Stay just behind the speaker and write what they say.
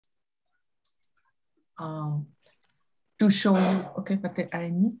to show you. Okay, but I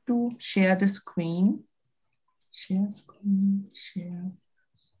need to share the screen. Share screen, share.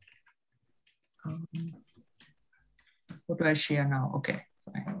 What do I share now? Okay.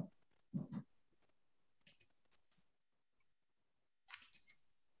 Sorry.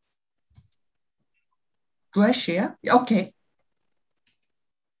 Do I share? Okay.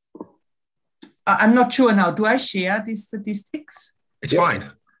 I'm not sure now. Do I share these statistics? It's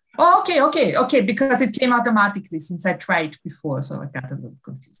fine. Oh, okay, because it came automatically since I tried before, so I got a little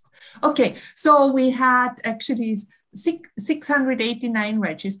confused. Okay, so we had actually 689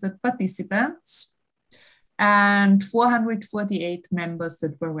 registered participants and 448 members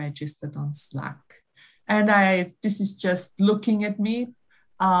that were registered on Slack. And this is just looking at me,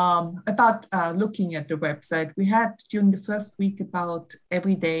 looking at the website. We had during the first week about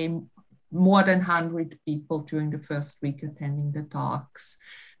every day more than 100 people during the first week attending the talks.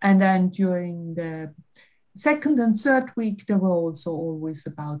 And then during the second and third week, there were also always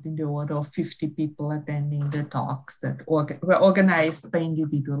about in the order of 50 people attending the talks that were organized by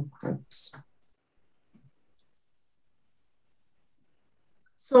individual groups.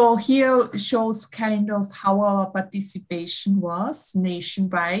 So here shows kind of how our participation was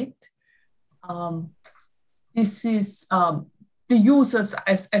nationwide. This is the users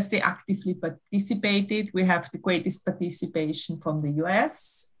as they actively participated. We have the greatest participation from the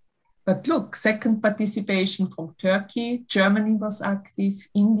US. But look, second participation from Turkey, Germany was active,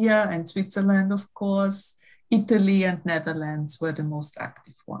 India and Switzerland, of course, Italy and Netherlands were the most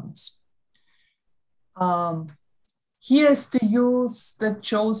active ones. Here's the use that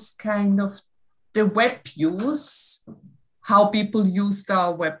shows kind of the web use, how people used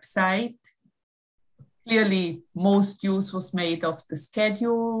our website. Clearly, most use was made of the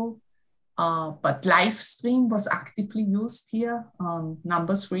schedule, but live stream was actively used here.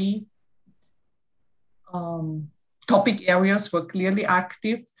 Number 3. Topic areas were clearly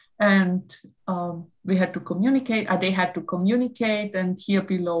active, and we had to communicate, they had to communicate, and here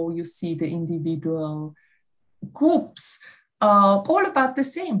below you see the individual groups, all about the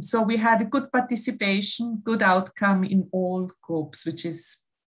same. So we had a good participation, good outcome in all groups, which is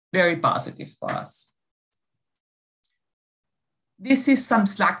very positive for us. This is some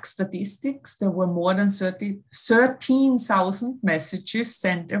Slack statistics. There were more than 13,000 messages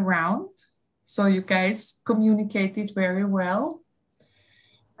sent around. So you guys communicated very well.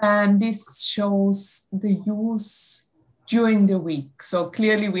 And this shows the use during the week. So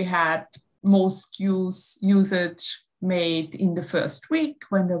clearly we had most usage made in the first week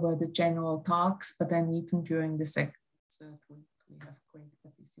when there were the general talks, but then even during the second, third week, we have great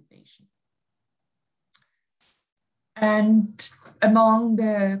participation. And among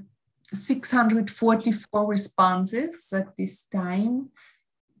the 644 responses at this time,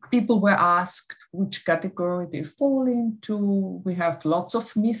 people were asked which category they fall into. We have lots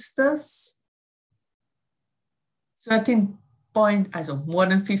of misters, more than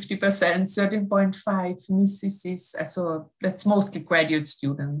 50%, 13.5 misses, so that's mostly graduate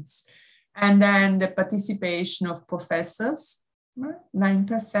students. And then the participation of professors,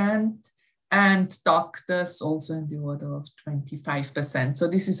 9%, and doctors also in the order of 25%. So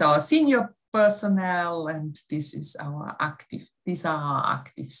this is our senior personnel, and this is these are our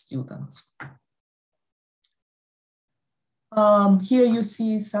active students. Here you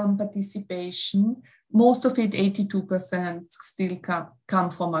see some participation. Most of it, 82%, still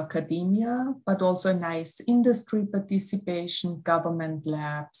come from academia, but also nice industry participation, government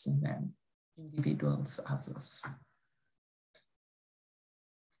labs, and then individuals, others.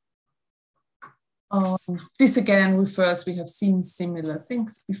 This again refers, we have seen similar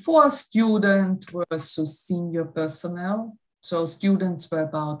things before, student versus senior personnel. So students were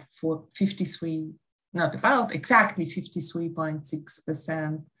about exactly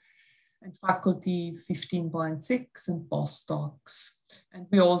 53.6%, and faculty 15.6%, and postdocs. And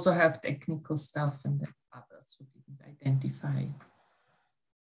we also have technical staff and then others who didn't identify.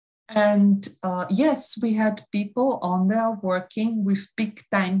 And yes, we had people on there working with big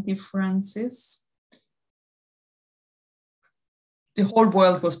time differences. The whole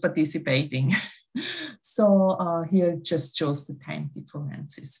world was participating. So here it just shows the time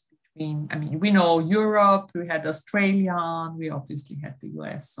differences between, we know Europe, we had Australia, we obviously had the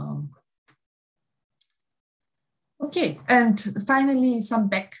US on. Okay, and finally, some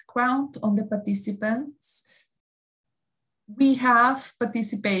background on the participants. We have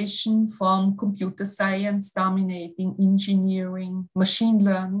participation from computer science dominating, engineering, machine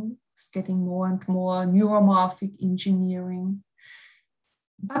learning, it's getting more and more, neuromorphic engineering,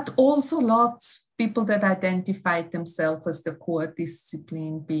 but also lots people that identified themselves as the core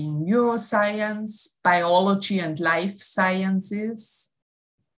discipline being neuroscience, biology and life sciences,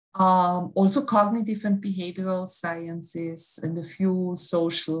 also cognitive and behavioral sciences, and a few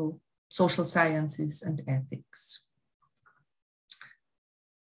social sciences and ethics.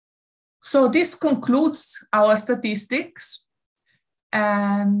 So this concludes our statistics.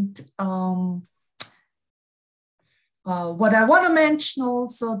 And what I want to mention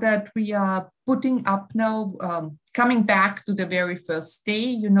also that we are putting up now, coming back to the very first day,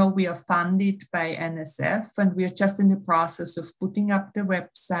 you know, we are funded by NSF and we are just in the process of putting up the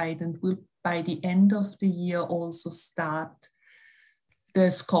website, and will by the end of the year also start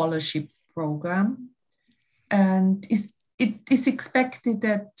the scholarship program. And it is expected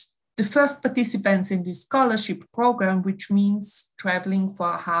that the first participants in this scholarship program, which means traveling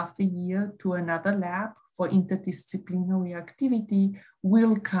for half a year to another lab for interdisciplinary activity,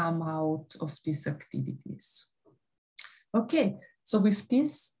 will come out of these activities. Okay, so with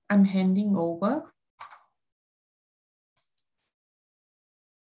this, I'm handing over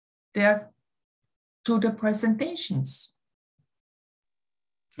there to the presentations.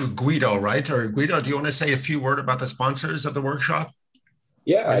 To Guido, right? Or Guido, do you want to say a few words about the sponsors of the workshop?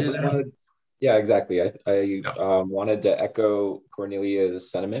 Yeah, I just wanted, yeah, exactly. I wanted to echo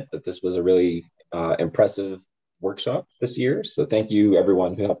Cornelia's sentiment that this was a really impressive workshop this year. So thank you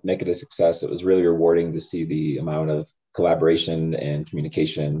everyone who helped make it a success. It was really rewarding to see the amount of collaboration and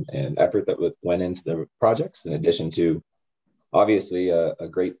communication and effort that went into the projects, in addition to obviously a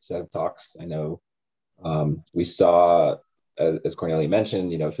great set of talks. I know we saw, as Cornelia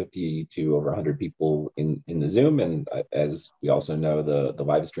mentioned, you know, 50 to over 100 people in the Zoom. And as we also know, the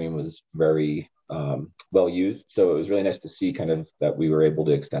live stream was very well used. So it was really nice to see kind of that we were able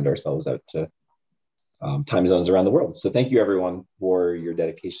to extend ourselves out to time zones around the world. So thank you everyone for your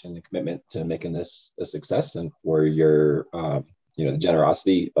dedication and commitment to making this a success, and for your, you know, the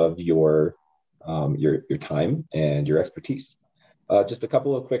generosity of your time and your expertise. Just a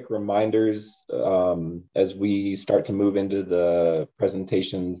couple of quick reminders as we start to move into the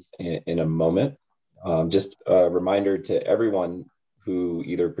presentations in a moment. Just a reminder to everyone who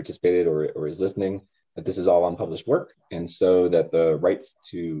either participated or is listening that this is all unpublished work, and so that the rights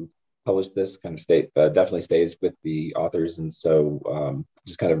to publish this kind of definitely stays with the authors. And so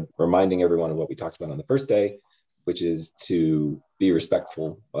just kind of reminding everyone of what we talked about on the first day, which is to be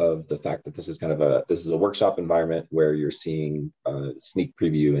respectful of the fact that this is kind of a workshop environment where you're seeing a sneak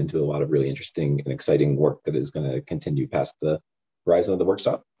preview into a lot of really interesting and exciting work that is going to continue past the horizon of the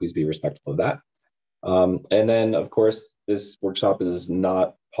workshop. Please be respectful of that. And then, of course, this workshop is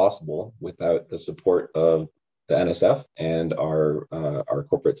not possible without the support of the NSF and our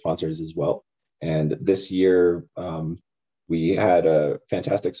corporate sponsors as well. And this year, we had a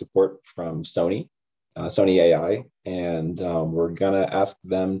fantastic support from Sony AI, and we're gonna ask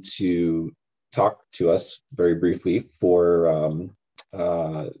them to talk to us very briefly for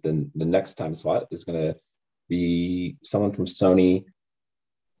the next time slot is gonna be someone from Sony.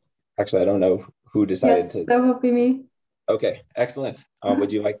 Actually, I don't know who decided to. That would be me. Okay, excellent.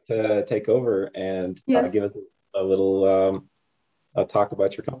 Would you like to take over and give us a little talk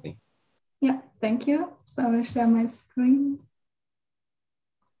about your company? Yeah, thank you. So I will share my screen.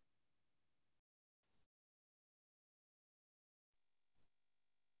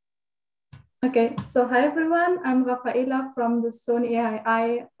 Okay, so hi everyone, I'm Rafaela from the Sony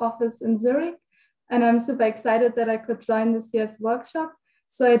AI office in Zurich, and I'm super excited that I could join this year's workshop.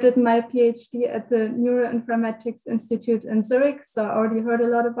 So I did my PhD at the Neuroinformatics Institute in Zurich, so I already heard a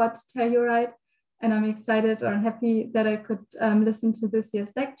lot about Telluride, and I'm excited or happy that I could listen to this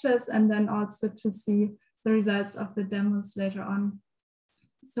year's lectures and then also to see the results of the demos later on.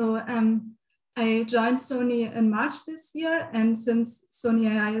 So I joined Sony in March this year, and since Sony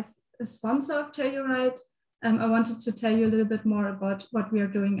AI is a sponsor of Telluride, I wanted to tell you a little bit more about what we are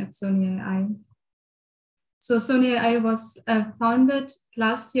doing at Sony AI. So Sony AI was founded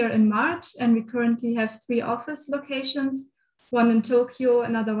last year in March, and we currently have 3 office locations, one in Tokyo,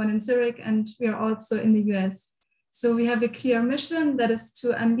 another one in Zurich, and we are also in the US. So we have a clear mission that is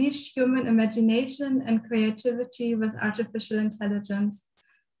to unleash human imagination and creativity with artificial intelligence.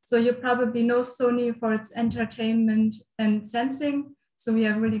 So you probably know Sony for its entertainment and sensing. So we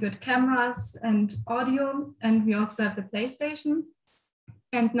have really good cameras and audio, and we also have the PlayStation.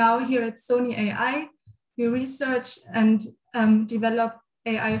 And now here at Sony AI, we research and develop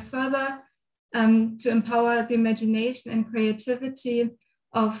AI further to empower the imagination and creativity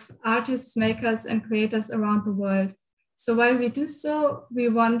of artists, makers, and creators around the world. So while we do so, we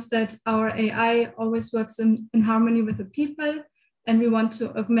want that our AI always works in harmony with the people, and we want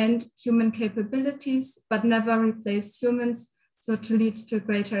to augment human capabilities, but never replace humans, so to lead to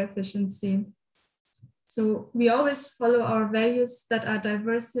greater efficiency. So we always follow our values that are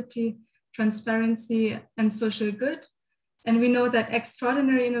diversity, transparency, and social good. And we know that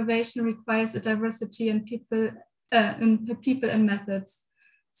extraordinary innovation requires a diversity in people and methods.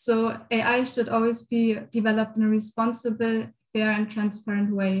 So AI should always be developed in a responsible, fair, and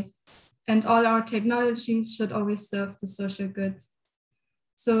transparent way. And all our technologies should always serve the social good.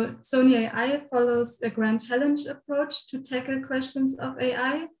 So Sony AI follows a grand challenge approach to tackle questions of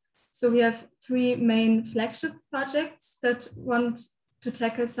AI. So we have 3 main flagship projects that want to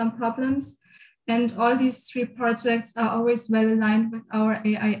tackle some problems. And all these 3 projects are always well aligned with our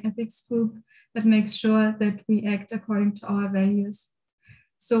AI ethics group that makes sure that we act according to our values.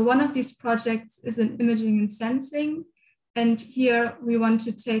 So one of these projects is in imaging and sensing. And here we want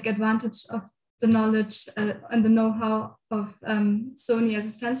to take advantage of the knowledge and the know-how of Sony as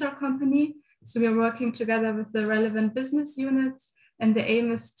a sensor company. So we are working together with the relevant business units, and the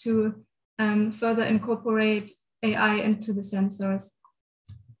aim is to further incorporate AI into the sensors.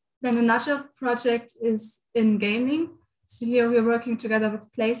 Then another project is in gaming. So here we're working together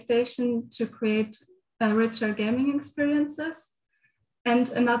with PlayStation to create richer gaming experiences. And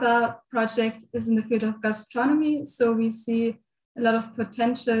another project is in the field of gastronomy. So we see a lot of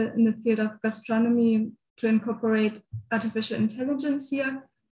potential in the field of gastronomy to incorporate artificial intelligence here,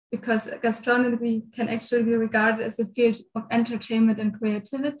 because gastronomy can actually be regarded as a field of entertainment and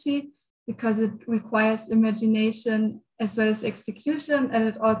creativity, because it requires imagination as well as execution, and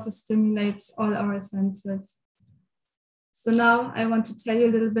it also stimulates all our senses. So now I want to tell you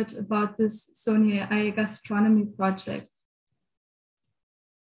a little bit about this Sony AI gastronomy project.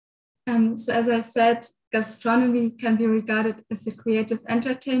 So as I said, gastronomy can be regarded as a creative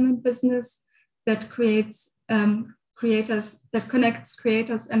entertainment business that connects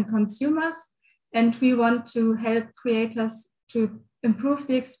creators and consumers. And we want to help creators to improve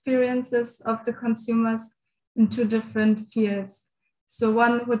the experiences of the consumers in 2 different fields. So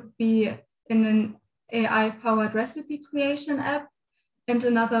one would be in an AI-powered recipe creation app, and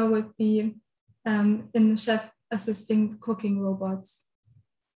another would be in chef assisting cooking robots.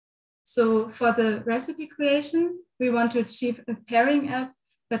 So for the recipe creation, we want to achieve a pairing app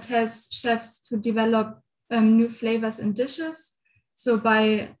that helps chefs to develop new flavors and dishes. So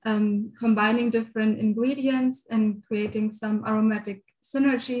by combining different ingredients and creating some aromatic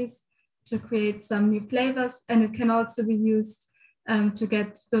synergies to create some new flavors, and it can also be used to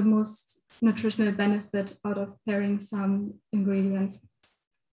get the most nutritional benefit out of pairing some ingredients.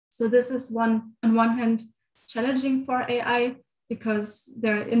 So this is on one hand challenging for AI, because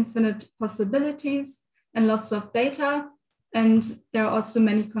there are infinite possibilities and lots of data, and there are also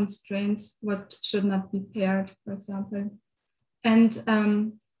many constraints what should not be paired, for example. And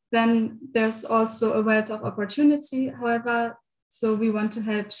then there's also a wealth of opportunity, however, so we want to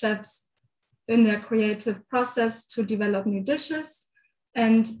help chefs in their creative process to develop new dishes,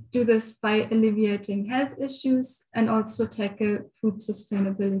 and do this by alleviating health issues and also tackle food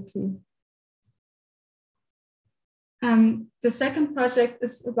sustainability. The second project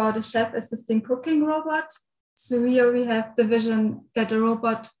is about a chef assisting cooking robot. So here we have the vision that a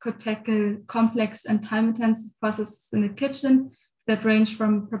robot could tackle complex and time-intensive processes in the kitchen that range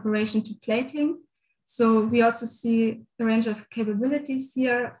from preparation to plating. So we also see a range of capabilities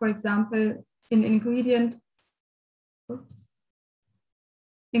here, for example, in ingredient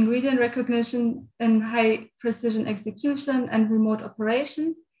recognition and high precision execution and remote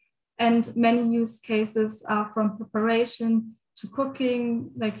operation. And many use cases are from preparation to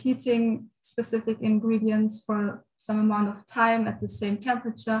cooking, like heating specific ingredients for some amount of time at the same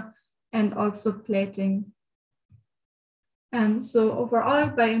temperature, and also plating. And so overall,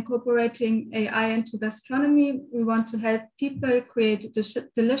 by incorporating AI into gastronomy, we want to help people create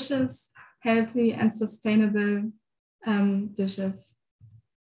delicious, healthy, and sustainable dishes.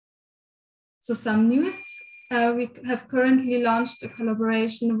 So some news. We have currently launched a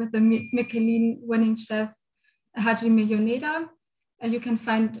collaboration with the Michelin-winning chef Hajime Yoneda. You can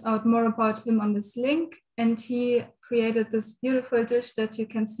find out more about him on this link. And he created this beautiful dish that you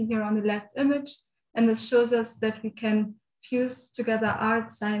can see here on the left image. And this shows us that we can fuse together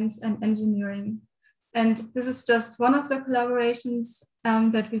art, science, and engineering. And this is just one of the collaborations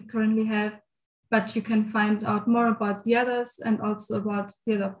that we currently have. But you can find out more about the others and also about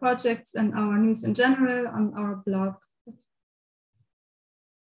the other projects and our news in general on our blog.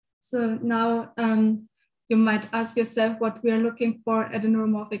 So now you might ask yourself what we are looking for at a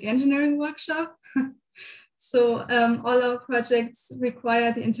neuromorphic engineering workshop. So all our projects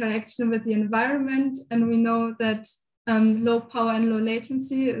require the interaction with the environment, and we know that low power and low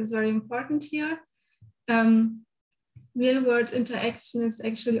latency is very important here. Real world interaction is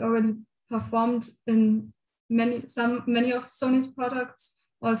actually already performed in many of Sony's products.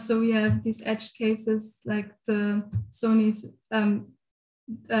 Also, we have these edge cases like the Sony's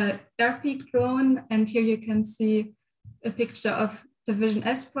AirPeak drone, and here you can see a picture of the Vision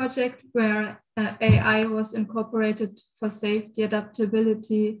S project where AI was incorporated for safety,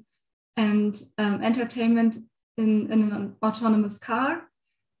 adaptability, and entertainment in an autonomous car.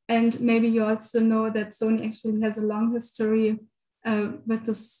 And maybe you also know that Sony actually has a long history with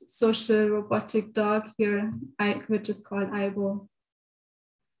the social robotic dog here, which is called Aibo.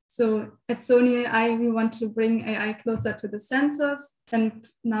 So at Sony AI, we want to bring AI closer to the sensors and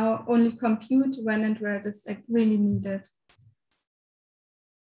now only compute when and where it is really needed.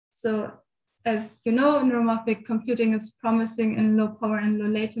 So as you know, neuromorphic computing is promising in low power and low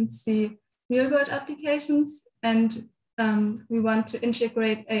latency real-world applications. And we want to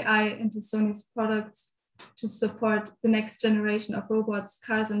integrate AI into Sony's products to support the next generation of robots,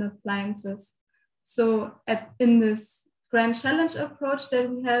 cars, and appliances. So in this grand challenge approach that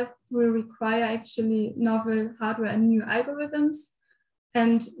we have, we require actually novel hardware and new algorithms,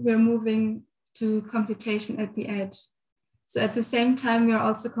 and we're moving to computation at the edge. So at the same time, we are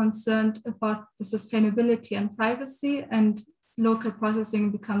also concerned about the sustainability and privacy, and local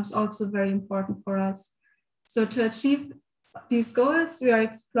processing becomes also very important for us. So to achieve these goals, we are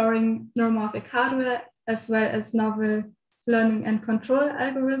exploring neuromorphic hardware as well as novel learning and control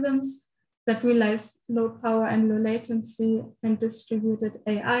algorithms that realize low power and low latency and distributed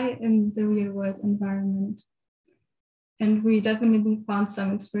AI in the real world environment. And we definitely found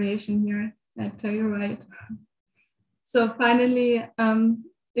some inspiration here at Telluride. So finally,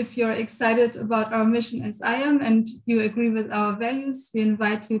 if you're excited about our mission as I am and you agree with our values, we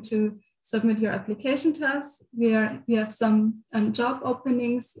invite you to submit your application to us. We have some job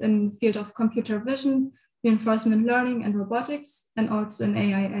openings in the field of computer vision, reinforcement learning and robotics, and also in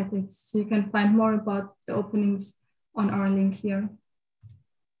AI ethics. So you can find more about the openings on our link here.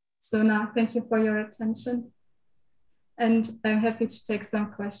 So now, thank you for your attention. And I'm happy to take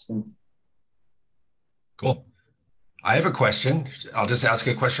some questions. Cool. I have a question. I'll just ask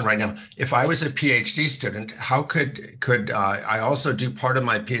a question right now. If I was a PhD student, how could I also do part of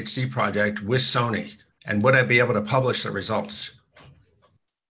my PhD project with Sony? And would I be able to publish the results?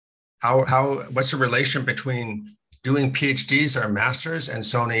 What's the relation between doing PhDs or masters and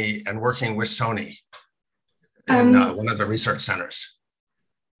Sony and working with Sony in one of the research centers?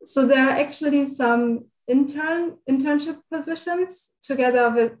 So there are actually some internship positions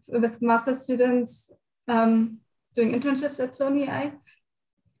together with master students doing internships at Sony. I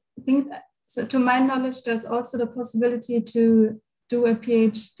think, so to my knowledge, there's also the possibility to do a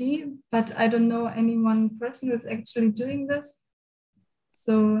PhD, but I don't know any one person who's actually doing this.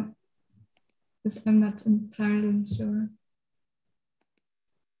 So I'm not entirely sure.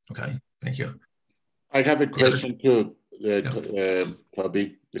 Okay, thank you. I have a question too,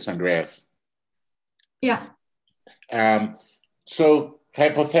 Toby. This is Andreas. Yeah. So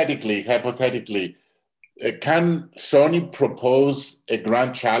hypothetically, can Sony propose a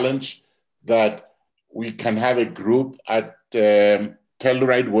grand challenge that we can have a group at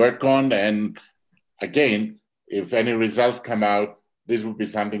Telluride work on? And again, if any results come out, this will be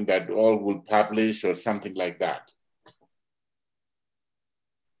something that all will publish or something like that.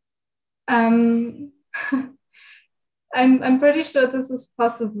 I'm pretty sure this is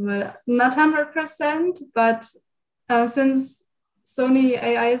possible. Not 100%, but since Sony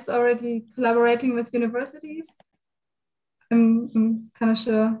AI is already collaborating with universities, I'm kind of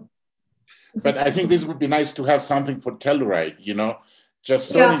sure. But I think this would be nice to have something for Telluride, you know,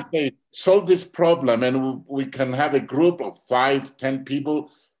 just Sony say, solve this problem and we can have a group of 5-10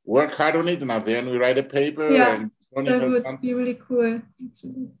 people work hard on it, and at the end we write a paper. Yeah, and Sony that would be really cool,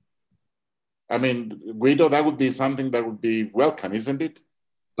 actually. I mean, Guido, that would be something that would be welcome, isn't it?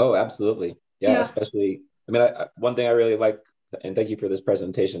 Oh, absolutely. Yeah. Especially, I mean, one thing I really like, and thank you for this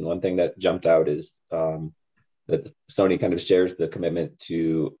presentation, one thing that jumped out is that Sony kind of shares the commitment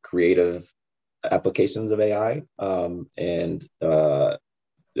to creative applications of AI and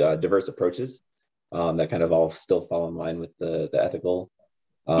diverse approaches that kind of all still fall in line with the ethical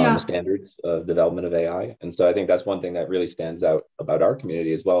standards of development of AI. And so I think that's one thing that really stands out about our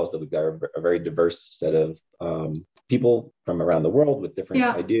community, as well as that we've got a very diverse set of people from around the world with different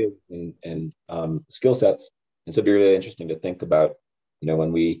ideas and skill sets. And so it'd be really interesting to think about, you know,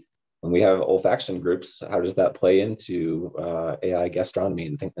 when we have olfaction groups, how does that play into AI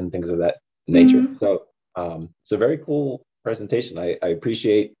gastronomy and things of that nature? So so very cool presentation. I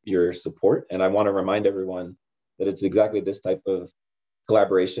appreciate your support, and I want to remind everyone that it's exactly this type of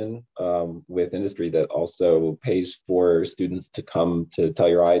collaboration with industry that also pays for students to come to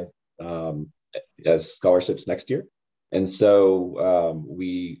Telluride as scholarships next year. And so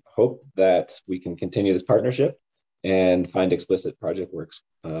we hope that we can continue this partnership and find explicit project works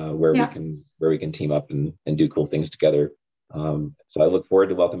where we can team up and do cool things together. So I look forward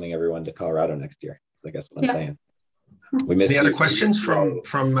to welcoming everyone to Colorado next year. I guess what I'm saying. Any other questions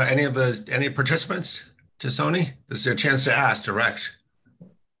from any participants to Sony? This is a chance to ask direct.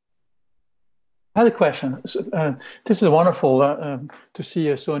 I had a question. This is wonderful to see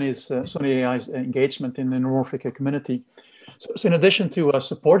Sony AI's engagement in the neuromorphic community. So in addition to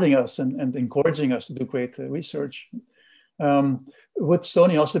supporting us and encouraging us to do great research, would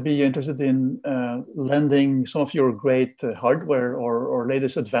Sony also be interested in lending some of your great hardware or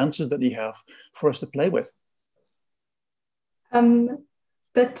latest advances that you have for us to play with?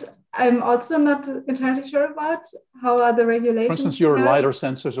 That I'm also not entirely sure about. How are the regulations? For instance, your LiDAR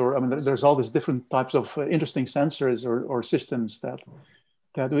sensors, or I mean, there's all these different types of interesting sensors or systems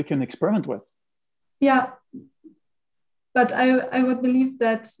that we can experiment with. Yeah, but I would believe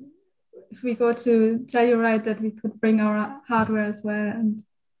that if we go to Telluride, that we could bring our hardware as well and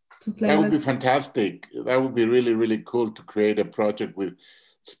to play with. That would be fantastic. That would be really, really cool to create a project with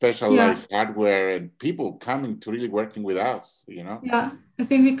specialized hardware and people coming to really working with us, you know? Yeah, I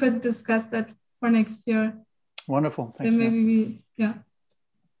think we could discuss that for next year. Wonderful. Thanks. Then maybe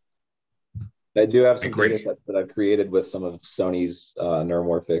I do have some data sets that I've created with some of Sony's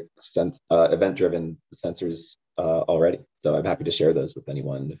neuromorphic event-driven sensors already. So I'm happy to share those with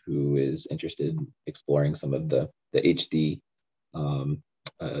anyone who is interested in exploring some of the HD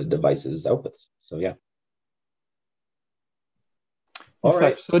devices outputs. So yeah. In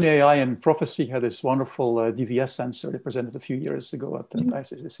fact, Sony AI and Prophecy had this wonderful DVS sensor they presented a few years ago at the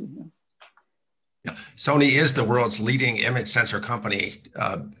ICCC. Yeah. Sony is the world's leading image sensor company.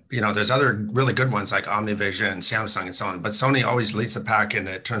 There's other really good ones like OmniVision, Samsung, and so on, but Sony always leads the pack in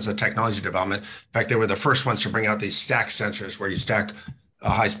terms of technology development. In fact, they were the first ones to bring out these stack sensors where you stack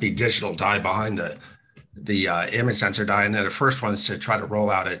a high-speed digital die behind the image sensor die, and they're the first ones to try to roll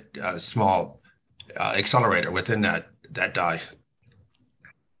out a small accelerator within that die.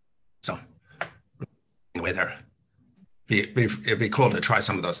 So, anyway, it'd be cool to try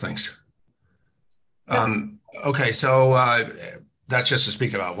some of those things. Okay, so that's just to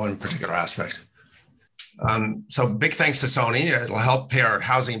speak about one particular aspect. So big thanks to Sony. It'll help pay our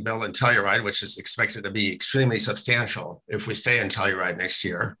housing bill in Telluride, which is expected to be extremely substantial if we stay in Telluride next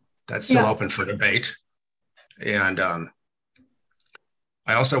year. That's still open for debate. And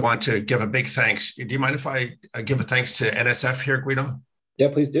I also want to give a big thanks. Do you mind if I give a thanks to NSF here, Guido? Yeah,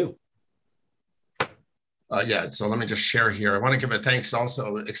 please do. So let me just share here. I want to give a thanks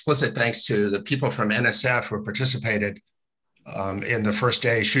also, explicit thanks to the people from NSF who participated in the first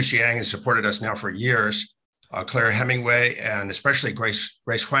day. Xu Xiang has supported us now for years, Claire Hemingway, and especially Grace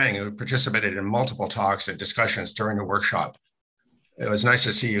Huang, who participated in multiple talks and discussions during the workshop. It was nice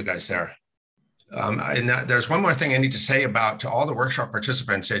to see you guys there. And there's one more thing I need to say to all the workshop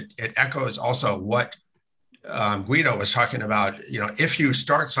participants. It echoes also what Guido was talking about. If you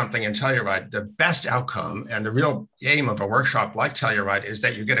start something in Telluride, the best outcome and the real aim of a workshop like Telluride is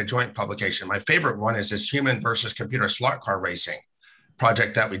that you get a joint publication. My favorite one is this human versus computer slot car racing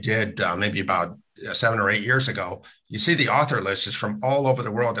project that we did maybe about 7 or 8 years ago. You see the author list is from all over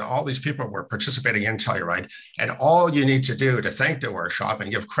the world, and all these people were participating in Telluride. And all you need to do to thank the workshop and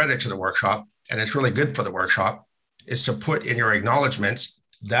give credit to the workshop, and it's really good for the workshop, is to put in your acknowledgments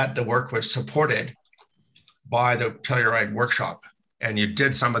that the work was supported by the Telluride workshop, and you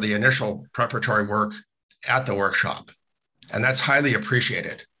did some of the initial preparatory work at the workshop. And that's highly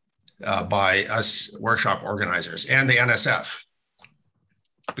appreciated by us workshop organizers and the NSF,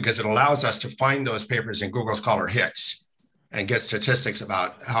 because it allows us to find those papers in Google Scholar Hits and get statistics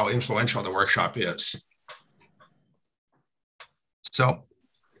about how influential the workshop is. So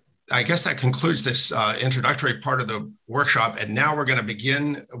I guess that concludes this introductory part of the workshop. And now we're going to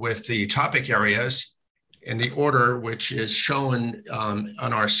begin with the topic areas in the order which is shown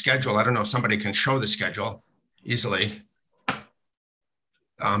on our schedule. I don't know if somebody can show the schedule easily,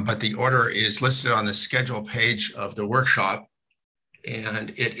 but the order is listed on the schedule page of the workshop.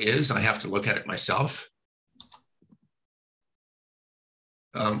 And it is, I have to look at it myself.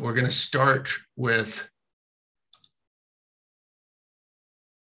 We're going to start with,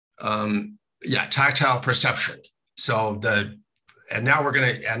 tactile perception. So now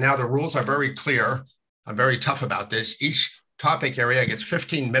the rules are very clear. I'm very tough about this. Each topic area gets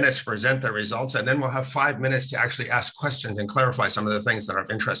 15 minutes to present the results, and then we'll have 5 minutes to actually ask questions and clarify some of the things that are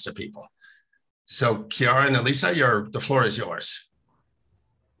of interest to people. So Chiara and Elisa, the floor is yours.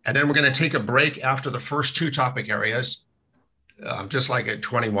 And then we're going to take a break after the first two topic areas, just like at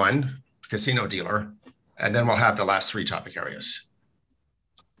 21, casino dealer. And then we'll have the last three topic areas.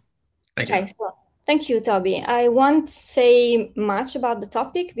 Thank you. Okay, so thank you, Toby. I won't say much about the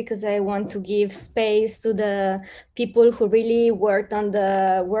topic because I want to give space to the people who really worked on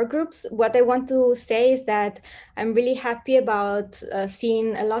the work groups. What I want to say is that I'm really happy about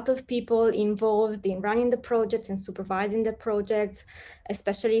seeing a lot of people involved in running the projects and supervising the projects,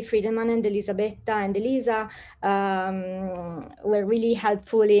 especially Friedemann and Elisabetta and Elisa were really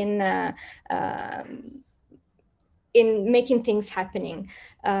helpful in making things happening.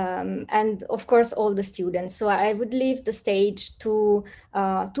 And of course, all the students. So I would leave the stage to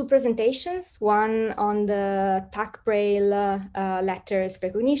two presentations, one on the TAC Braille letters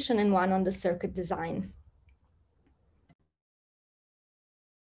recognition and one on the circuit design.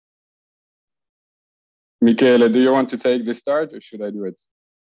 Michele, do you want to take the start or should I do it?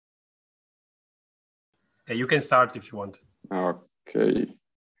 You can start if you want. Okay.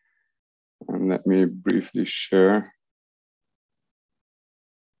 And let me briefly share.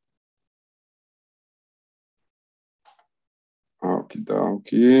 Okie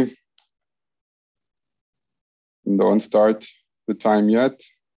dokie. Don't start the time yet.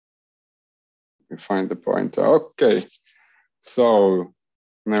 We find the pointer. Okay. So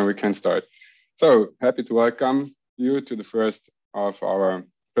now we can start. So happy to welcome you to the first of our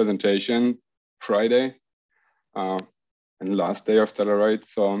presentation Friday and last day of Telluride.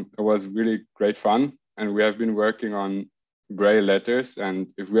 So it was really great fun. And we have been working on Braille letters and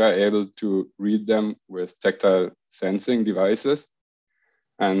if we are able to read them with tactile sensing devices.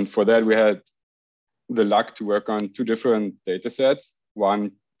 And for that, we had the luck to work on two different data sets.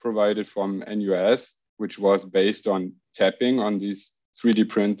 One provided from NUS, which was based on tapping on these 3D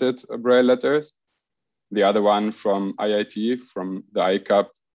printed Braille letters. The other one from IIT, from the iCup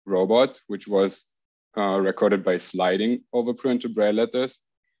robot, which was recorded by sliding over printed Braille letters.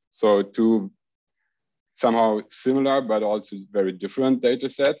 So two somehow similar, but also very different data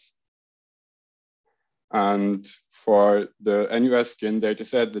sets. And for the NUS skin data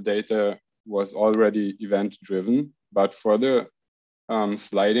set, the data was already event driven, but for the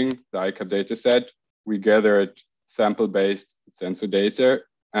sliding, the iCup data set, we gathered sample-based sensor data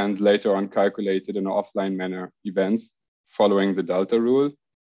and later on calculated in an offline manner events following the delta rule.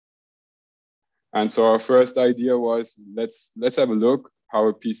 And so our first idea was, let's have a look how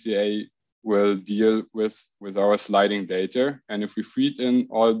a PCA will deal with our sliding data. And if we feed in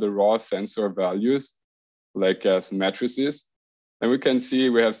all the raw sensor values, like as matrices, then we can see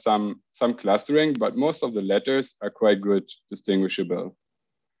we have some clustering, but most of the letters are quite good distinguishable.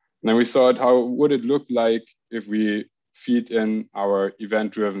 And then we thought, how would it look like if we feed in our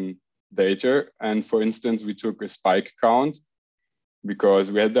event-driven data? And for instance, we took a spike count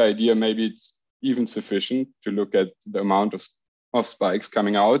because we had the idea maybe it's even sufficient to look at the amount of spikes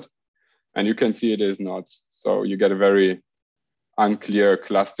coming out. And you can see it is not. So you get a very unclear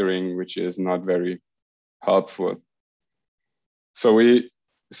clustering, which is not very helpful. So we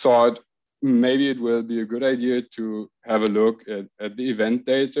thought maybe it will be a good idea to have a look at the event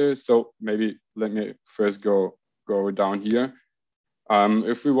data. So maybe let me first go down here.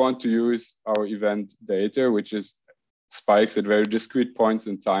 If we want to use our event data, which is spikes at very discrete points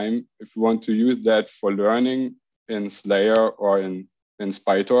in time, if we want to use that for learning in Slayer or in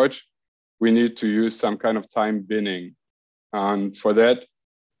PyTorch, we need to use some kind of time binning. And for that,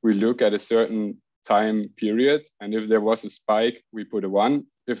 we look at a certain time period. And if there was a spike, we put a 1.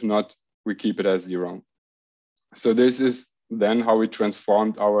 If not, we keep it as 0. So this is then how we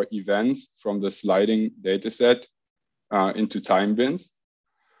transformed our events from the sliding data set into time bins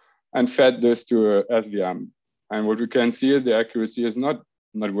and fed this to a SVM. And what we can see is the accuracy is not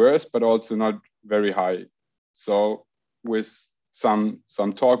worse, but also not very high. So with some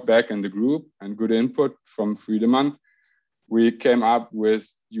talk back in the group and good input from Friedemann, we came up with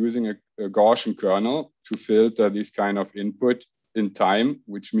using a Gaussian kernel to filter this kind of input in time,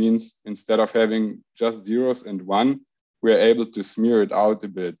 which means instead of having just 0s and 1, we're able to smear it out a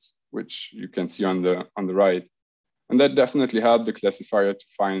bit, which you can see on the right. And that definitely helped the classifier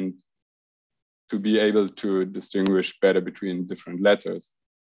to be able to distinguish better between different letters.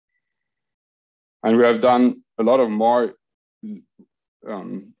 And we have done a lot of more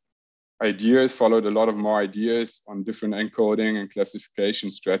ideas, followed a lot of more ideas on different encoding and classification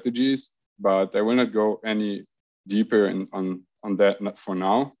strategies, but I will not go any deeper on that for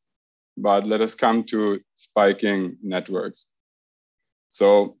now. But let us come to spiking networks.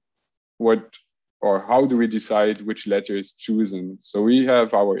 So what or how do we decide which letter is chosen? So we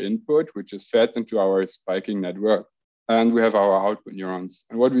have our input, which is fed into our spiking network, and we have our output neurons.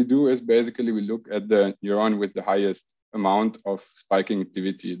 And what we do is basically we look at the neuron with the highest amount of spiking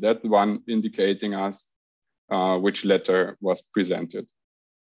activity. That's the one indicating us which letter was presented.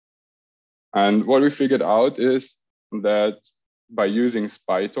 And what we figured out is that by using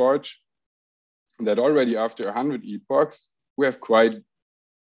SpyTorch, that already after 100 epochs, we have quite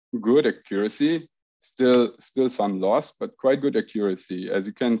good accuracy, still some loss, but quite good accuracy. As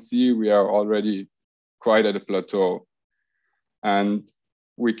you can see, we are already quite at a plateau. And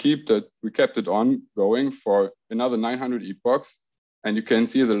we kept it on going for another 900 epochs. And you can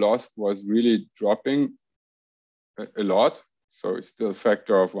see the loss was really dropping a lot. So it's still a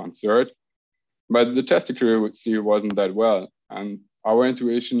factor of 1/3. But the test accuracy wasn't that well. And our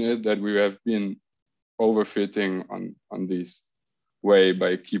intuition is that we have been overfitting on this way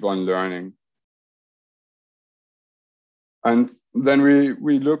by keep on learning. And then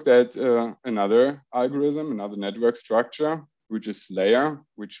we looked at another algorithm, another network structure, which is Slayer,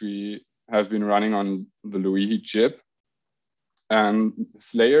 which we have been running on the Loihi chip. And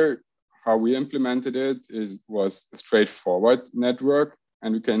Slayer, how we implemented it was a straightforward network.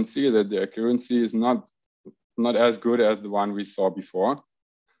 And we can see that the accuracy is not as good as the one we saw before.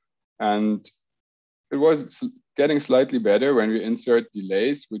 And it was getting slightly better when we insert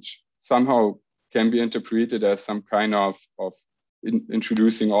delays, which somehow can be interpreted as some kind of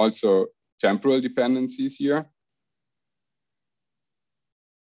introducing also temporal dependencies here.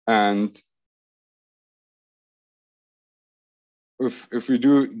 And if we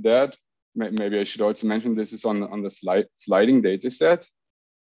do that, maybe I should also mention this is on the sliding data set.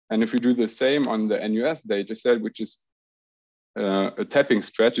 And if we do the same on the NUS data set, which is a tapping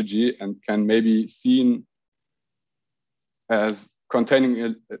strategy and can maybe seen as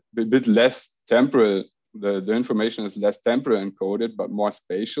containing a bit less temporal, the information is less temporal encoded, but more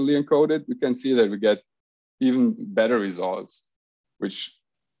spatially encoded, we can see that we get even better results, which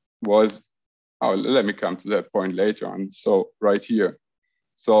was, let me come to that point later on. So right here.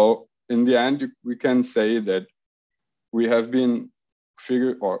 So in the end, we can say that we have been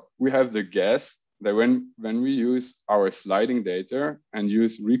we have the guess that when we use our sliding data and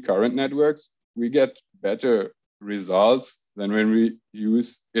use recurrent networks, we get better results than when we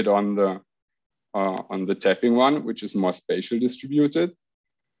use it on the tapping one, which is more spatial distributed.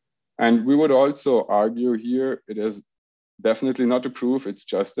 And we would also argue here, it is definitely not a proof, it's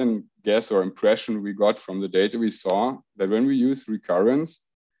just a guess or impression we got from the data we saw, that when we use recurrence,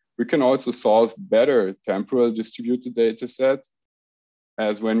 we can also solve better temporal distributed data set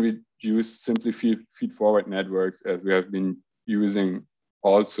as when we use simply feed-forward networks, as we have been using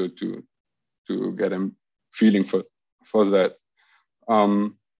also to get a feeling for that.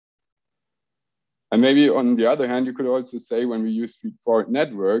 And maybe on the other hand, you could also say when we use feed-forward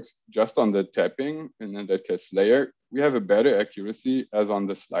networks, just on the tapping, and in that case Slayer, we have a better accuracy as on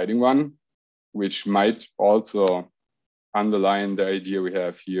the sliding one, which might also underline the idea we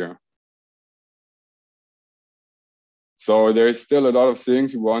have here. So there is still a lot of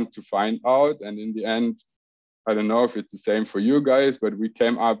things we want to find out. And in the end, I don't know if it's the same for you guys, but we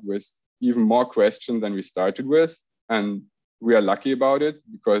came up with even more questions than we started with. And we are lucky about it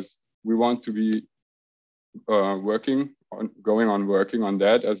because we want to be working on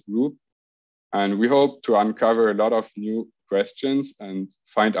that as a group. And we hope to uncover a lot of new questions and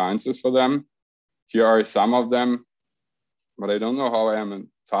find answers for them. Here are some of them, but I don't know how I am in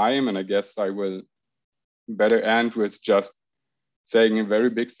time. And I guess I will better end with just saying a very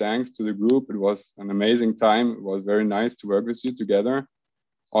big thanks to the group. It was an amazing time. It was very nice to work with you together.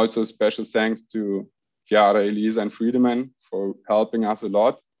 Also special thanks to Chiara, Elisa, and Friedemann for helping us a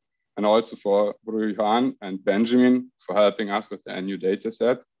lot. And also for Bruhan and Benjamin for helping us with the NU data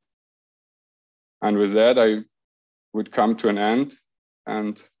set. And with that, I would come to an end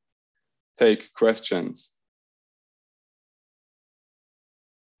and take questions.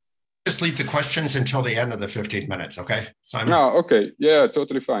 Just leave the questions until the end of the 15 minutes, okay, Simon? No, okay, yeah,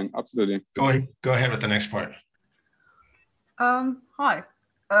 totally fine, absolutely. Go ahead with the next part. Hi,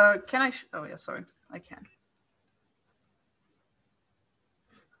 can I, oh yeah, sorry, I can.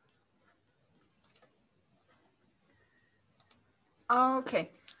 Okay,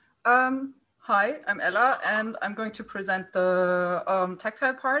 hi, I'm Ella, and I'm going to present the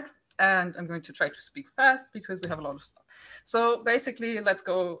tactile part, and I'm going to try to speak fast because we have a lot of stuff. So basically, let's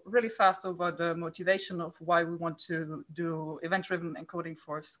go really fast over the motivation of why we want to do event-driven encoding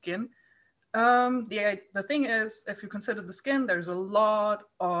for skin. The thing is, if you consider the skin, there's a lot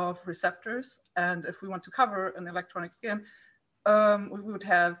of receptors, and if we want to cover an electronic skin, we would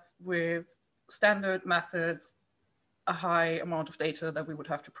have with standard methods, a high amount of data that we would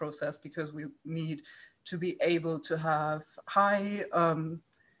have to process because we need to be able to have high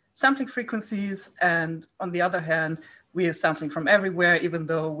sampling frequencies. And on the other hand, we are sampling from everywhere, even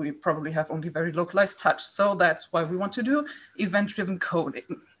though we probably have only very localized touch. So that's why we want to do event-driven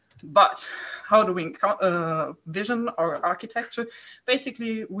coding. But how do we vision our architecture?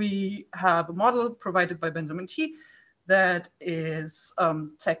 Basically, we have a model provided by Benjamin T that is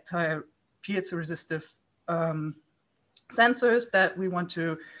tactile piezoresistive sensors that we want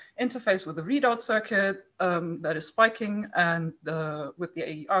to interface with the readout circuit that is spiking, and with the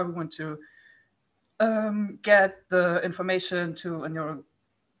AER, we want to get the information to a neural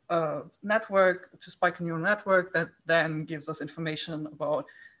network, to spike a neural network that then gives us information about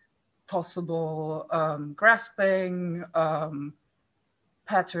possible grasping,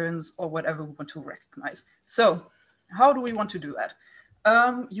 patterns, or whatever we want to recognize. So how do we want to do that?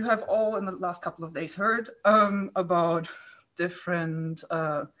 You have all in the last couple of days heard about different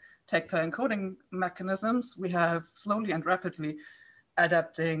tactile encoding mechanisms. We have slowly and rapidly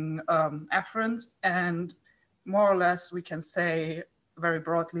adapting afferents, and more or less we can say very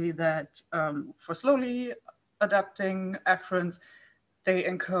broadly that for slowly adapting afferents, they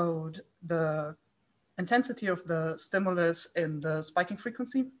encode the intensity of the stimulus in the spiking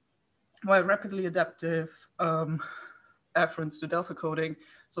frequency, while rapidly adaptive afferents do delta coding.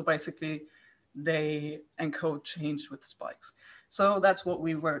 So basically they encode change with spikes. So that's what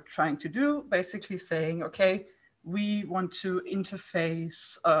we were trying to do, basically saying, okay, we want to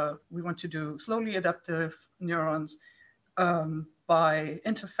interface, we want to do slowly adaptive neurons by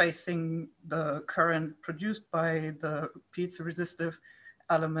interfacing the current produced by the piezoresistive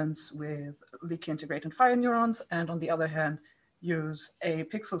elements with leaky integrated fire neurons, and on the other hand, use a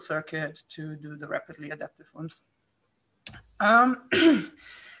pixel circuit to do the rapidly adaptive ones.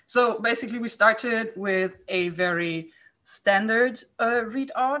 So basically we started with a very standard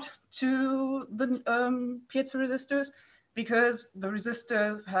readout to the piezoresistors, because the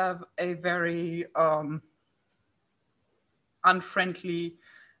resistors have a very unfriendly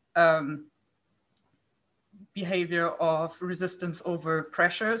behavior of resistance over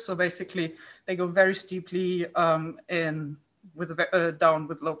pressure. So basically they go very steeply down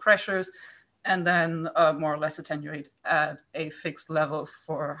with low pressures, and then more or less attenuate at a fixed level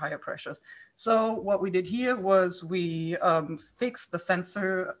for higher pressures. So what we did here was we fixed the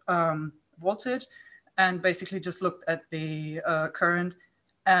sensor voltage and basically just looked at the current.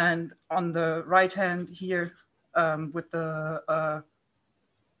 And on the right hand here, with the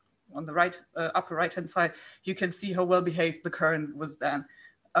on the right upper right hand side, you can see how well behaved the current was then,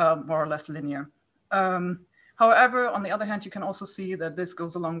 more or less linear. However, on the other hand, you can also see that this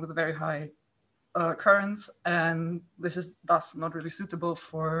goes along with a very high currents, and this is thus not really suitable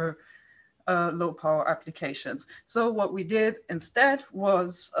for low power applications. So what we did instead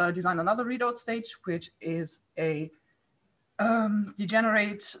was design another readout stage, which is a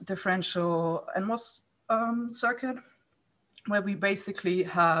degenerate differential NMOS circuit, where we basically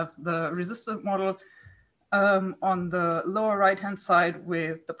have the resistor model on the lower right hand side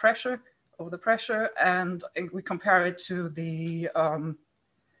with the pressure, over the pressure, and we compare it to the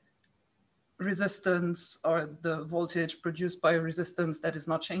resistance or the voltage produced by a resistance that is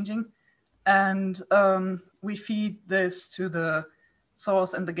not changing. And we feed this to the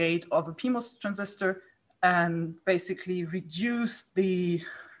source and the gate of a PMOS transistor and basically reduce the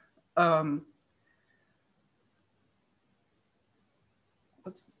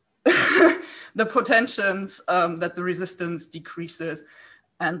the potentials that the resistance decreases,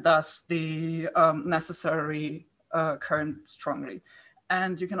 and thus the necessary current strongly.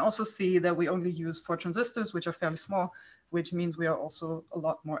 And you can also see that we only use 4 transistors, which are fairly small, which means we are also a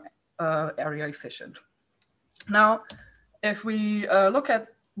lot more area efficient. Now, if we look at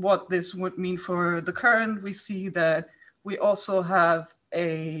what this would mean for the current, we see that we also have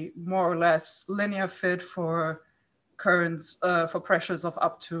a more or less linear fit for currents, for pressures of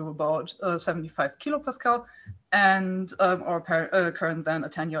up to about 75 kilopascal, and our current then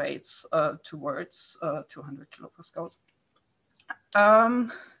attenuates towards 200 kilopascals.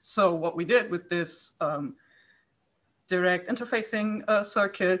 So what we did with this direct interfacing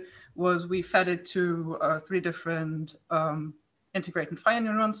circuit was we fed it to 3 different integrated fire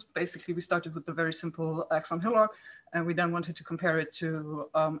neurons. Basically, we started with the very simple axon hillock, and we then wanted to compare it to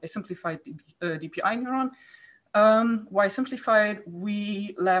a simplified DPI neuron. Why simplified?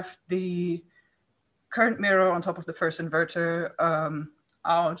 We left the current mirror on top of the first inverter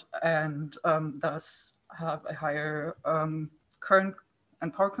out, and thus have a higher current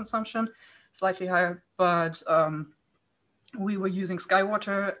and power consumption, slightly higher, but we were using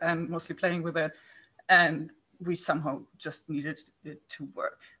Skywater and mostly playing with it, and we somehow just needed it to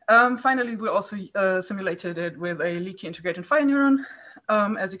work. Finally, we also simulated it with a leaky integrated fire neuron,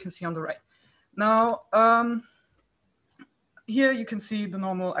 as you can see on the right. Now, here you can see the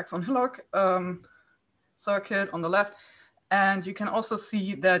normal axon hillock circuit on the left, and you can also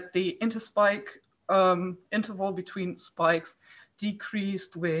see that the interspike interval between spikes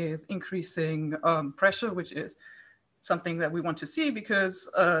decreased with increasing pressure, which is something that we want to see because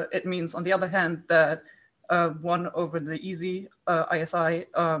it means, on the other hand, that 1 over the easy ISI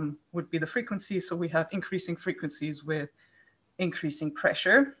would be the frequency. So we have increasing frequencies with increasing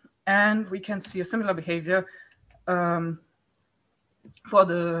pressure. And we can see a similar behavior for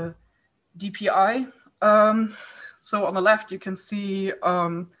the DPI. So on the left, you can see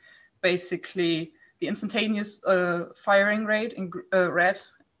basically the instantaneous firing rate in red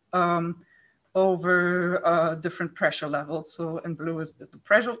over different pressure levels. So in blue is the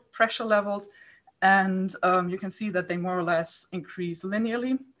pressure levels. And you can see that they more or less increase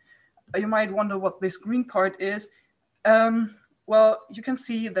linearly. You might wonder what this green part is. Well, you can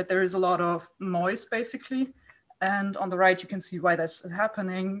see that there is a lot of noise, basically. And on the right, you can see why that's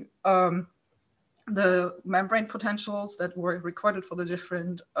happening. The membrane potentials that were recorded for the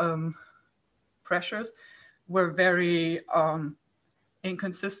different pressures were very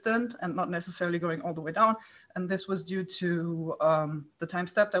inconsistent and not necessarily going all the way down. And this was due to the time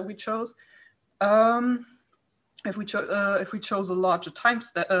step that we chose. If we chose a larger time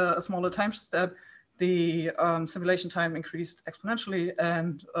step, a smaller time step, the simulation time increased exponentially,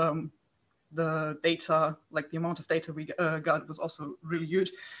 and the data, like the amount of data we got, was also really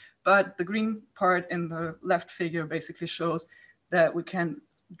huge. But the green part in the left figure basically shows that we can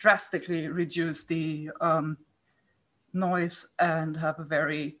drastically reduce the noise and have a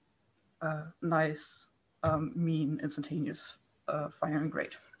very nice mean instantaneous firing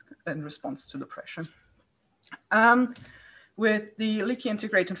rate in response to the pressure. With the leaky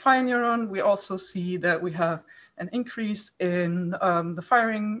integrated fire neuron, we also see that we have an increase in the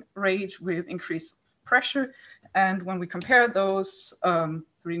firing rate with increased pressure. And when we compare those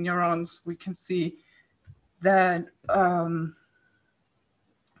 3 neurons, we can see that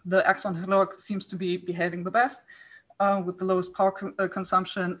the axon hillock seems to be behaving the best with the lowest power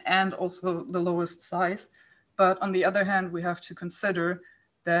consumption and also the lowest size. But on the other hand, we have to consider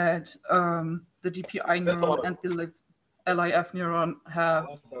that the DPI neuron and the LIF neuron have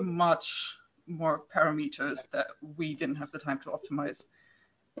much more parameters that we didn't have the time to optimize.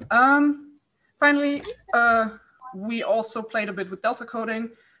 Finally, we also played a bit with delta coding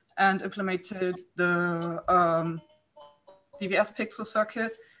and implemented the DVS pixel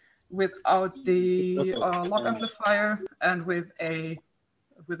circuit without the log amplifier and with an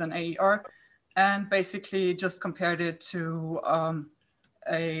AER, and basically just compared it to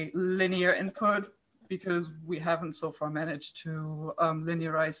a linear input, because we haven't so far managed to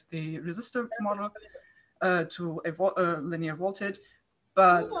linearize the resistor model to a linear voltage,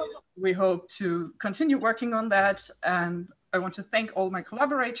 but we hope to continue working on that. And I want to thank all my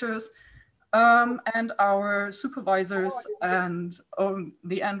collaborators and our supervisors. And in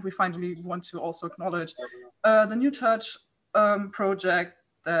the end, we finally want to also acknowledge the New Touch project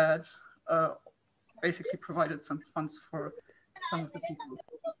that basically provided some funds for some of the people.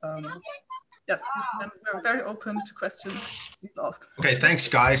 Yes, and we're very open to questions. Please ask. Okay, thanks,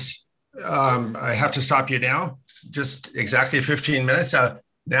 guys. I have to stop you now. Just exactly 15 minutes.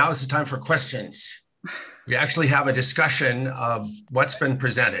 Now is the time for questions. We actually have a discussion of what's been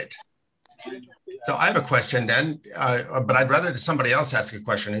presented. So I have a question then, but I'd rather somebody else ask a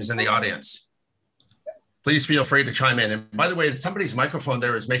question who's in the audience. Please feel free to chime in. And by the way, somebody's microphone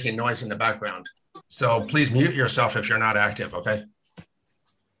there is making noise in the background. So please mute yourself if you're not active, okay?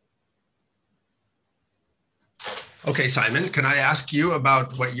 Okay, Simon, can I ask you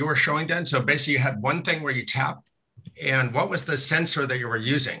about what you were showing then? So basically you had one thing where you tap, and what was the sensor that you were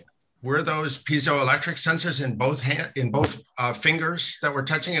using? Were those piezoelectric sensors in both fingers that were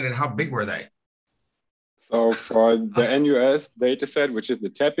touching it, and how big were they? So for the NUS dataset, which is the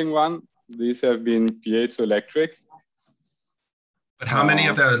tapping one, these have been piezoelectrics. But how many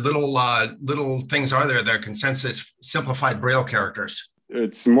of the little things are there that are consensus simplified Braille characters?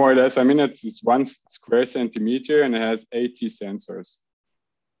 It's more or less, I mean, it's 1 square centimeter and it has 80 sensors.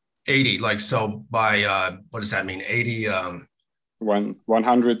 80, like, so by, what does that mean? 80?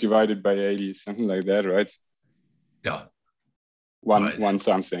 100 divided by 80, something like that, right? Yeah. One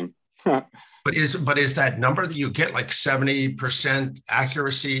something. But is that number that you get, like 70%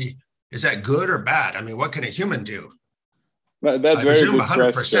 accuracy, is that good or bad? I mean, what can a human do? That's very good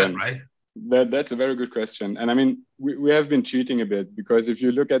 100%, question. right? That's a very good question. And I mean, we have been cheating a bit, because if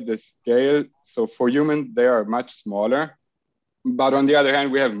you look at the scale, so for humans, they are much smaller. But on the other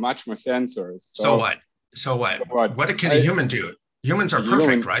hand, we have much more sensors. So what? What can a human do? Humans are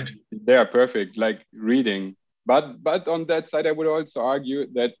perfect, right? They are perfect, like reading. But on that side, I would also argue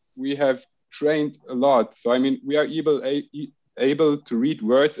that we have trained a lot. So I mean, we are able to read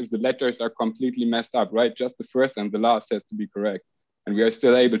words if the letters are completely messed up, right? Just the first and the last has to be correct. And we are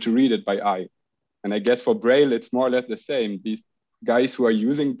still able to read it by eye. And I guess for Braille, it's more or less the same. These guys who are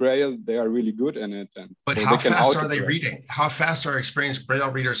using Braille, they are really good in it. And but so how fast are they reading? How fast are experienced Braille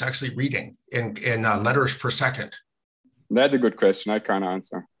readers actually reading in letters per second? That's a good question. I can't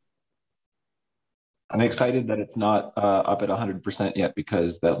answer. I'm excited that it's not up at 100% yet,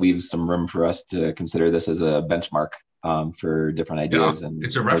 because that leaves some room for us to consider this as a benchmark for different ideas. Yeah, and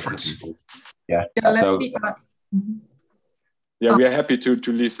it's a reference. Yeah. Yeah, we are happy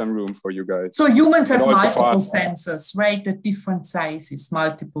to leave some room for you guys. So humans have multiple sensors, right? At different sizes,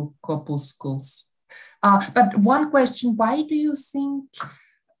 multiple corpuscles. But one question, why do you think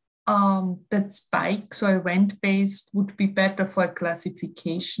that spikes or event-based would be better for a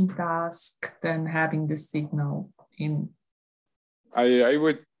classification task than having the signal in? I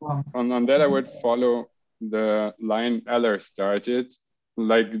would, on that, I would follow the line Eller started.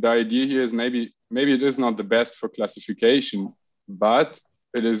 Like, the idea here is maybe it is not the best for classification, but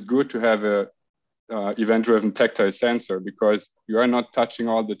it is good to have a event-driven tactile sensor, because you are not touching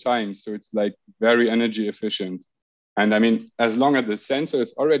all the time. So it's like very energy efficient. And I mean, as long as the sensor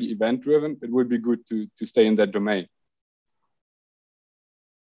is already event-driven, it would be good to stay in that domain.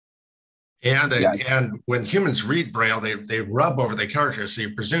 And when humans read Braille, they rub over the characters. So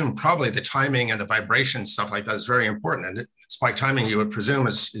you presume probably the timing and the vibration, stuff like that is very important. And spike timing, you would presume,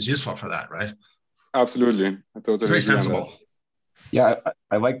 is useful for that, right? Absolutely. I totally very agree sensible. on that. Yeah,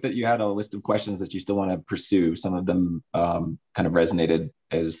 I like that you had a list of questions that you still want to pursue. Some of them kind of resonated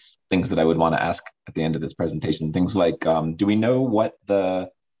as things that I would want to ask at the end of this presentation. Things like, do we know what the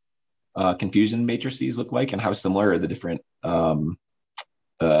confusion matrices look like, and how similar are the different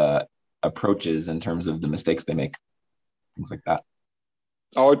approaches in terms of the mistakes they make? Things like that.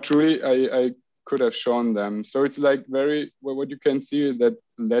 Oh, truly, I could have shown them. So it's like what you can see is that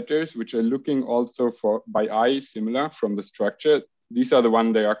letters, which are looking also for by eye similar from the structure, these are the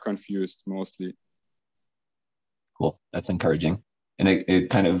ones they are confused mostly. Cool, that's encouraging. And it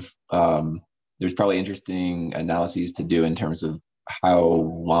kind of, there's probably interesting analyses to do in terms of how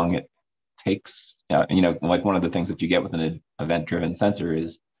long it takes. You know, like one of the things that you get with an event-driven sensor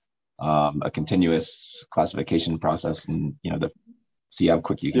is a continuous classification process, and see how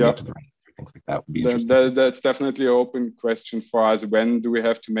quick you can get to the right. Things like that would be interesting. That's definitely an open question for us. When do we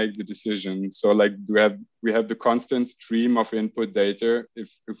have to make the decision? So like, we have the constant stream of input data. If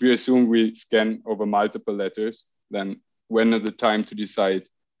we assume we scan over multiple letters, then when is the time to decide?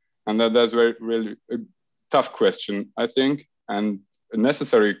 And that's really a tough question, I think, and a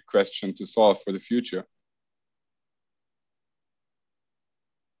necessary question to solve for the future.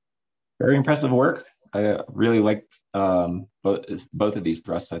 Very impressive work. I really liked both of these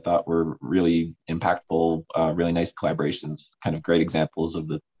thrusts. I thought were really impactful, really nice collaborations, kind of great examples of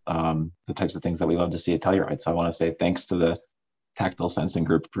the types of things that we love to see at Telluride. So I want to say thanks to the Tactile Sensing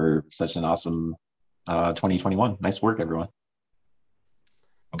Group for such an awesome 2021. Nice work, everyone.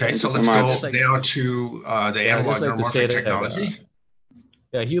 Okay, so let's go now to the analog neuromorphic technology.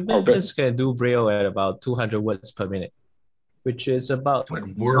 Humans can do Braille at about 200 words per minute, which is about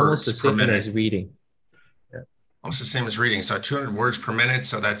almost the same as reading. Almost the same as reading. So 200 words per minute.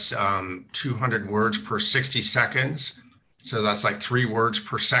 So that's 200 words per 60 seconds. So that's like 3 words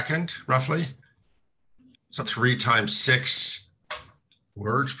per second, roughly. So 3 times 6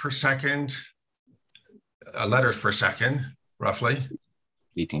 words per second, letters per second, roughly.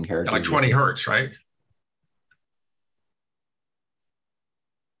 18 characters. Like 20 hertz, right?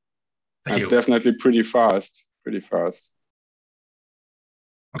 That's definitely pretty fast. Pretty fast.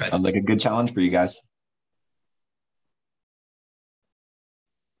 Okay. Sounds like a good challenge for you guys.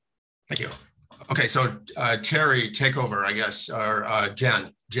 Thank you. Okay, so Terry, take over, I guess, or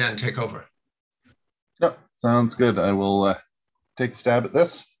Jen, take over. Yep, sounds good. I will take a stab at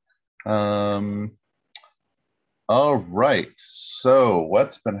this. All right, so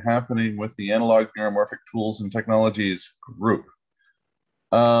what's been happening with the Analog Neuromorphic Tools and Technologies group?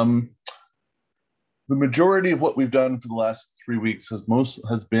 The majority of what we've done for the last 3 weeks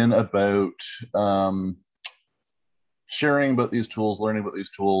has been about sharing about these tools, learning about these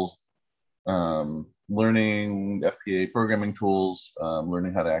tools, learning FPA programming tools,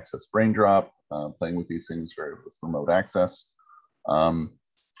 learning how to access BrainDrop, playing with these things with remote access.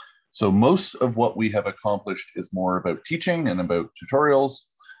 So most of what we have accomplished is more about teaching and about tutorials.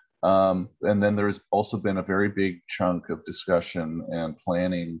 And then there's also been a very big chunk of discussion and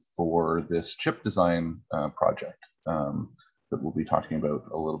planning for this chip design project that we'll be talking about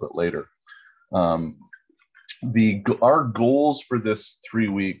a little bit later. Our goals for this 3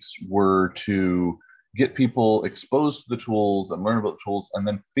 weeks were to get people exposed to the tools and learn about the tools, and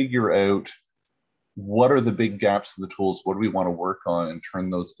then figure out what are the big gaps in the tools, what do we want to work on, and turn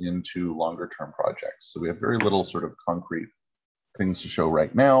those into longer term projects. So we have very little sort of concrete things to show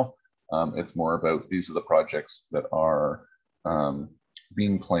right now. It's more about these are the projects that are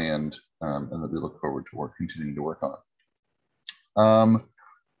being planned and that we look forward to continuing to work on.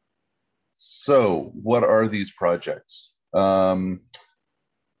 So what are these projects?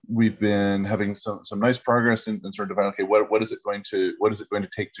 We've been having some nice progress in sort of okay, what is it going to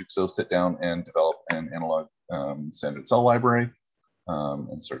take to sit down and develop an analog standard cell library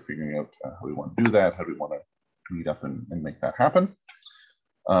and start figuring out how we want to do that, how do we want to meet up and make that happen.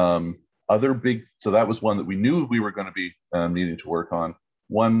 So that was one that we knew we were going to be needing to work on.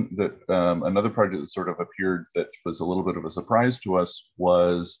 One that another project that sort of appeared that was a little bit of a surprise to us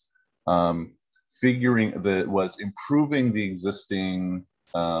was improving the existing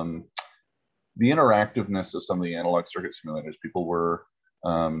the interactiveness of some of the analog circuit simulators. People were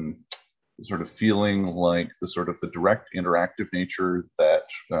sort of feeling like the direct interactive nature that,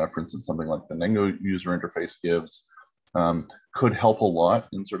 for instance, something like the Nengo user interface gives could help a lot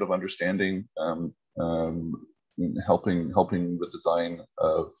in sort of understanding, helping the design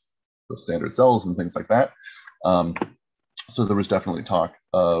of the standard cells and things like that. So there was definitely talk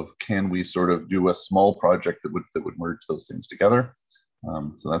of, can we sort of do a small project that would merge those things together?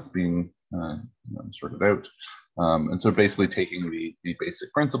 So that's being sorted out. And so basically taking the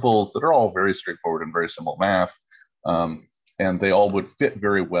basic principles that are all very straightforward and very simple math, and they all would fit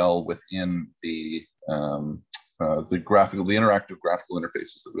very well within the interactive graphical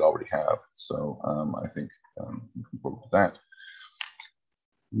interfaces that we already have. So I think looking forward to that.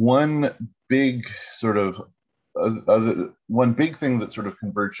 One big thing that sort of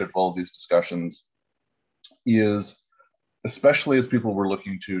converged out of all of these discussions is, especially as people were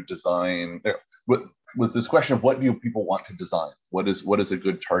looking to design, was this question of what do people want to design? What is a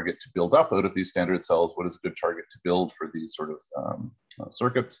good target to build up out of these standard cells? What is a good target to build for these sort of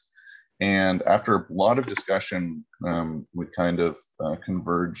circuits? And after a lot of discussion, we kind of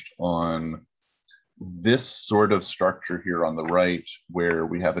converged on this sort of structure here on the right, where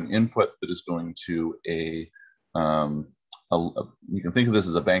we have an input that is going to you can think of this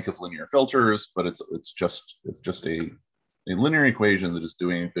as a bank of linear filters, but it's just a linear equation that is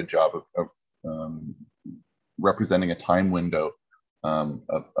doing a good job of representing a time window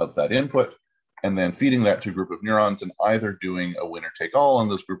of that input, and then feeding that to a group of neurons and either doing a winner take all on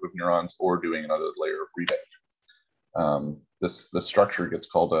those group of neurons or doing another layer of rebate. This structure gets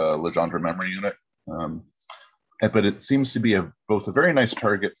called a Legendre memory unit, but it seems to be both a very nice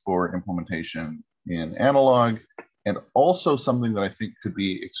target for implementation in analog, and also something that I think could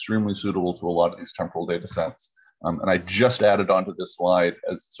be extremely suitable to a lot of these temporal data sets. And I just added onto this slide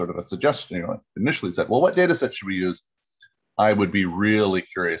as sort of a suggestion. I initially said, well, what data set should we use? I would be really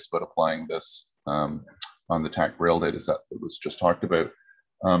curious about applying this on the TAC Braille data set that was just talked about.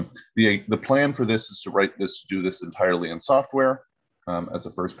 The plan for this is to do this entirely in software as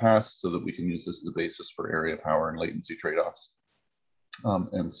a first pass, so that we can use this as a basis for area, power, and latency trade-offs,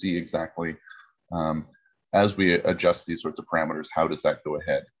 and see exactly, as we adjust these sorts of parameters, how does that go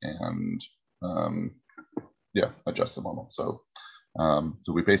ahead and adjust the model. So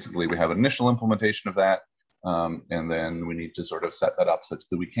we have initial implementation of that, and then we need to sort of set that up such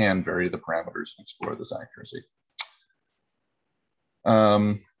that we can vary the parameters and explore this accuracy.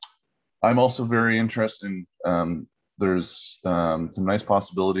 I'm also very interested in, there's some nice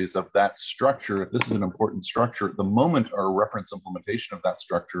possibilities of that structure. If this is an important structure, at the moment our reference implementation of that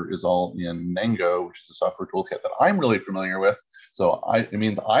structure is all in Nengo, which is a software toolkit that I'm really familiar with. So it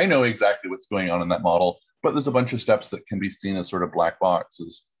means I know exactly what's going on in that model, but there's a bunch of steps that can be seen as sort of black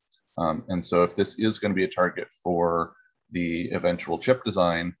boxes. And so if this is going to be a target for the eventual chip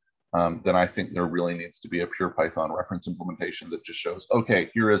design, then I think there really needs to be a pure Python reference implementation that just shows,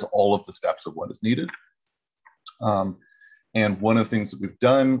 okay, here is all of the steps of what is needed. And one of the things that we've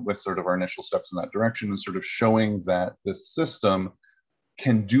done with sort of our initial steps in that direction is sort of showing that this system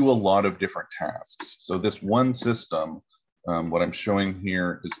can do a lot of different tasks. So this one system, what I'm showing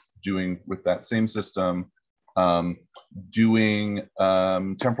here is doing with that same system, doing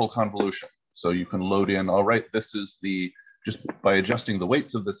temporal convolution. So you can load in, all right, this is just by adjusting the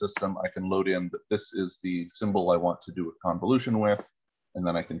weights of the system, I can load in that this is the symbol I want to do a convolution with. and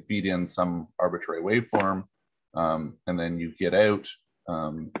then I can feed in some arbitrary waveform, and then you get out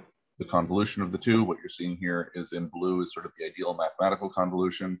the convolution of the two. What you're seeing here is in blue is sort of the ideal mathematical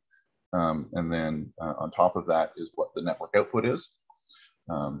convolution, and then on top of that is what the network output is.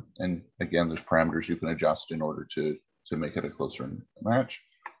 And again, there's parameters you can adjust in order to make it a closer match.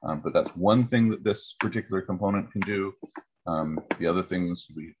 But that's one thing that this particular component can do. The other things,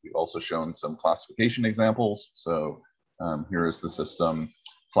 we also shown some classification examples. So here is the system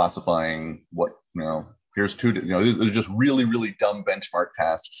classifying what, here's two, they're just really, really dumb benchmark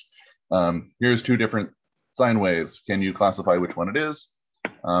tasks. Here's two different sine waves. Can you classify which one it is?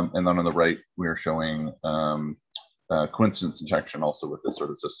 And then on the right, we're showing coincidence detection also with this sort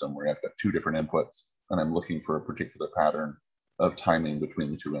of system where I've got two different inputs and I'm looking for a particular pattern of timing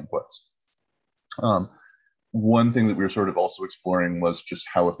between the two inputs. One thing that we were sort of also exploring was just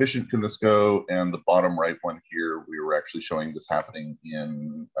how efficient can this go? And the bottom right one here, we were actually showing this happening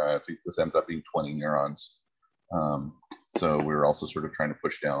in, I think this ended up being 20 neurons. So we were also sort of trying to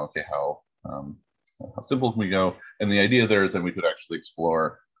push down, okay, how simple can we go? And the idea there is that we could actually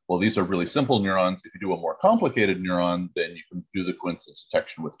explore, well, these are really simple neurons. If you do a more complicated neuron, then you can do the coincidence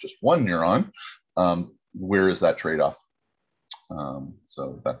detection with just one neuron. Where is that trade-off?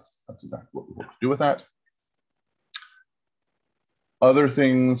 So that's exactly what we hope to do with that. Other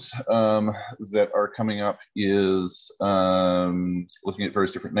things that are coming up is looking at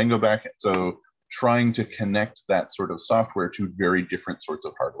various different Nengo backends. So trying to connect that sort of software to very different sorts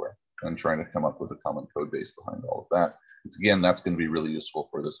of hardware and trying to come up with a common code base behind all of that. Because again, that's going to be really useful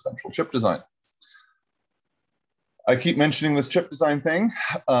for this eventual chip design. I keep mentioning this chip design thing.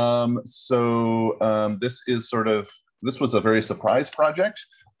 This was a very surprise project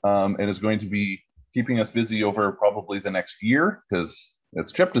and is going to be keeping us busy over probably the next year because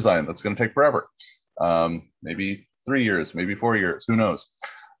it's chip design. That's going to take forever. Maybe 3 years, maybe 4 years, who knows?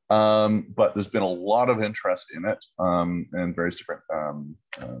 But there's been a lot of interest in it and various different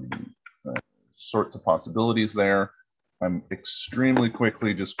sorts of possibilities there. I'm extremely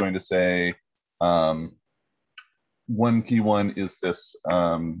quickly just going to say, one key one is this,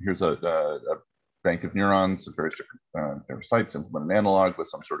 here's a bank of neurons of various different types, implement an analog with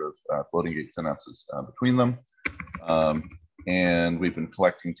some sort of floating gate synapses between them. And we've been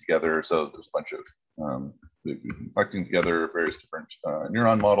collecting together, so there's a bunch of, we've been collecting together various different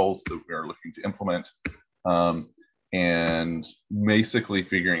neuron models that we're looking to implement. And basically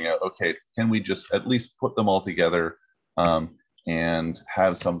figuring out, okay, can we just at least put them all together and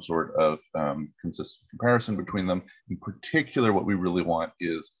have some sort of consistent comparison between them. In particular, what we really want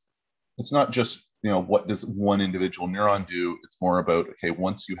is, it's not just, what does one individual neuron do? It's more about, okay,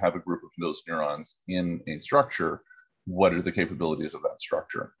 once you have a group of those neurons in a structure, what are the capabilities of that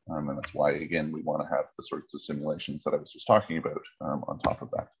structure? And that's why, again, we want to have the sorts of simulations that I was just talking about on top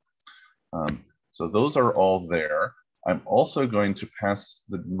of that. So those are all there. I'm also going to pass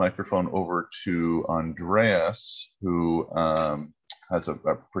the microphone over to Andreas, who has a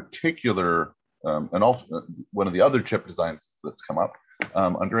particular, one of the other chip designs that's come up.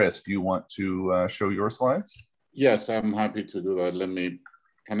 Andreas, do you want to show your slides? Yes, I'm happy to do that.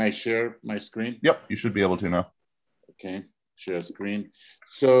 Can I share my screen? Yep, you should be able to now. Okay, share screen.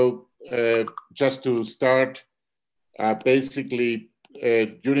 So just to start, basically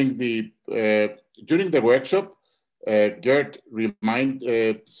during the workshop, Gert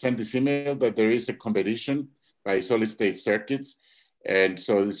sent this email that there is a competition by solid state circuits. And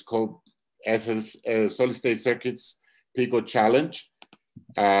so it's called Solid State Circuits Pico Challenge.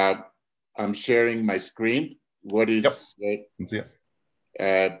 I'm sharing my screen. What is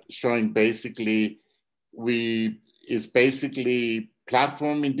showing basically, is basically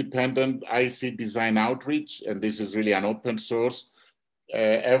platform independent IC design outreach. And this is really an open source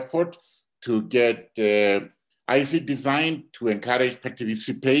effort to get IC design to encourage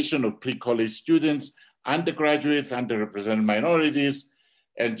participation of pre-college students, undergraduates, underrepresented minorities,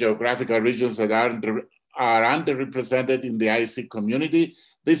 and geographical regions that are underrepresented in the IC community.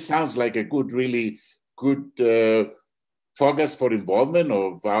 This sounds like a really good focus for involvement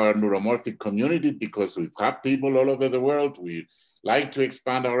of our neuromorphic community, because we've had people all over the world. We like to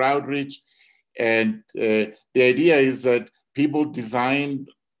expand our outreach. And the idea is that people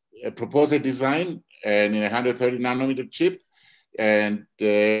propose a design and in a 130 nanometer chip. And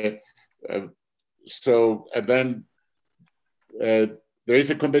then there is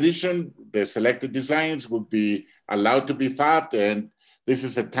a competition. The selected designs will be allowed to be fabbed. And this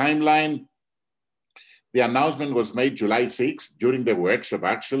is a timeline. The announcement was made July 6th during the workshop,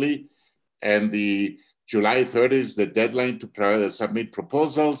 actually. And the July 30th is the deadline to submit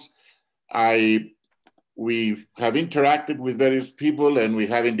proposals. I we have interacted with various people, and we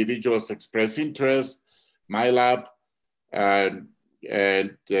have individuals express interest. My lab, and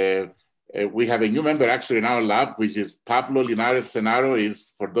we have a new member actually in our lab, which is Pablo Linares Senaro.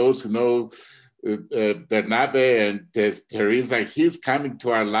 Is for those who know Bernabe and Teresa, he's coming to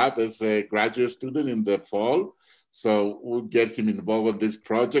our lab as a graduate student in the fall. So we'll get him involved in this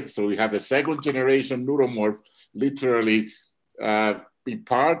project. So we have a second generation neuromorph literally be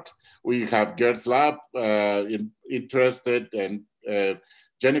part. We have Gert's lab interested, and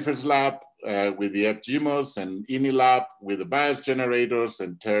Jennifer's lab with the FGMOS, and Ini lab with the bias generators,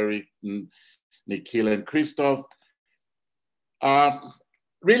 and Terry, Nikhil, and Christoph.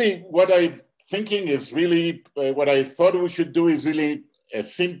 Really, what I'm thinking is really, what I thought we should do is really a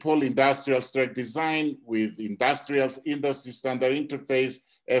simple industrial strength design with industry standard interface,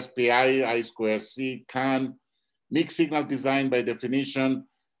 SPI, I2C, CAN, mixed signal design by definition,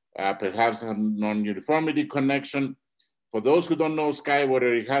 perhaps a non-uniformity connection. For those who don't know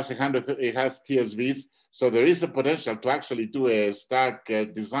Skywater, it has TSVs, so there is a potential to actually do a stack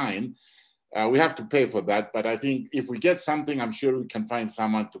design. We have to pay for that, but I think if we get something, I'm sure we can find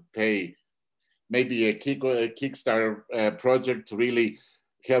someone to pay, maybe a Kickstarter project to really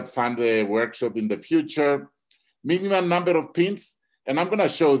help fund the workshop in the future. Minimum number of pins, and I'm gonna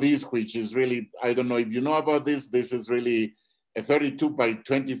show this, which is really, I don't know if you know about this. This is really a 32 by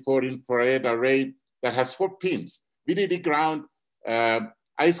 24 infrared array that has 4 pins, VDD ground,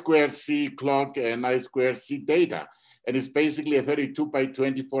 I2C clock, and I2C data. And it's basically a 32 by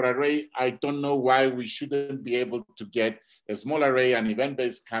 24 array. I don't know why we shouldn't be able to get a small array, an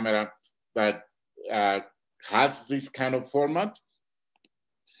event-based camera that has this kind of format.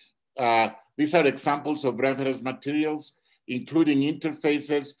 These are examples of reference materials, including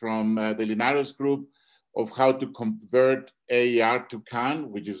interfaces from the Linares group of how to convert AER to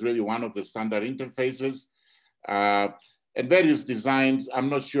CAN, which is really one of the standard interfaces, and various designs. I'm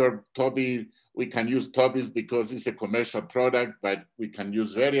not sure, Toby, we can use Toby's because it's a commercial product, but we can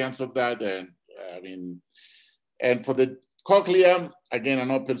use variants of that. And and for the cochlea, again,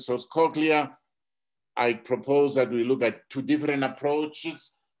 an open source cochlea, I propose that we look at 2 different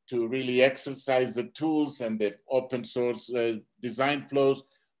approaches to really exercise the tools and the open source design flows.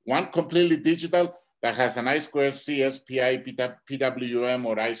 One completely digital that has an I2C, SPI, PWM,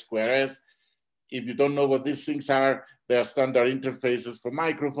 or I2S. If you don't know what these things are, they are standard interfaces for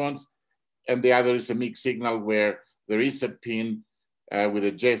microphones. And the other is a mixed signal where there is a pin with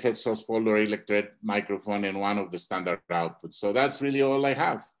a JFET source folder electret microphone and one of the standard outputs. So that's really all I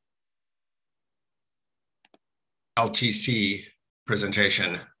have. LTC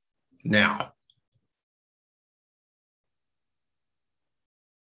presentation now.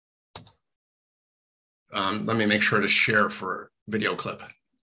 Let me make sure to share for video clip.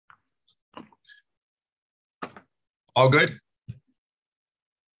 All good?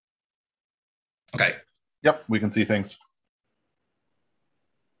 Okay. Yep, we can see things.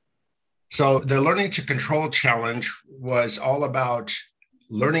 So the learning to control challenge was all about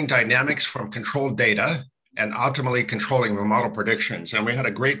learning dynamics from controlled data and optimally controlling the model predictions. And we had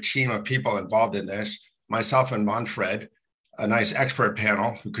a great team of people involved in this, myself and Manfred, a nice expert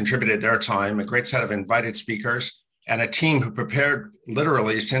panel who contributed their time, a great set of invited speakers, and a team who prepared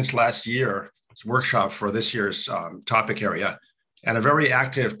literally since last year's workshop for this year's topic area, and a very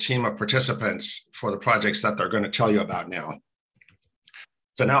active team of participants for the projects that they're going to tell you about now.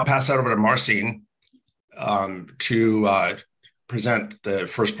 So now I'll pass that over to Marcin to present the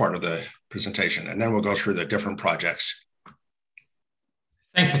first part of the presentation, and then we'll go through the different projects.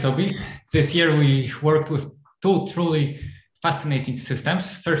 Thank you, Toby. This year we worked with 2 truly fascinating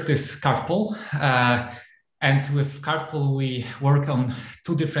systems. First is Cartpool, and with Cartpool we worked on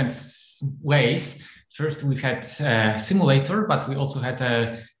 2 different ways. First, we had a simulator, but we also had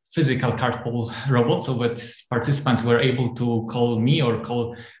a physical Cartpool robot, so that participants were able to call me or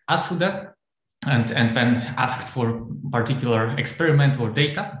call Asuda, and then asked for particular experiment or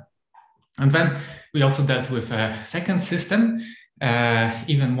data. And then we also dealt with a second system,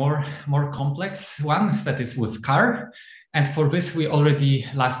 even more complex one, that is with car. And for this, we already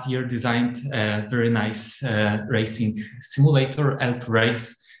last year designed a very nice racing simulator, L2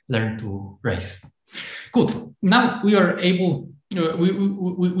 Race, Learn to Race. Good. Now we are able,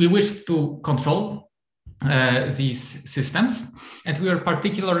 we wish to control these systems, and we are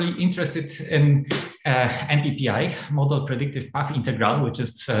particularly interested in MPPI, Model Predictive Path Integral, which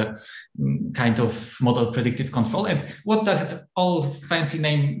is a kind of model predictive control. And what does it all fancy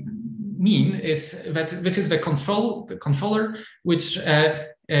name mean is that this is the controller which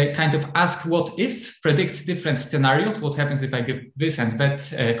kind of asks what if, predicts different scenarios, what happens if I give this and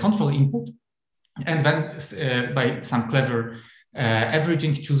that control input, And then by some clever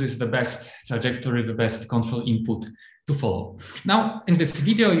averaging chooses the best trajectory, the best control input to follow. Now, in this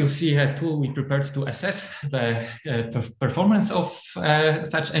video, you see a tool we prepared to assess the performance of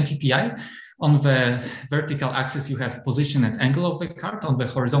such MPPI. On the vertical axis, you have position and angle of the card. On the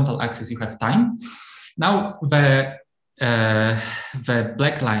horizontal axis, you have time. Now, the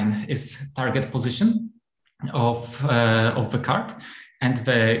black line is target position of the card, and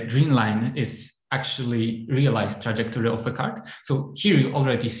the green line is actually realized trajectory of the card. So here you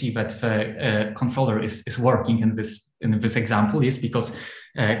already see that the controller is working in this example, yes, because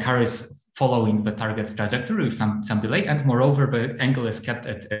car is following the target trajectory with some delay, and moreover the angle is kept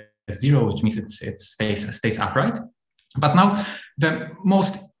at 0, which means it stays upright. But now the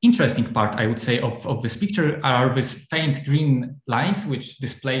most interesting part, I would say, of this picture are these faint green lines, which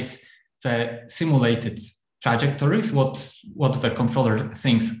displays the simulated trajectories, what the controller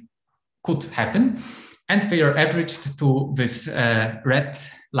thinks could happen, and they are averaged to this red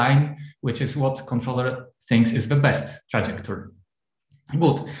line, which is what controller thinks is the best trajectory.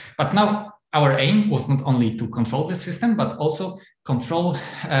 Good, but now our aim was not only to control the system, but also control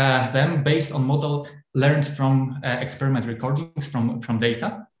them based on model learned from experiment recordings from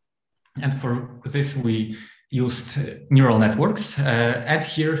data. And for this, we used neural networks. And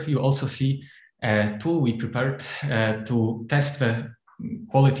here you also see a tool we prepared to test the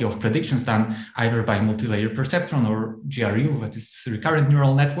quality of predictions done either by multi-layer perceptron or GRU, that is recurrent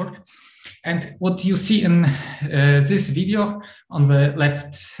neural network. And what you see in this video on the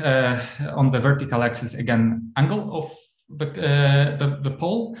left, on the vertical axis, again, angle of the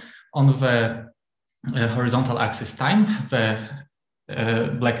pole. On the horizontal axis, time. The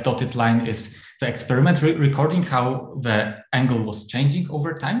black dotted line is the experiment recording how the angle was changing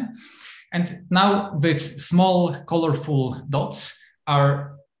over time. And now these small colorful dots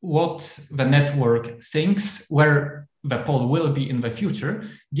are what the network thinks where the pole will be in the future,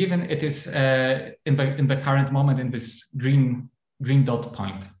 given it is in the current moment in this green dot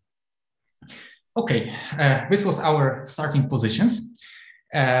point. Okay, this was our starting positions.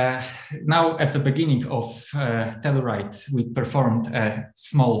 Now at the beginning of Telluride, we performed a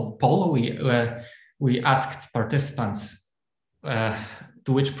small poll. We asked participants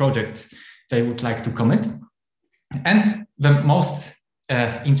to which project they would like to commit. And the most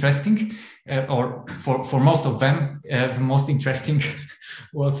interesting, or for most of them, the most interesting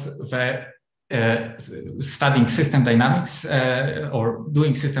was the studying system dynamics or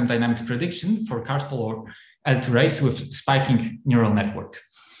doing system dynamics prediction for carpal or L2 race with spiking neural network.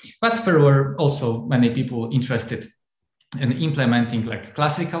 But there were also many people interested in implementing like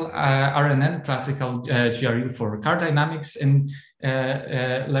classical RNN, classical GRU for car dynamics in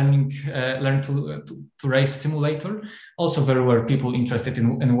learn to race simulator. Also, there were people interested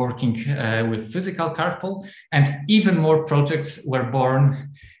in working with physical carpal, and even more projects were born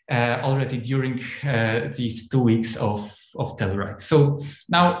already during these 2 weeks of Telluride. So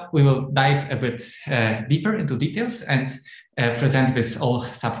now we will dive a bit deeper into details and present this all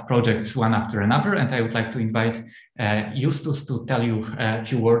sub-projects one after another. And I would like to invite Justus to tell you a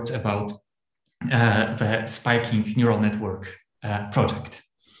few words about the spiking neural network project.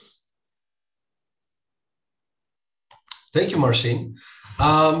 Thank you, Marcin.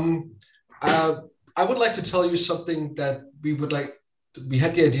 I would like to tell you something that we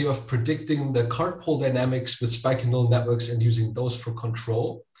had the idea of predicting the card pole dynamics with spiking neural networks and using those for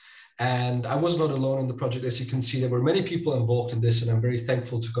control. And I was not alone in the project. As you can see, there were many people involved in this, and I'm very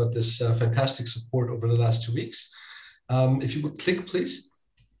thankful to got this fantastic support over the last 2 weeks. If you would click, please.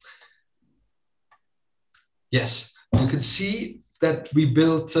 Yes, you can see that we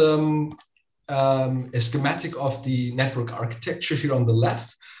built a schematic of the network architecture here on the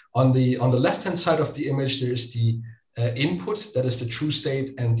left. On the left-hand side of the image, there is the input, that is the true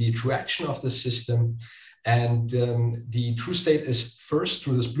state and the true action of the system. And the true state is first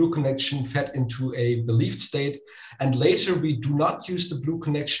through this blue connection fed into a believed state. And later we do not use the blue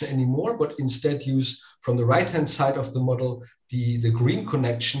connection anymore, but instead use from the right-hand side of the model, the green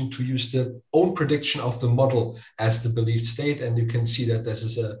connection to use the own prediction of the model as the believed state. And you can see that this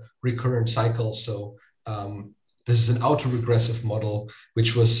is a recurrent cycle. So this is an autoregressive model,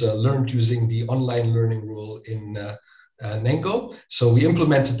 which was learned using the online learning rule in Nengo. So we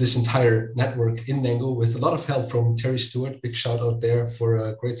implemented this entire network in Nengo with a lot of help from Terry Stewart. Big shout out there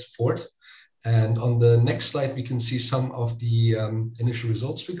for great support. And on the next slide, we can see some of the initial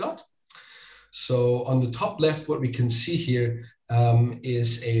results we got. So on the top left, what we can see here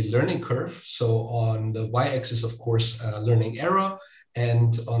is a learning curve. So on the y-axis, of course, learning error.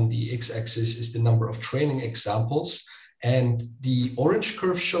 And on the x-axis is the number of training examples. And the orange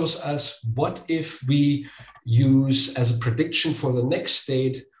curve shows us what if we use as a prediction for the next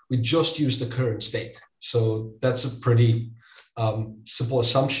state, we just use the current state. So that's a pretty simple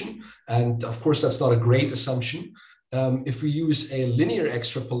assumption. And of course, that's not a great assumption. If we use a linear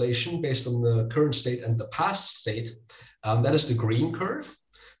extrapolation based on the current state and the past state, that is the green curve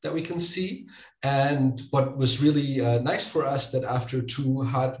that we can see. And what was really nice for us that after 2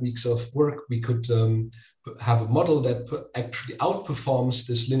 hard weeks of work, we could have a model that actually outperforms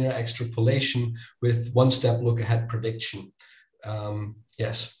this linear extrapolation with one-step look-ahead prediction.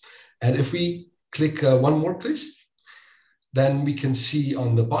 Yes. And if we click one more, please, then we can see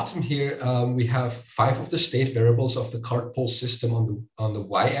on the bottom here, we have 5 of the state variables of the cart pole system on the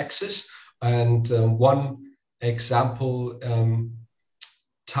y-axis, and one example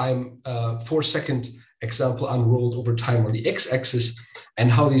time 4-second example unrolled over time on the x-axis, and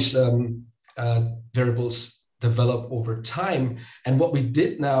how these variables develop over time. And what we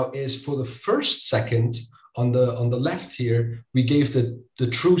did now is for the first second on the left here, we gave the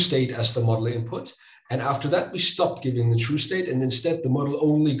true state as the model input. And after that, we stopped giving the true state, and instead the model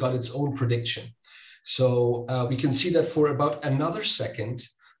only got its own prediction. So we can see that for about another second,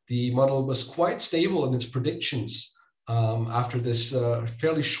 the model was quite stable in its predictions after this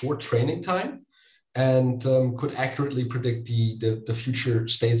fairly short training time, and could accurately predict the future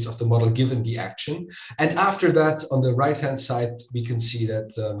states of the model given the action. And after that, on the right-hand side, we can see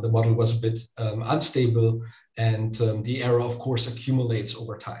that the model was a bit unstable, and the error, of course, accumulates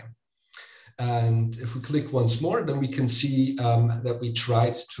over time. And if we click once more, then we can see that we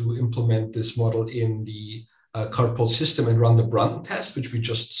tried to implement this model in the cart pole system and run the Brunton test, which we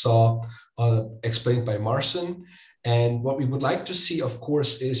just saw explained by Marcin. And what we would like to see, of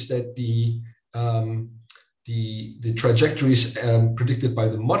course, is that the trajectories predicted by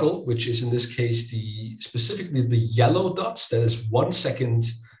the model, which is in this case specifically the yellow dots, that is 1 second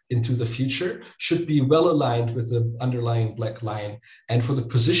into the future, should be well aligned with the underlying black line. And for the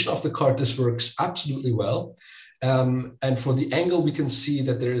position of the cart, this works absolutely well. And for the angle, we can see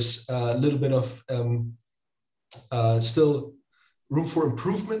that there's a little bit of still room for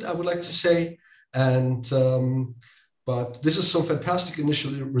improvement, I would like to say. And but this is some fantastic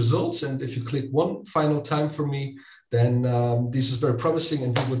initial results. And if you click one final time for me, then this is very promising,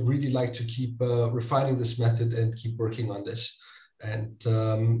 and we would really like to keep refining this method and keep working on this.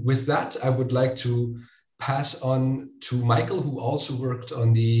 And with that, I would like to pass on to Michael, who also worked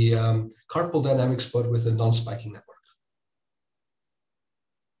on the cart pole dynamics, but with a non-spiking network.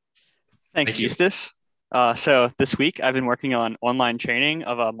 Thanks, Eustace. So this week, I've been working on online training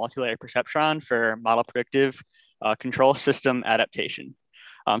of a multi-layer perceptron for model predictive control system adaptation.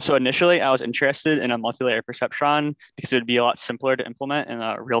 So initially, I was interested in a multi-layer perceptron because it would be a lot simpler to implement in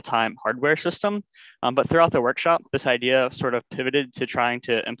a real-time hardware system. But throughout the workshop, this idea sort of pivoted to trying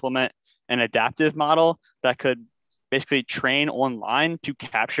to implement an adaptive model that could basically train online to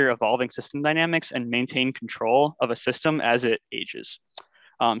capture evolving system dynamics and maintain control of a system as it ages.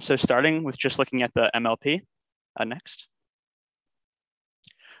 So starting with just looking at the MLP, next.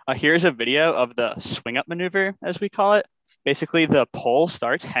 Here's a video of the swing up maneuver, as we call it. Basically, the pole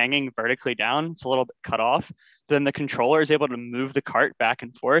starts hanging vertically down. It's a little bit cut off. Then the controller is able to move the cart back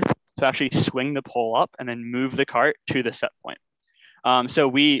and forth to actually swing the pole up and then move the cart to the set point. So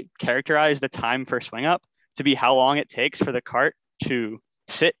we characterize the time for swing up to be how long it takes for the cart to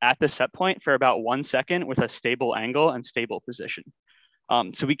sit at the set point for about 1 second with a stable angle and stable position.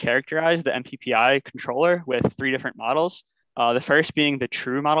 So we characterize the MPPI controller with 3 different models. The first being the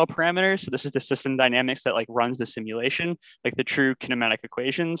true model parameters. So this is the system dynamics that runs the simulation, like the true kinematic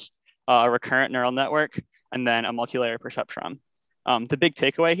equations, a recurrent neural network, and then a multi-layer perceptron. The big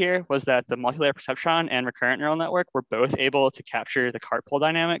takeaway here was that the multi-layer perceptron and recurrent neural network were both able to capture the cart pole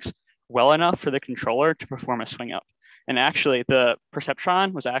dynamics well enough for the controller to perform a swing up. And actually, the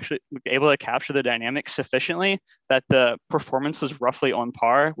perceptron was actually able to capture the dynamics sufficiently that the performance was roughly on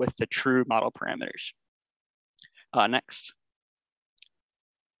par with the true model parameters. Next.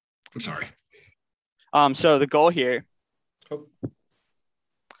 I'm sorry. So the goal here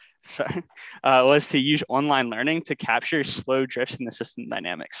was to use online learning to capture slow drifts in the system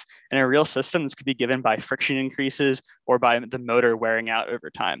dynamics. In a real system, this could be given by friction increases or by the motor wearing out over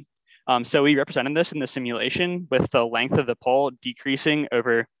time. So we represented this in the simulation with the length of the pole decreasing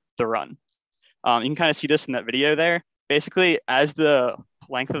over the run. You can kind of see this in that video there. Basically, as the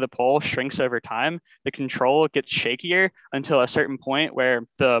length of the pole shrinks over time, the control gets shakier until a certain point where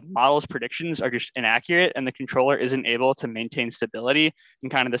the model's predictions are just inaccurate and the controller isn't able to maintain stability,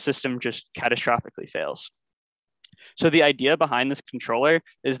 and kind of the system just catastrophically fails. So the idea behind this controller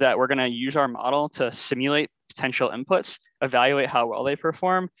is that we're going to use our model to simulate potential inputs, evaluate how well they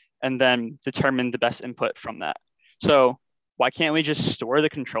perform, and then determine the best input from that. So why can't we just store the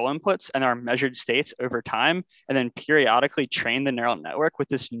control inputs and our measured states over time, and then periodically train the neural network with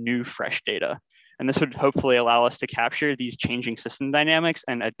this new fresh data? And this would hopefully allow us to capture these changing system dynamics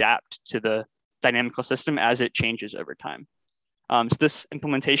and adapt to the dynamical system as it changes over time. So this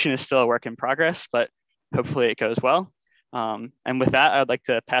implementation is still a work in progress, but hopefully it goes well. And with that, I'd like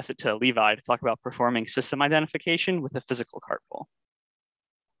to pass it to Levi to talk about performing system identification with a physical cart pole.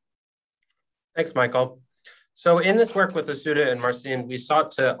 Thanks, Michael. So in this work with Asuda and Marcin, we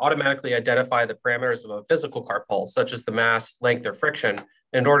sought to automatically identify the parameters of a physical cart pole, such as the mass, length, or friction,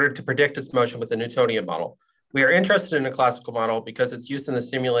 in order to predict its motion with the Newtonian model. We are interested in a classical model because its use in the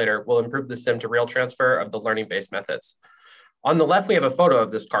simulator will improve the sim-to-real transfer of the learning-based methods. On the left, we have a photo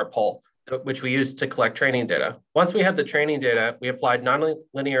of this cart pole, which we used to collect training data. Once we had the training data, we applied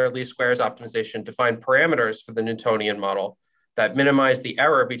nonlinear least squares optimization to find parameters for the Newtonian model that minimize the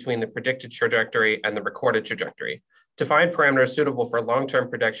error between the predicted trajectory and the recorded trajectory. To find parameters suitable for long-term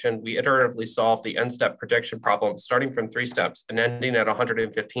prediction, we iteratively solved the n-step prediction problem, starting from 3 steps and ending at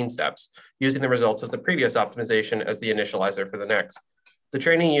 115 steps, using the results of the previous optimization as the initializer for the next. The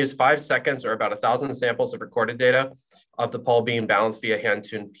training used 5 seconds or about 1,000 samples of recorded data of the pole being balanced via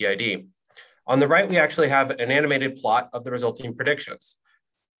hand-tuned PID. On the right, we actually have an animated plot of the resulting predictions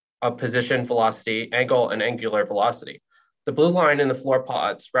of position, velocity, angle, and angular velocity. The blue line in the floor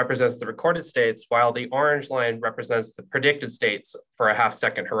plots represents the recorded states, while the orange line represents the predicted states for a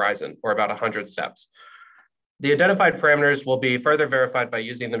half-second horizon, or about 100 steps. The identified parameters will be further verified by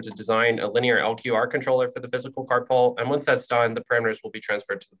using them to design a linear LQR controller for the physical cart pole, and once that's done, the parameters will be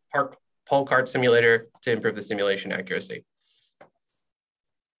transferred to the pole cart simulator to improve the simulation accuracy.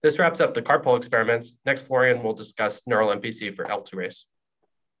 This wraps up the cart pole experiments. Next, Florian will discuss neural MPC for L2 race.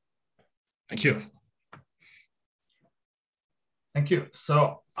 Thank you. Thank you.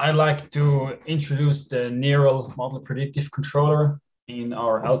 So I'd like to introduce the neural model predictive controller in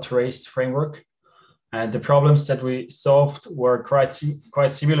our L2 race framework. And the problems that we solved were quite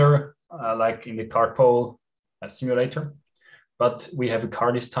similar, like in the cart pole simulator, but we have a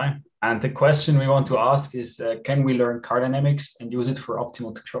car this time. And the question we want to ask is, can we learn car dynamics and use it for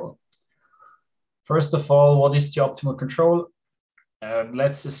optimal control? First of all, what is the optimal control?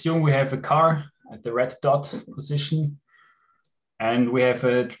 Let's assume we have a car at the red dot position, and we have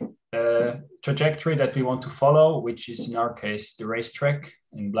a trajectory that we want to follow, which is in our case, the racetrack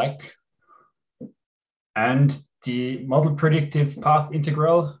in black. And the model predictive path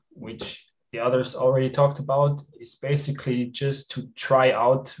integral, which the others already talked about, is basically just to try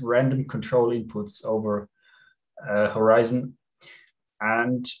out random control inputs over a horizon.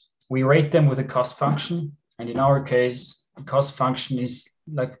 And we rate them with a cost function. And in our case, the cost function is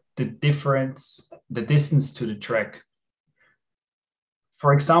like the difference, the distance to the track.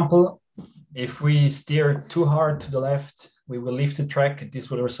 For example, if we steer too hard to the left, we will leave the track. This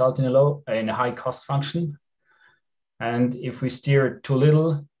will result in a high cost function. And if we steer too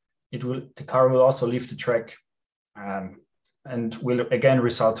little, the car will also leave the track and will again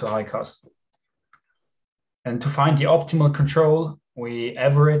result to a high cost. And to find the optimal control, we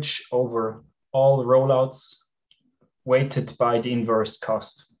average over all rollouts weighted by the inverse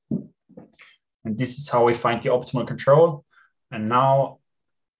cost. And this is how we find the optimal control. And now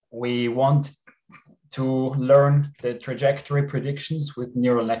we want to learn the trajectory predictions with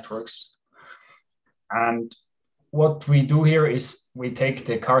neural networks. And what we do here is we take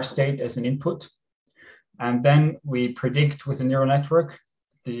the car state as an input, and then we predict with a neural network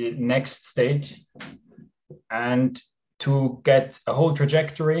the next state. And to get a whole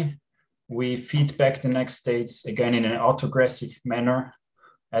trajectory, we feed back the next states again in an autoaggressive manner,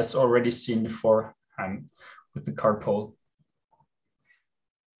 as already seen before with the cart pole.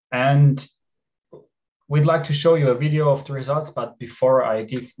 And we'd like to show you a video of the results, but before I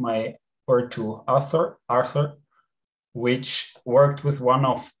give my word to Arthur, which worked with one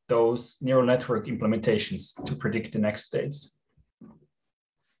of those neural network implementations to predict the next states.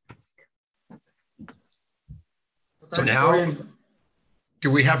 So now,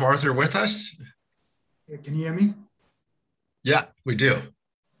 do we have Arthur with us? Can you hear me? Yeah, we do.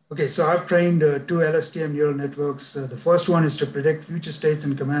 Okay, so I've trained 2 LSTM neural networks. The first one is to predict future states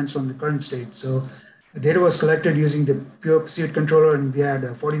and commands from the current state. So the data was collected using the pure pursuit controller, and we had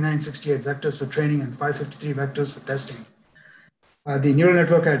 4968 vectors for training and 553 vectors for testing. The neural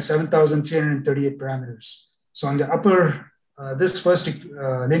network had 7,338 parameters. So on the upper, this first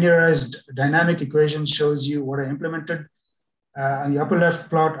linearized dynamic equation shows you what I implemented. On the upper left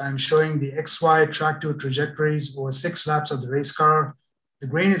plot, I'm showing the XY track-to trajectories over 6 laps of the race car. The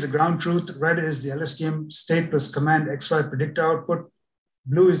green is the ground truth, red is the LSTM state plus command XY predictor output,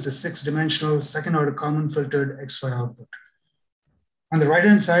 blue is the 6-dimensional second-order common filtered XY output. On the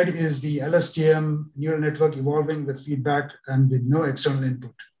right-hand side is the LSTM neural network evolving with feedback and with no external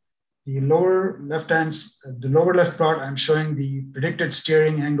input. The lower left plot, I'm showing the predicted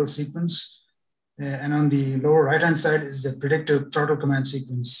steering angle sequence. And on the lower right-hand side is the predicted throttle command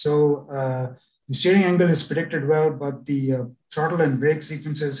sequence. So the steering angle is predicted well, but the throttle and brake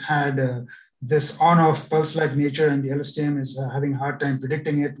sequences had this on-off pulse-like nature, and the LSTM is having a hard time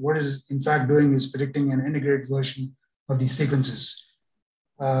predicting it. What it is in fact doing is predicting an integrated version of these sequences.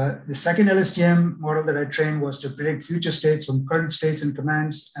 The second LSTM model that I trained was to predict future states from current states and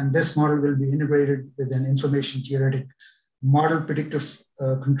commands, and this model will be integrated with an information theoretic model predictive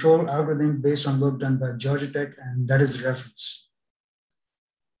control algorithm based on work done by Georgia Tech, and that is the reference.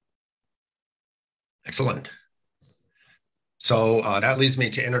 Excellent. So that leads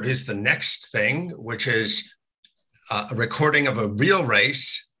me to introduce the next thing, which is a recording of a real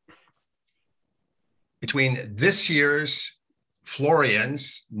race between this year's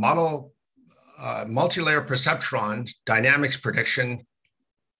Florian's model multi-layer perceptron dynamics prediction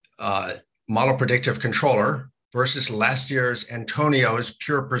model predictive controller versus last year's Antonio's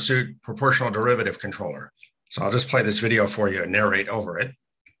pure pursuit proportional derivative controller. So I'll just play this video for you and narrate over it.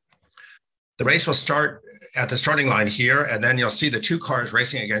 The race will start at the starting line here, and then you'll see the two cars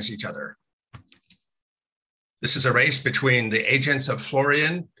racing against each other. This is a race between the agents of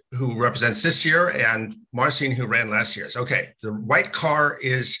Florian, who represents this year, and Marcin, who ran last year's. Okay, the white car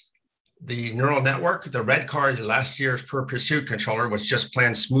is the neural network. The red car is last year's per pursuit controller, which just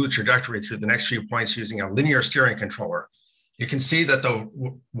plans smooth trajectory through the next few points using a linear steering controller. You can see that the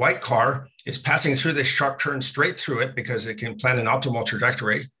white car is passing through this sharp turn straight through it because it can plan an optimal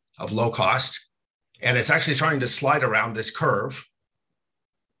trajectory of low cost. And it's actually starting to slide around this curve.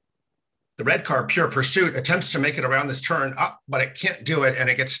 The red car, pure pursuit, attempts to make it around this turn up, but it can't do it, and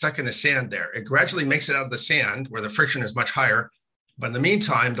it gets stuck in the sand there. It gradually makes it out of the sand where the friction is much higher. But in the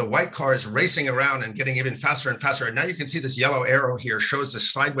meantime, the white car is racing around and getting even faster and faster. And now you can see this yellow arrow here shows the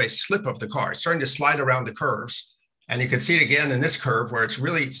sideways slip of the car. It's starting to slide around the curves. And you can see it again in this curve where it's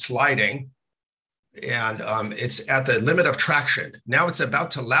really sliding. And it's at the limit of traction. Now it's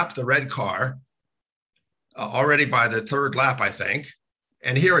about to lap the red car already by the third lap, I think.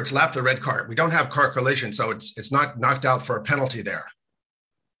 And here it's lapped the red car. We don't have car collision, so it's not knocked out for a penalty there.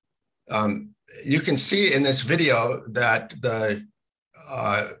 You can see in this video that the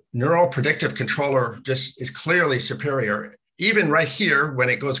neural predictive controller just is clearly superior. Even right here, when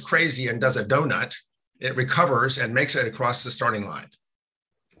it goes crazy and does a donut, it recovers and makes it across the starting line.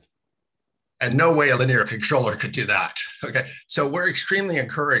 And no way a linear controller could do that. Okay, so we're extremely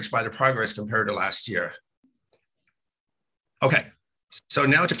encouraged by the progress compared to last year. Okay. So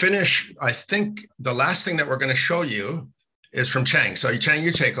now to finish, I think the last thing that we're going to show you is from Chang. So Chang,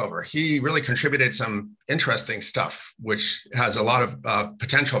 you take over. He really contributed some interesting stuff, which has a lot of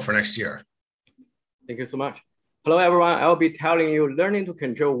potential for next year. Thank you so much. Hello, everyone. I'll be telling you learning to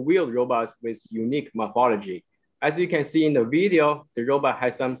control wheeled robots with unique morphology. As you can see in the video, the robot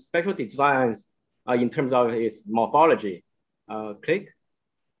has some special designs in terms of its morphology. Click.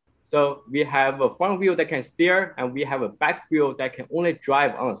 So we have a front wheel that can steer, and we have a back wheel that can only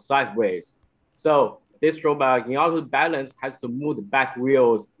drive on sideways. So this robot, in order to balance, has to move the back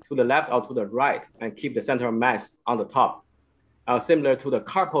wheels to the left or to the right and keep the center of mass on the top, similar to the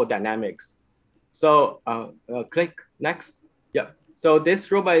carpal dynamics. So click next. Yeah. So this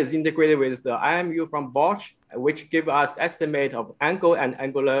robot is integrated with the IMU from Bosch, which give us estimate of angle and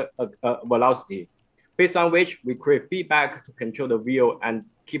angular velocity, based on which we create feedback to control the wheel and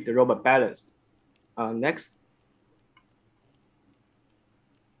keep the robot balanced. Next.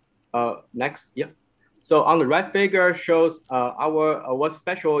 Next, yeah. So on the right figure shows our what's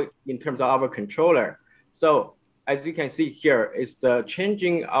special in terms of our controller. So as you can see here, is the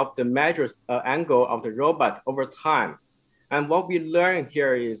changing of the measured angle of the robot over time. And what we learn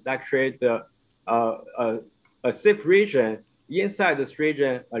here is actually the a safe region. Inside this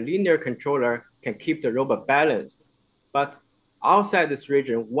region, a linear controller can keep the robot balanced. But outside this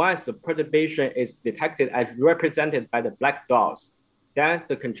region, once the perturbation is detected as represented by the black dots, then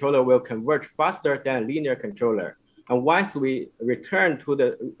the controller will converge faster than a linear controller. And once we return to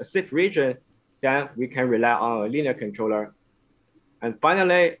the safe region, then we can rely on a linear controller. And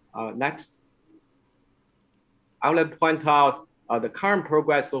finally, next, I would like to point out the current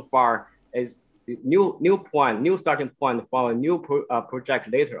progress so far is the new starting point for a new project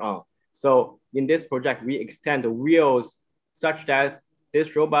later on. So in this project, we extend the wheels such that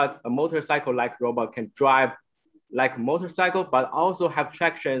this robot, a motorcycle-like robot, can drive like a motorcycle, but also have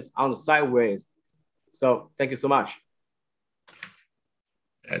tractions on the sideways. So thank you so much.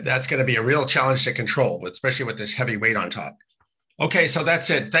 That's going to be a real challenge to control, especially with this heavy weight on top. Okay, so that's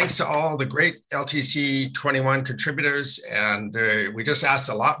it. Thanks to all the great LTC 21 contributors. And we just asked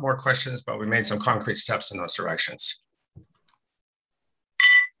a lot more questions, but we made some concrete steps in those directions.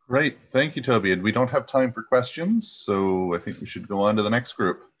 Great. Thank you, Toby. And we don't have time for questions, so I think we should go on to the next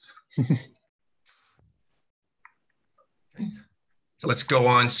group. So let's go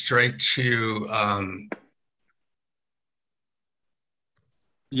on straight to...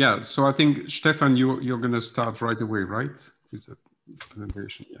 Yeah, so I think, Stefan, you're going to start right away, right? With the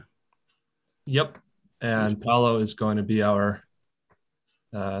presentation, yeah. Yep, and Paolo is going to be our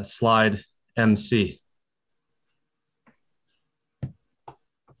slide MC.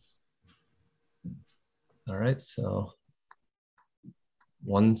 All right, so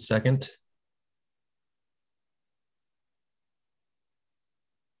 1 second.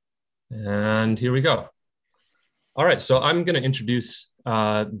 And here we go. All right, so I'm going to introduce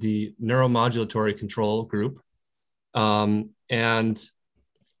the Neuromodulatory Control group. I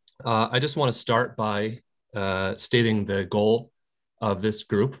just want to start by stating the goal of this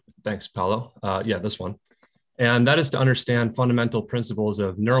group. Thanks, Paolo. Yeah, this one. And that is to understand fundamental principles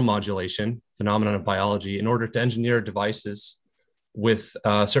of neuromodulation, phenomenon of biology, in order to engineer devices with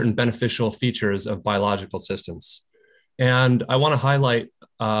certain beneficial features of biological systems. And I want to highlight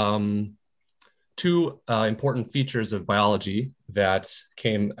two important features of biology that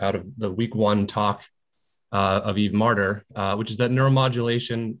came out of the week 1 talk of Eve Martyr, which is that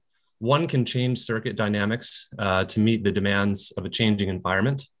neuromodulation, one, can change circuit dynamics to meet the demands of a changing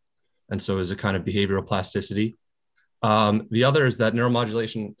environment, and so is a kind of behavioral plasticity. The other is that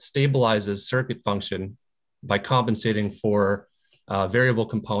neuromodulation stabilizes circuit function by compensating for variable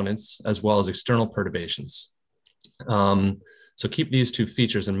components as well as external perturbations. So keep these two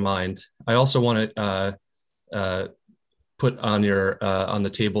features in mind. I also want to put on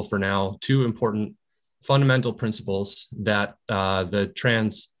the table for now two important fundamental principles that the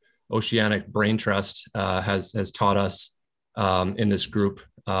Transoceanic Brain Trust has taught us in this group,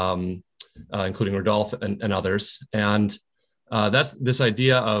 including Rodolphe and others. And that's this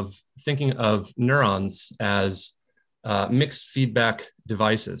idea of thinking of neurons as mixed feedback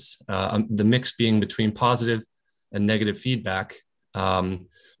devices, the mix being between positive and negative feedback,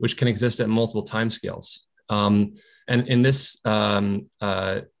 which can exist at multiple timescales. And in this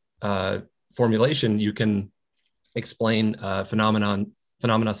formulation, you can explain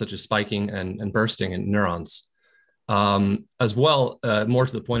phenomena such as spiking and bursting in neurons. As well, more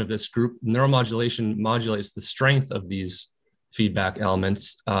to the point of this group, neuromodulation modulates the strength of these feedback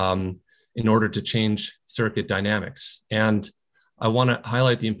elements in order to change circuit dynamics. And I want to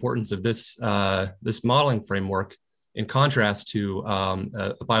highlight the importance of this, this modeling framework in contrast to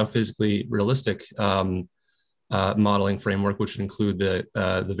a biophysically realistic modeling framework, which would include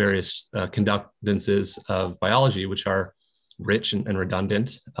the various conductances of biology, which are rich and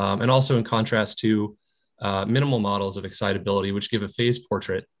redundant, and also in contrast to minimal models of excitability, which give a phase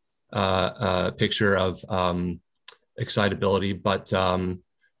portrait picture of excitability, but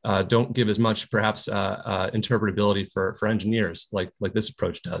don't give as much, perhaps, interpretability for engineers like this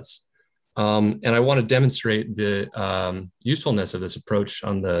approach does. And I want to demonstrate the usefulness of this approach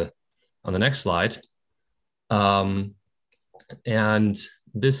on the next slide. And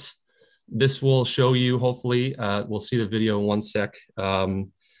this will show you, hopefully, we'll see the video in 1 sec,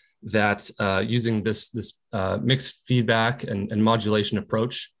 that using this mixed feedback and modulation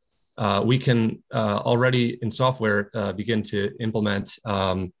approach, we can already in software begin to implement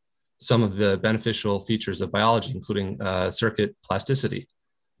some of the beneficial features of biology, including circuit plasticity.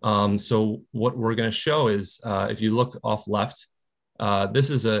 So what we're going to show is, if you look off left, this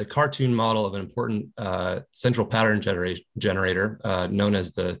is a cartoon model of an important central pattern generator known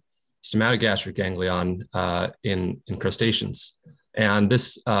as the stomatogastric ganglion in crustaceans. And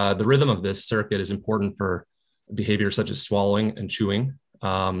this, the rhythm of this circuit is important for behaviors such as swallowing and chewing.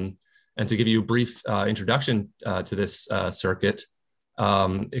 And to give you a brief introduction to this circuit,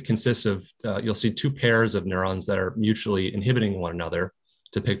 it consists of, you'll see two pairs of neurons that are mutually inhibiting one another,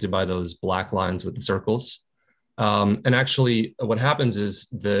 depicted by those black lines with the circles. And actually what happens is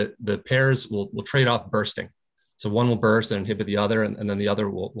the pairs will trade off bursting. So one will burst and inhibit the other, and then the other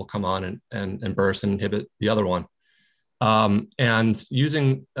will come on and burst and inhibit the other one. And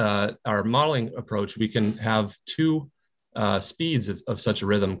using our modeling approach, we can have two speeds of such a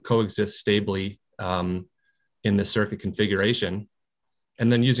rhythm coexist stably in the circuit configuration.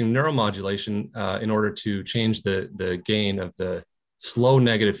 and then using neuromodulation in order to change the gain of the slow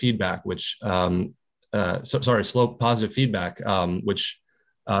negative feedback, which slow positive feedback, which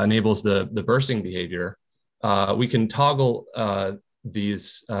enables the bursting behavior. We can toggle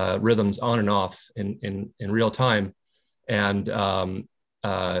these rhythms on and off in real time, and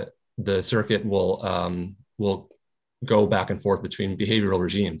the circuit will go back and forth between behavioral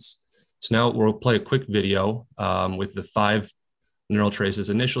regimes. So now we'll play a quick video with the 5 neural traces.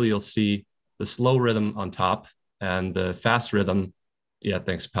 Initially, you'll see the slow rhythm on top and the fast rhythm. Yeah,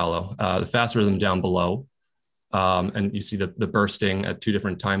 thanks, Paolo. The fast rhythm down below. And you see the bursting at 2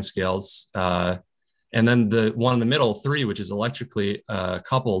 different time scales. And then the one in the middle, 3, which is electrically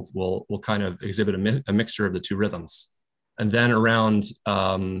coupled, will kind of exhibit a mixture of the 2 rhythms. And then around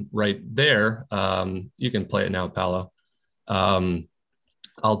right there, you can play it now, Paolo.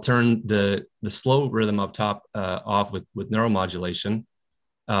 I'll turn the slow rhythm up top off with neuromodulation,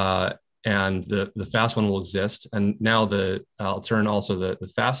 and the fast one will exist. And now I'll turn also the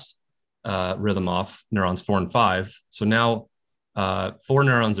fast rhythm off, neurons 4 and 5. So now 4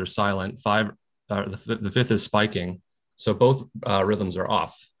 neurons are silent, 5, the 5th is spiking. So both rhythms are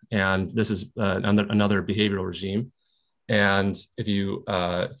off. And this is another behavioral regime. And if you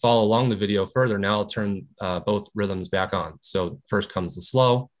follow along the video further, now I'll turn both rhythms back on. So first comes the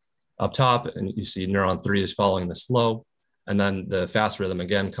slow up top, and you see neuron 3 is following the slow. And then the fast rhythm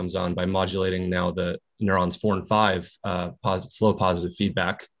again comes on by modulating now the neurons 4 and 5 slow positive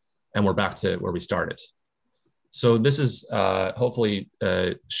feedback. And we're back to where we started. So this is hopefully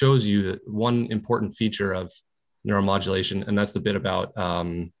shows you that one important feature of neuromodulation, and that's the bit about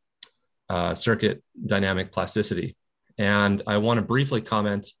circuit dynamic plasticity. And I want to briefly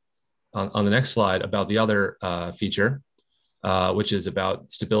comment on the next slide about the other feature, which is about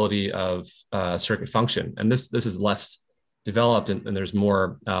stability of circuit function. And this is less developed, and there's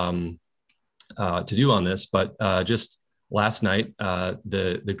more to do on this. But just last night,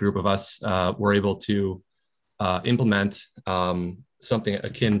 the group of us were able to implement something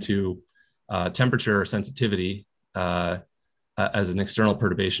akin to temperature sensitivity as an external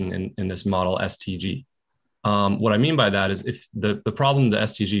perturbation in this model STG. What I mean by that is if the problem the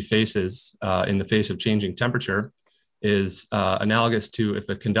STG faces in the face of changing temperature is analogous to if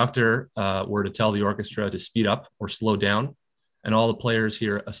a conductor were to tell the orchestra to speed up or slow down, and all the players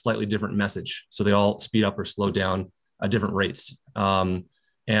hear a slightly different message. So they all speed up or slow down at different rates.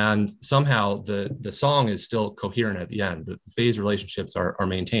 And somehow the song is still coherent at the end. The phase relationships are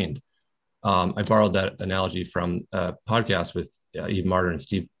maintained. I borrowed that analogy from a podcast with Eve Marder and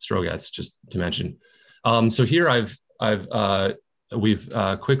Steve Strogatz, just to mention. So here we've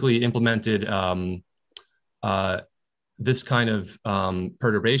quickly implemented this kind of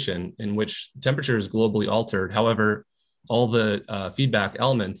perturbation in which temperature is globally altered. However, all the feedback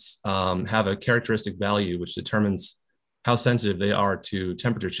elements have a characteristic value which determines how sensitive they are to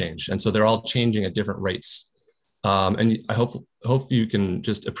temperature change. And so they're all changing at different rates. And I hope you can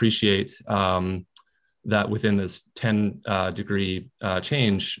just appreciate that within this 10 degree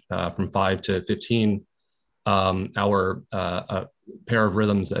change from 5 to 15, our pair of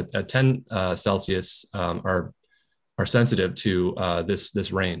rhythms at 10 Celsius are sensitive to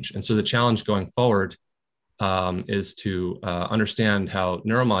this range. And so the challenge going forward is to understand how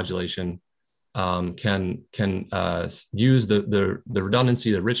neuromodulation can use the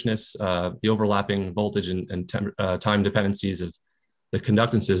redundancy, the richness, the overlapping voltage and time dependencies of the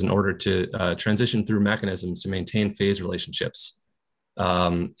conductances in order to transition through mechanisms to maintain phase relationships.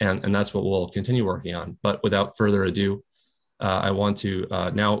 And that's what we'll continue working on. But without further ado, I want to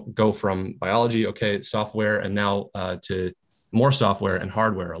now go from biology, software, and now to more software and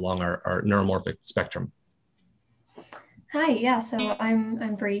hardware along our neuromorphic spectrum. Hi, yeah, so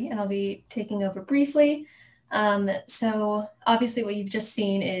I'm Bree, and I'll be taking over briefly. So obviously what you've just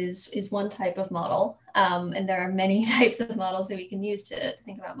seen is one type of model, and there are many types of models that we can use to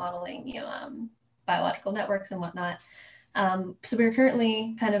think about modeling, biological networks and whatnot. So we're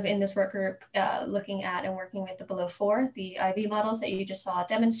currently kind of in this work group looking at and working with the below 4, the IV models that you just saw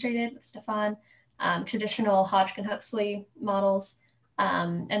demonstrated with Stefan, traditional Hodgkin-Huxley models.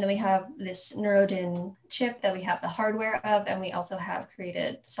 And then we have this NeuroDyn chip that we have the hardware of, and we also have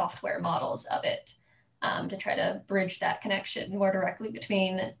created software models of it to try to bridge that connection more directly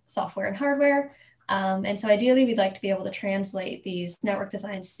between software and hardware. And so ideally, we'd like to be able to translate these network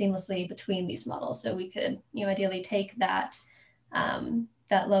designs seamlessly between these models. So we could, ideally take that,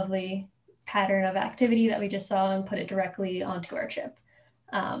 that lovely pattern of activity that we just saw and put it directly onto our chip.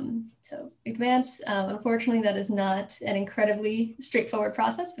 So advance, unfortunately, that is not an incredibly straightforward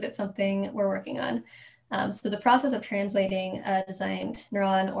process, but it's something we're working on. So the process of translating a designed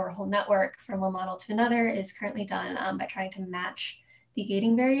neuron or a whole network from one model to another is currently done by trying to match the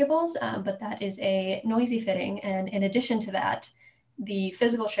gating variables, but that is a noisy fitting. And in addition to that, the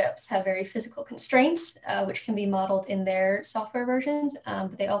physical chips have very physical constraints, which can be modeled in their software versions,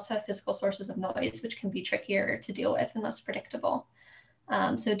 but they also have physical sources of noise, which can be trickier to deal with and less predictable.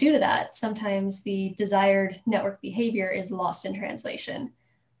 So due to that, sometimes the desired network behavior is lost in translation.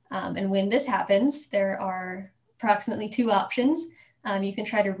 And when this happens, there are approximately two options. You can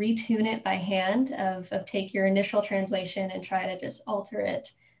try to retune it by hand of take your initial translation and try to just alter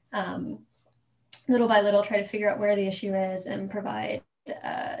it little by little, try to figure out where the issue is and provide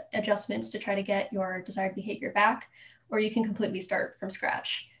adjustments to try to get your desired behavior back, or you can completely start from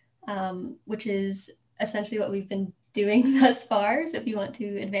scratch, which is essentially what we've been doing thus far. So if you want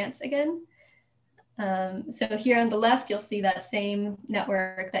to advance again. So here on the left, you'll see that same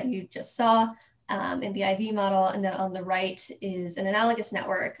network that you just saw in the IV model. And then on the right is an analogous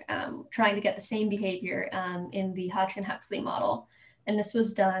network trying to get the same behavior in the Hodgkin-Huxley model. And this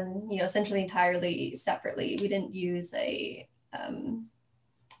was done, essentially entirely separately. We didn't use an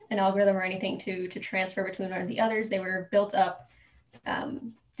algorithm or anything to transfer between one or the others. They were built up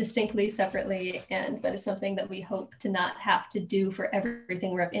distinctly separately, and that is something that we hope to not have to do for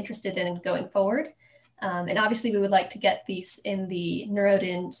everything we're interested in going forward. And obviously we would like to get these in the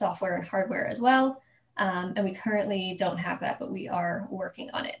Neurodin software and hardware as well. And we currently don't have that, but we are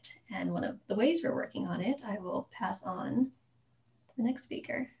working on it. And one of the ways we're working on it, I will pass on to the next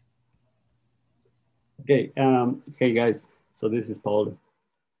speaker. Okay, hey guys, so this is Paul.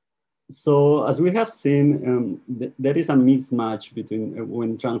 So as we have seen, there is a mismatch between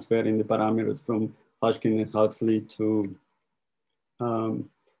when transferring the parameters from Hodgkin and Huxley to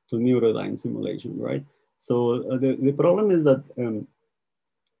Neurodyne simulation, right? So the problem is that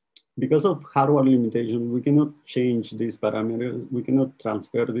because of hardware limitation, we cannot change these parameters. We cannot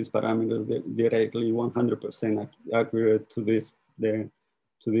transfer these parameters directly 100% accurate to the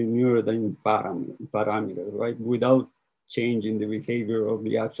Neurodyne parameter, right? Without changing the behavior of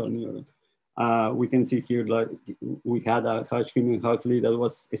the actual neuron. We can see here like we had a Hodgkin and Huxley that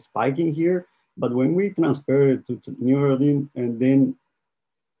was spiking here, but when we transfer it to Neurodin, and then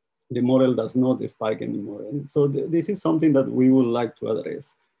the model does not spike anymore. And so this is something that we would like to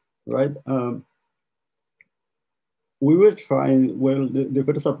address, right? We were trying, well, the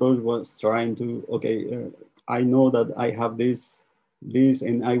first approach was trying to, okay, I know that I have this,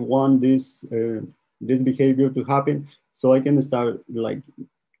 and I want this behavior to happen. So I can start like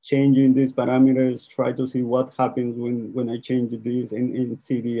changing these parameters, try to see what happens when I change this and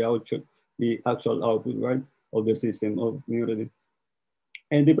see the actual output, right, of the system of Neurodin.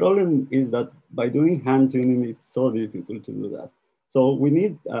 And the problem is that by doing hand tuning, it's so difficult to do that. So we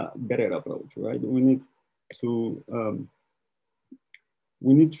need a better approach, right? We need to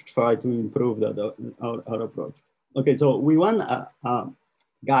try to improve that our approach. Okay, so we want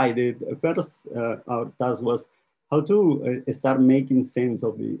guided. First, our task was how to start making sense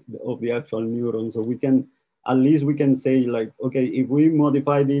of the actual neuron, so we can at least we can say like, okay, if we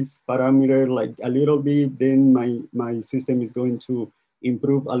modify this parameter like a little bit, then my system is going to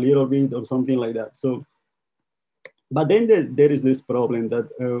improve a little bit or something like that. So, but then there is this problem that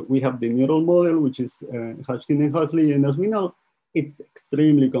we have the neural model, which is Hodgkin and Huxley, and as we know, it's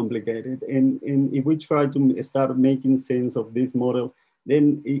extremely complicated. And if we try to start making sense of this model,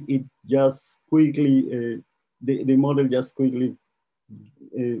 then it just quickly, the model just quickly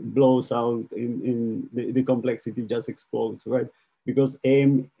blows out, in the complexity just explodes, right? Because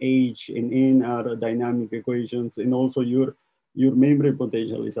M, H, and N are dynamic equations, and also your memory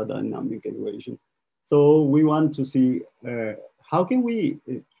potential is a dynamic equation. So we want to see how can we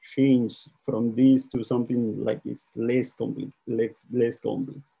change from this to something like this less complex,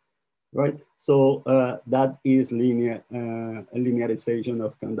 right? So that is linearization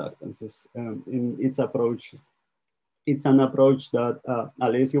of conductances. In its approach, it's an approach that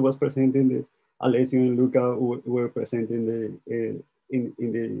Alessio was presenting. Alessio and Luca were presenting in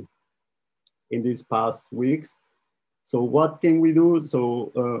these past weeks. So what can we do?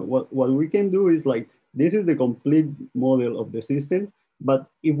 So what we can do is like, this is the complete model of the system. But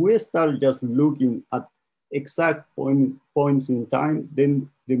if we start just looking at exact points in time, then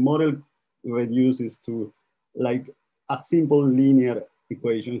the model reduces to like a simple linear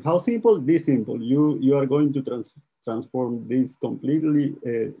equation. How simple? This simple. You are going to transform this completely,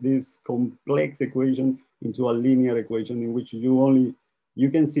 this complex equation into a linear equation in which you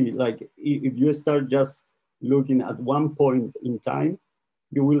can see, like, if you start just looking at one point in time,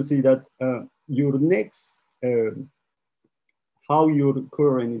 you will see that your next, how your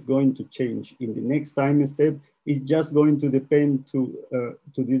current is going to change in the next time step is just going to depend to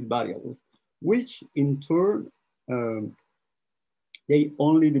these variables, which in turn, they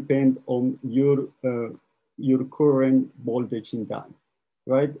only depend on your current voltage in time,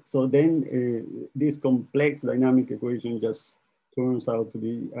 right? So then this complex dynamic equation just turns out to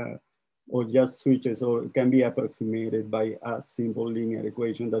be, or just switches, or can be approximated by a simple linear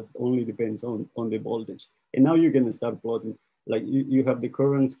equation that only depends on the voltage. And now you can start plotting. Like you have the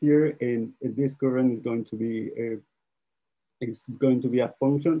currents here, and this current is going to be a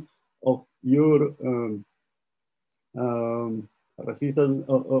function of your resistance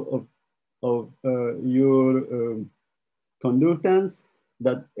of your conductance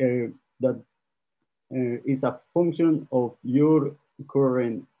that is a function of your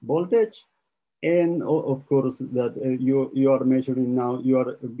current voltage, and of course that you are measuring now,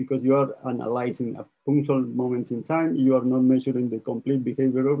 because you are analyzing a functional moments in time, you are not measuring the complete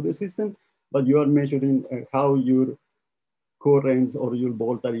behavior of the system, but you are measuring how your currents or your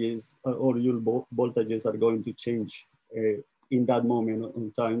voltages are going to change in that moment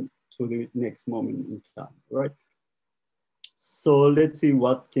in time to the next moment in time, right? So let's see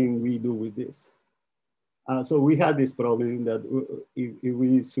what can we do with this. So we had this problem that if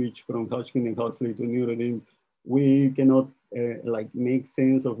we switch from Hodgkin and Huxley to Neurodin, we cannot like make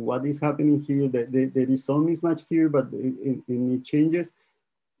sense of what is happening here. There is some mismatch here, but it changes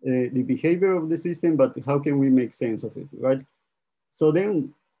the behavior of the system, but how can we make sense of it, right? So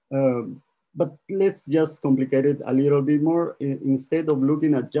then, but let's just complicate it a little bit more. Instead of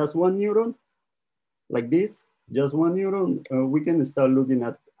looking at just one neuron, like this, just one neuron, we can start looking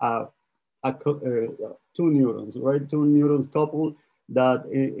at two neurons, right? Two neurons coupled that,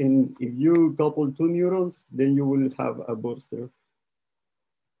 if you couple two neurons, then you will have a burster.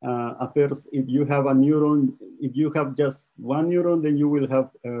 First, if you have a neuron, if you have just one neuron, then you will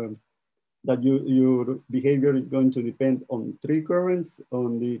have that your behavior is going to depend on three currents,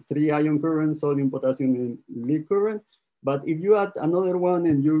 on the three ion currents, sodium, potassium, and lead current. But if you add another one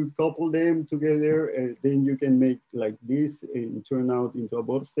and you couple them together, then you can make like this and turn out into a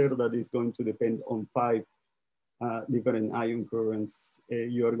burster that is going to depend on 5 different ion currents.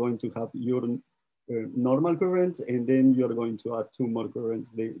 You are going to have your normal currents, and then you're going to add 2 more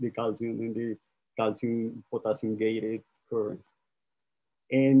currents, the calcium and the calcium potassium gated current.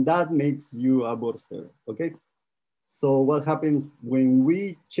 And that makes you a burster, okay? So what happens when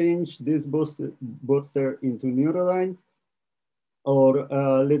we change this burster into Neurodyne, or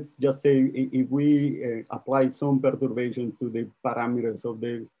let's just say if we apply some perturbation to the parameters of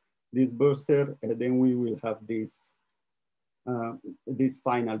this burster, then we will have this, this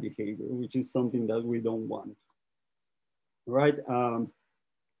final behavior, which is something that we don't want, right?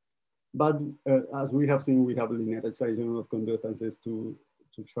 But as we have seen, we have linearization of conductances to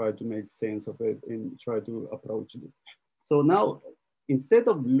try to make sense of it and try to approach this. So now, instead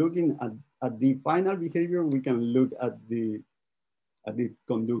of looking at the final behavior, we can look at the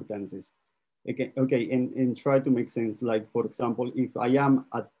conductances. Okay, and try to make sense. Like, for example, if I am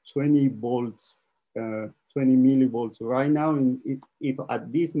at 20 volts, 20 millivolts right now, and if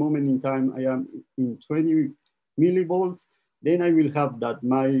at this moment in time I am in 20 millivolts, then I will have that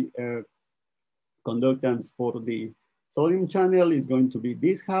my conductance for the sodium channel is going to be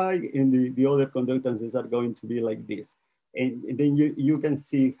this high, and the other conductances are going to be like this. And then you can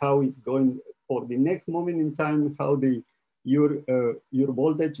see how it's going for the next moment in time, how your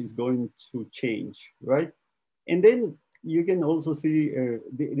voltage is going to change, right? And then you can also see,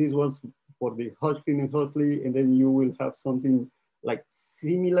 this was for the Hodgkin and Huxley, and then you will have something like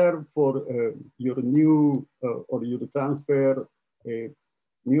similar for your new, or your transfer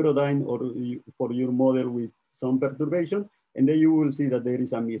Neurodyne, or for your model with some perturbation, and then you will see that there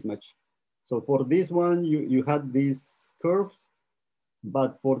is a mismatch. So for this one, you had these curves,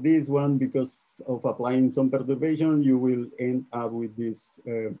 but for this one, because of applying some perturbation, you will end up with this,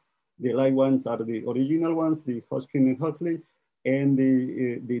 the light ones are the original ones, the Hodgkin and Huxley, and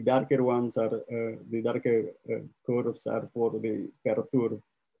the darker ones are, the darker curves are for the perturbed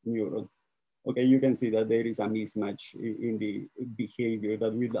neuron. Okay, you can see that there is a mismatch in the behavior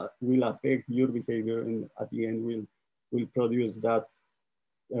that will affect your behavior, and at the end will produce that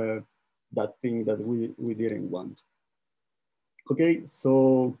that thing that we didn't want. Okay,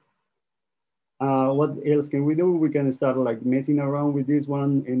 so what else can we do? We can start like messing around with this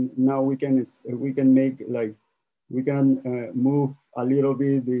one, and now we can make like, we can move a little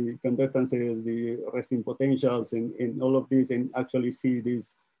bit the conductances, the resting potentials, and all of this, and actually see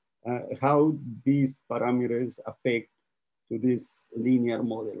this, how these parameters affect this linear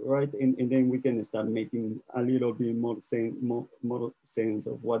model, right? And then we can start making a little bit more sense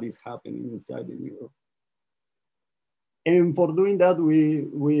of what is happening inside the neuron. And for doing that,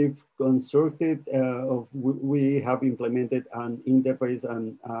 we've constructed, we have implemented an interface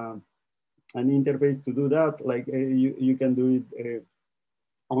to do that. Like you can do it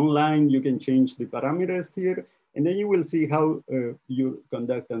online, you can change the parameters here, and then you will see how your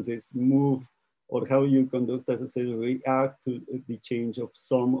conductances move or how your conductances react to the change of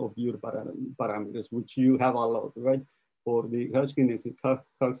some of your parameters, which you have a lot, right? For the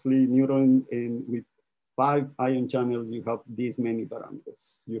Hodgkin-Huxley neuron, and with 5 ion channels, you have these many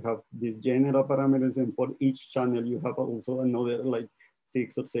parameters. You have these general parameters, and for each channel, you have also another like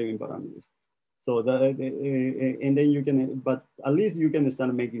 6 or 7 parameters. So that, and then you can, but at least you can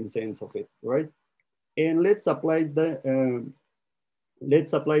start making sense of it, right? And let's apply this.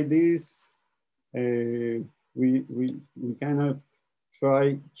 We kind of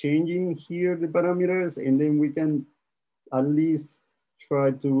try changing here the parameters, and then we can at least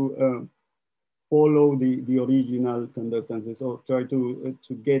try to follow the original conductances, or try to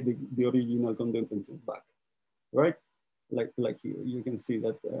get the original conductances back, right? Like here, you can see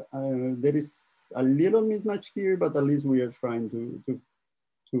that there is a little mismatch here, but at least we are trying to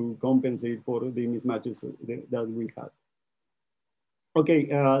compensate for the mismatches that we had. Okay,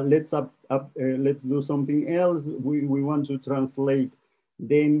 let's do something else. We want to translate.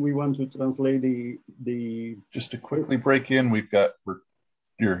 Then we want to translate the. Just to quickly break in,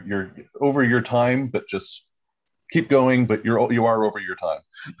 you're over your time, but just keep going. But you are over your time.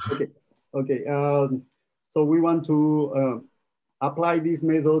 Okay. Okay. So we want to apply this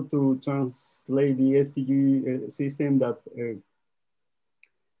method to translate the STG system that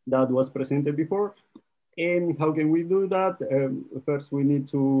was presented before. And how can we do that? First, we need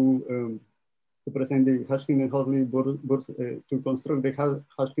to present the Hodgkin and Huxley to construct the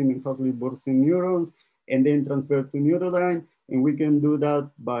Hodgkin and Huxley Bursin neurons, and then transfer to Neurodyne. And we can do that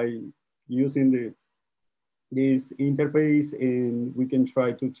by using this interface, and we can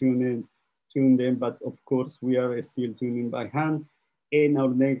try to tune them, but of course we are still tuning by hand. And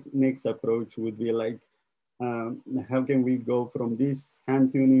our next approach would be like, how can we go from this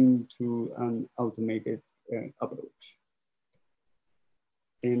hand tuning to an automated approach?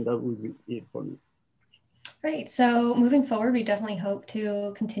 And that would be it for me. Great. So moving forward, we definitely hope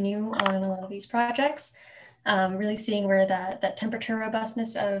to continue on a lot of these projects, really seeing where that temperature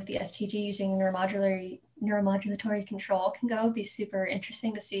robustness of the STG using neuromodulatory control can go. It'd be super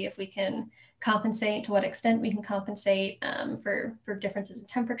interesting to see if we can compensate, to what extent we can compensate for differences in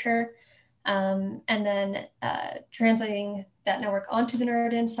temperature. And then translating that network onto the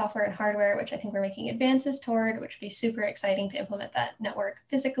Neurodyne software and hardware, which I think we're making advances toward, which would be super exciting to implement that network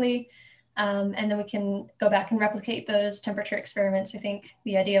physically. And then we can go back and replicate those temperature experiments. I think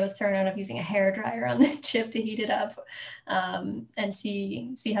the idea was thrown out of using a hair dryer on the chip to heat it up and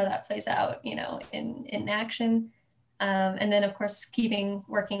see how that plays out, you know, in action. And then of course,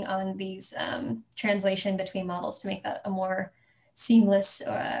 working on these translation between models to make that a more seamless,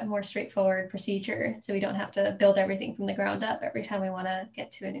 more straightforward procedure. So we don't have to build everything from the ground up every time we want to get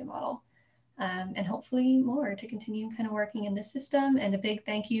to a new model. And hopefully more to continue kind of working in this system. And a big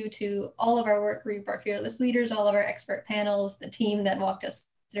thank you to all of our work group, our fearless leaders, all of our expert panels, the team that walked us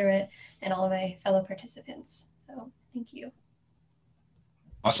through it, and all of my fellow participants. So thank you.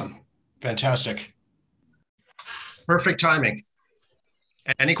 Awesome. Fantastic. Perfect timing.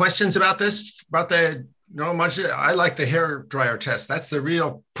 Any questions about this, about the neuromodulation? I like the hair dryer test. That's the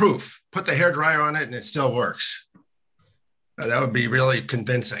real proof. Put the hair dryer on it and it still works. That would be really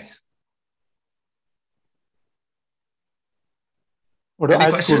convincing. Or the Any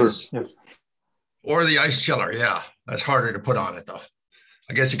ice questions? cooler, yes. Or the ice chiller, yeah. That's harder to put on it though.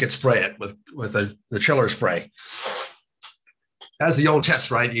 I guess you could spray it with the chiller spray. That's the old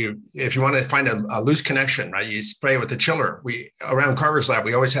test, right? If you want to find a loose connection, right, you spray with the chiller. Around Carver's lab,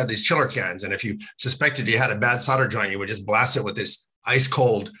 we always had these chiller cans, and if you suspected you had a bad solder joint, you would just blast it with this ice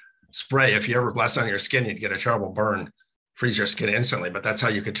cold spray. If you ever blast on your skin, you'd get a terrible burn, freeze your skin instantly. But that's how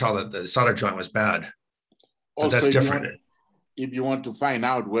you could tell that the solder joint was bad. But Also, that's different. If you want to find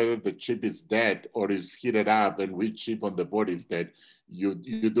out whether the chip is dead or is heated up and which chip on the board is dead, you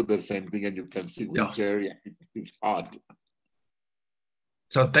do the same thing and you can see which area is hot.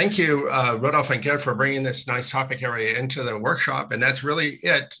 So thank you, Rodolphe and Gerd, for bringing this nice topic area into the workshop. And that's really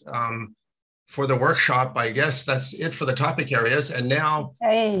it for the workshop. I guess that's it for the topic areas. And now—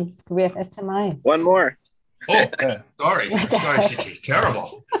 Hey, we have SMI. One more. Oh, sorry, Shiti,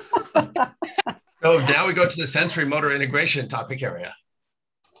 terrible. So now we go to the sensory motor integration topic area.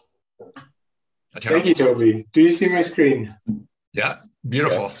 Thank you, Toby. Do you see my screen? Yeah,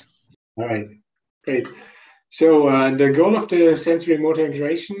 beautiful. Yes. All right, great. So the goal of the sensory motor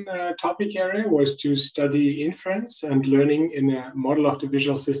integration topic area was to study inference and learning in a model of the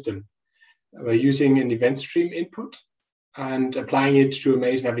visual system by using an event stream input and applying it to a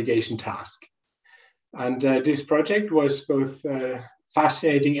maze navigation task. And this project was both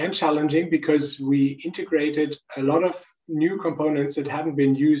fascinating and challenging because we integrated a lot of new components that hadn't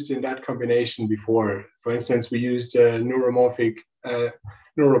been used in that combination before. For instance, we used a neuromorphic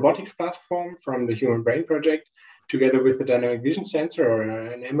neurorobotics platform from the Human Brain Project, together with a dynamic vision sensor or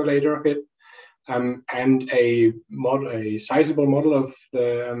an emulator of it, and a sizable model of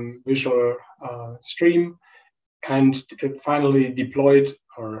the visual stream, and finally deployed,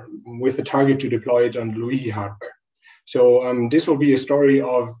 or with the target to deploy it on Louis hardware. So this will be a story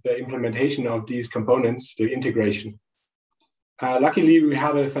of the implementation of these components, the integration. Luckily, we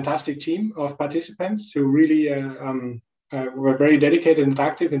have a fantastic team of participants who really were very dedicated and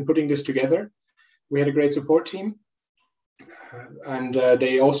active in putting this together. We had a great support team, and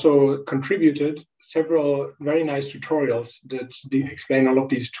they also contributed several very nice tutorials that explain all of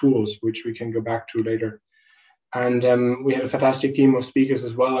these tools, which we can go back to later. And we had a fantastic team of speakers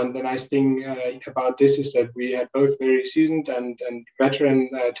as well. And the nice thing about this is that we had both very seasoned and veteran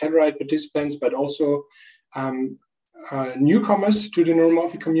Telluride participants, but also newcomers to the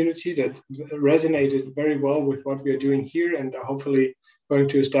neuromorphic community that resonated very well with what we are doing here, and are hopefully going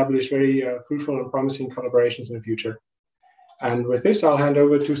to establish very fruitful and promising collaborations in the future. And with this, I'll hand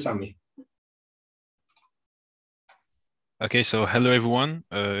over to Sami. Okay, so hello everyone,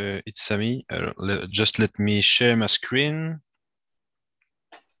 it's Sami. Just let me share my screen.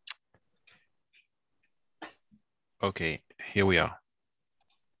 Okay, here we are.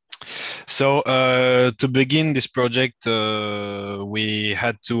 So to begin this project, we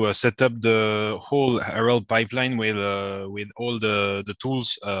had to set up the whole RL pipeline with all the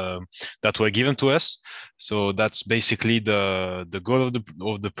tools that were given to us. So that's basically the goal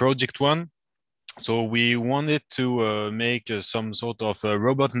of the project one. So we wanted to make some sort of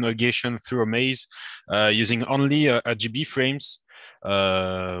robot navigation through a maze using only RGB frames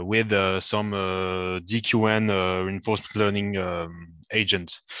with some DQN reinforcement learning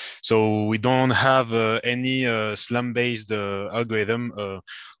agent. So we don't have any SLAM-based algorithm.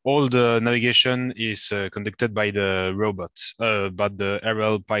 All the navigation is conducted by the robot, but the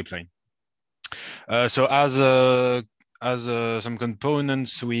RL pipeline. So as some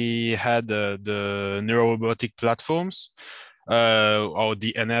components, we had the neurorobotic platforms, or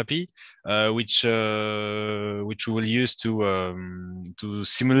the NRP, which we will use to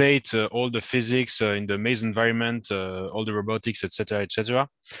simulate all the physics in the maze environment, all the robotics, etc., etc.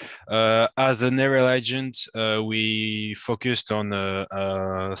 As an RL agent, we focused on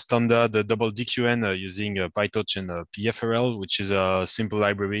standard double DQN using PyTorch and PFRL, which is a simple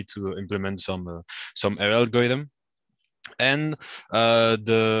library to implement some RL algorithm. And the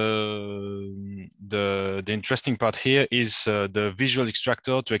interesting part here is the visual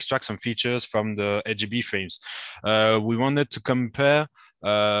extractor to extract some features from the RGB frames. We wanted to compare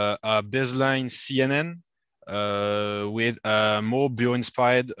a baseline CNN with a more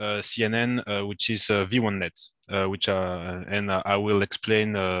bio-inspired CNN, which is V1net, and I will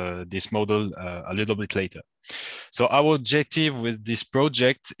explain this model a little bit later. So our objective with this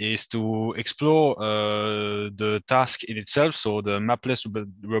project is to explore the task in itself, so the mapless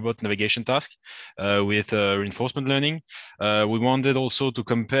robot navigation task with reinforcement learning. We wanted also to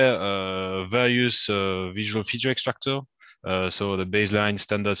compare various visual feature extractor, so the baseline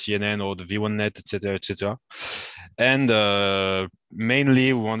standard CNN or the V1net, etc., etc. And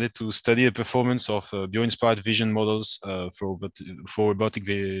mainly, we wanted to study the performance of bio-inspired vision models for robotic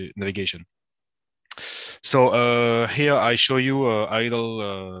navigation. So here I show you an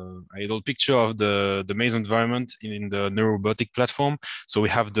idle picture of the maze environment in the neurorobotic platform. So we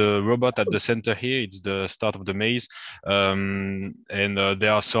have the robot at the center here. It's the start of the maze, and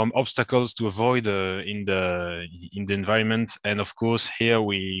there are some obstacles to avoid in the environment. And of course, here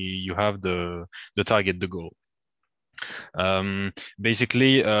you have the target, the goal.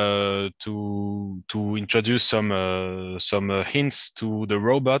 Basically, to introduce some hints to the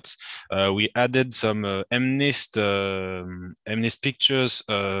robot, we added some MNIST pictures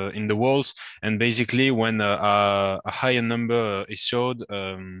in the walls, and basically when a higher number is shown,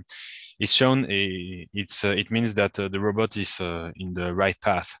 it means that the robot is in the right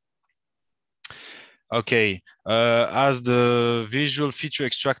path. Okay, as the visual feature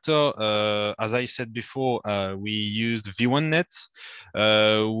extractor, as I said before, we used V1net,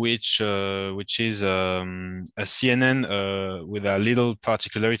 which is a CNN with a little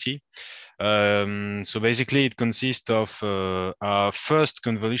particularity. So basically, it consists of our first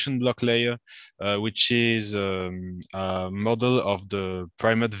convolution block layer, which is a model of the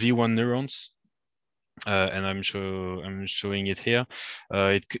primate V1 neurons. And I'm showing it here.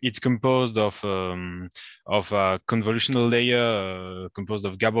 It's composed of a convolutional layer composed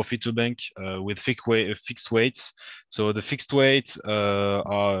of Gabor Featurbank with fixed weights. So the fixed weights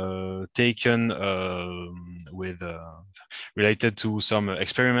are taken with related to some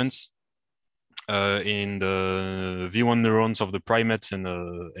experiments in the V1 neurons of the primates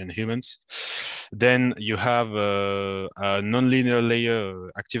and humans. Then you have a nonlinear layer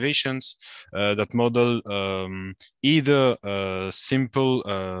activations that model either simple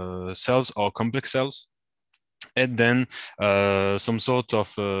cells or complex cells. And then some sort of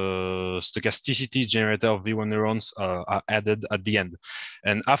stochasticity generator of V1 neurons are added at the end.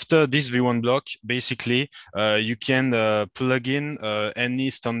 And after this V1 block, basically, you can plug in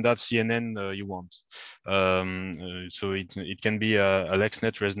any standard CNN you want. So it can be a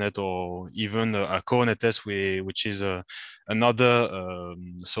LexNet, ResNet, or even a CoreNetS, which is another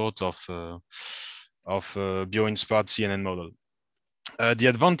sort of bio-inspired CNN model. The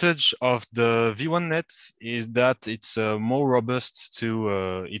advantage of the V1 net is that it's more robust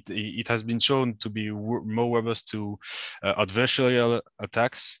to, it has been shown to be more robust to adversarial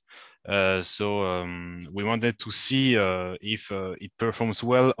attacks. So we wanted to see if it performs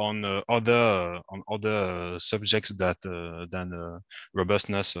well on other subjects than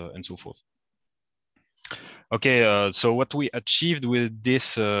robustness and so forth. Okay, so what we achieved with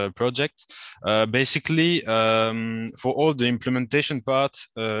this project, basically, for all the implementation part,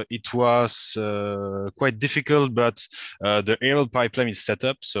 it was quite difficult, but the aerial pipeline is set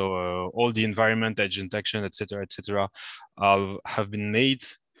up, so all the environment, edge detection, etc., have been made.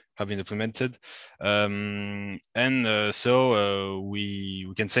 Have been implemented, so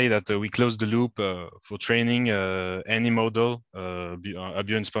we can say that we closed the loop for training any model, a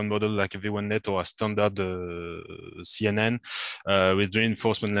bio-inspired model like a V1 net or a standard CNN with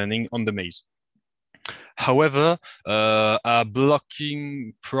reinforcement learning on the maze. However, a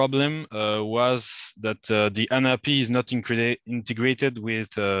blocking problem was that the NRP is not integrated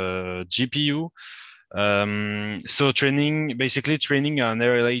with GPU. So basically training an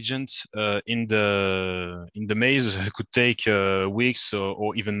aerial agent in the maze could take weeks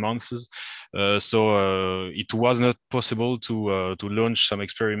or even months. So it was not possible to launch some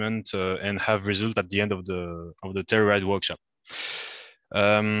experiment and have result at the end of the Telluride workshop.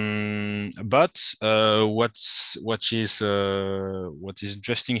 But what is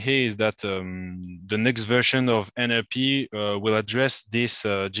interesting here is that the next version of NLP will address this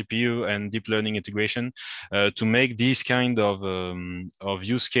GPU and deep learning integration to make this kind of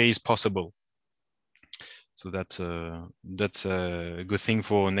use case possible. So that's a good thing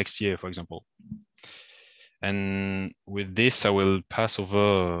for next year, for example. And with this, I will pass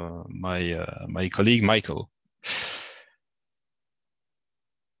over my colleague Michael.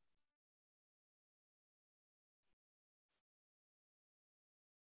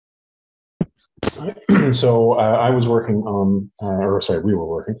 So I was working on, we were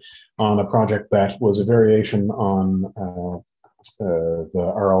working on a project that was a variation on the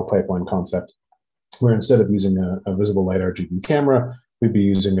RL pipeline concept, where instead of using a visible light RGB camera, we'd be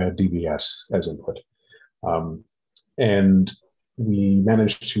using a DBS as input. And we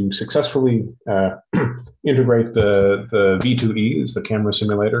managed to successfully integrate the V2E, the camera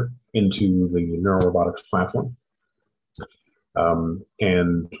simulator, into the Neurorobotics platform.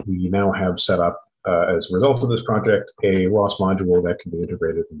 And we now have set up, as a result of this project, a ROS module that can be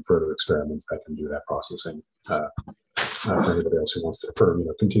integrated in further experiments that can do that processing for anybody else who wants to, for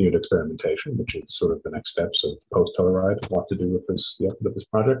continued experimentation, which is sort of the next steps of post-Telluride, what to do with this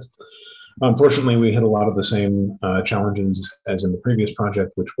project. Unfortunately, we had a lot of the same challenges as in the previous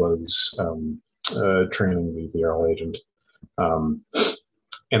project, which was training the RL agent. And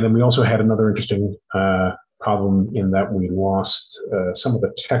then we also had another interesting problem in that we lost some of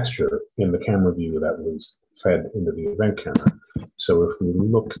the texture in the camera view that was fed into the event camera. So if we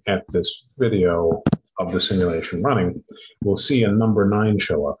look at this video of the simulation running, we'll see a number 9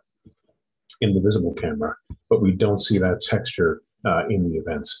 show up in the visible camera, but we don't see that texture in the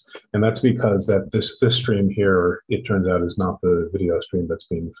events. And that's because that this stream here, it turns out, is not the video stream that's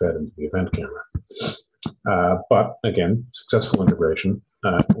being fed into the event camera. But again, successful integration,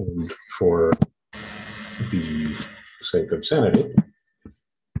 and for the sake of sanity,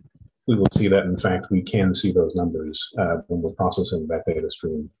 we will see that in fact we can see those numbers when we're processing that data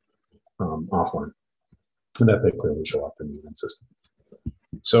stream offline, and that they clearly show up in the event system.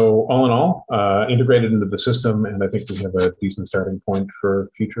 So all in all, integrated into the system, and I think we have a decent starting point for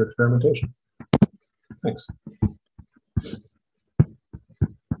future experimentation. Thanks.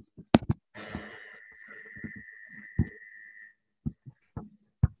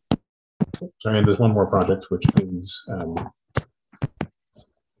 Sorry, and there's one more project, which is...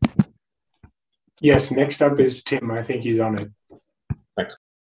 Yes, next up is Tim. I think he's on it. Thanks.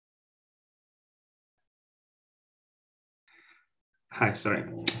 Hi, sorry.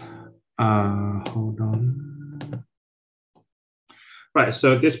 Hold on. Right,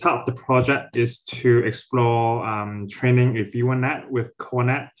 so this part of the project is to explore training a viewer net with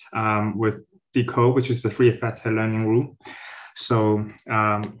CoreNet with Decode, which is the free effective learning rule. So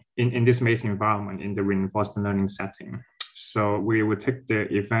in this maze environment, in the reinforcement learning setting. So we would take the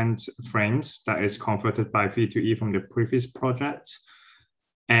event frames that is converted by V2E from the previous project,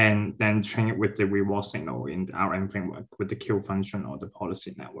 and then train it with the reward signal in the RM framework with the Q function or the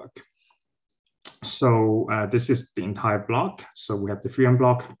policy network. So this is the entire block. So we have the freedom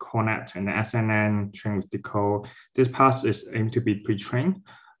block, CoreNet, and the SNN trained with Decode. This part is aimed to be pre-trained.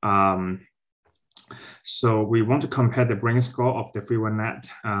 So we want to compare the brain score of the freeware net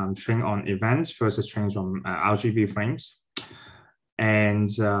trained on events versus trained on RGB frames. And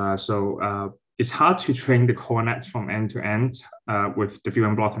it's hard to train the CoreNet from end to end with the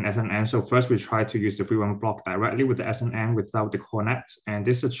V1 block and SNN. So first we try to use the V1 block directly with the SNN without the CoreNet. And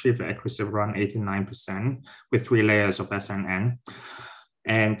this achieved accuracy of around 89% with 3 layers of SNN.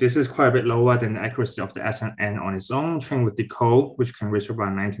 And this is quite a bit lower than the accuracy of the SNN on its own, trained with Decode, which can reach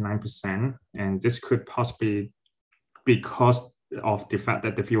around 99%. And this could possibly be because of the fact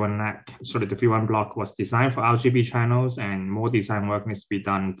that the V1 block was designed for RGB channels, and more design work needs to be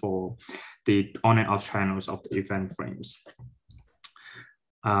done for the on and off channels of the event frames.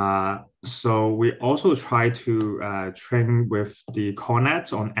 So we also try to train with the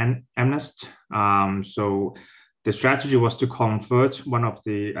CoreNet on MNIST. So the strategy was to convert one of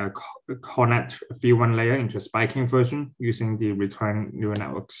the CoreNet V1 layer into a spiking version using the recurrent neural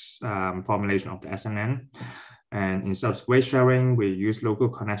networks formulation of the SNN. And instead of weight sharing, we use local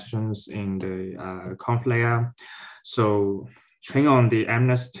connections in the conf layer. So training on the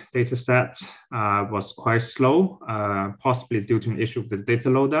MNIST dataset was quite slow, possibly due to an issue with the data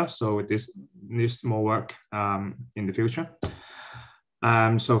loader. So this needs more work in the future.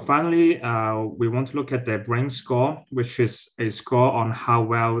 So finally, we want to look at the brain score, which is a score on how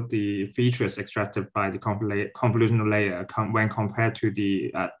well the features extracted by the convolutional layer when compared to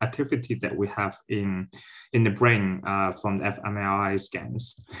the activity that we have in the brain from the fMRI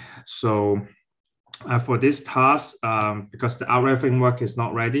scans. So for this task, because the RF framework is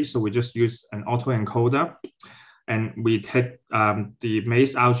not ready, so we just use an autoencoder. And we take the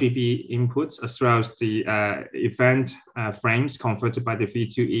maze RGB inputs as well as the event frames converted by the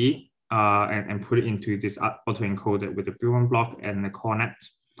V2E and put it into this autoencoder with the V1 block and the CoreNet.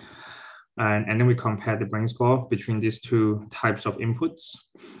 And then we compare the brain score between these two types of inputs.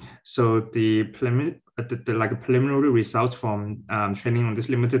 So the preliminary results from training on this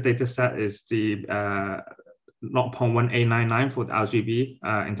limited data set is the 0.1899 for the RGB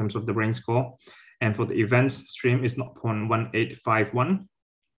in terms of the brain score. And for the events stream is 0.1851.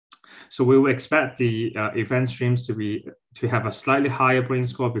 So we will expect the event streams to have a slightly higher brain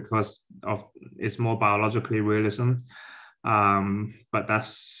score because of it's more biologically realism. But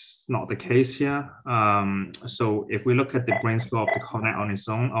that's not the case here. So if we look at the brain score of the CoreNet on its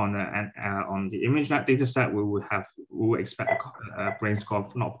own on the ImageNet data set, we will expect a brain score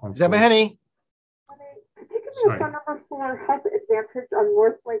of 0.4. Zamahani. Sorry. Number 4 has advantage on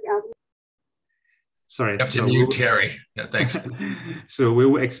Northlake Avenue. Sorry. You have to mute Terry. Yeah, thanks. So we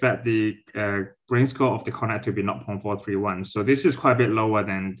will expect the brain score of the CoreNet to be 0.431. So this is quite a bit lower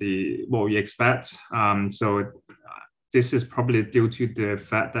than what we expect. So this is probably due to the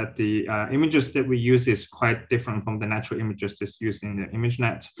fact that the images that we use is quite different from the natural images that's used in the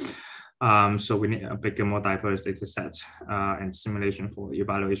ImageNet. So we need a bigger, more diverse data set and simulation for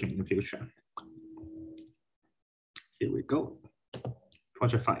evaluation in the future. Here we go.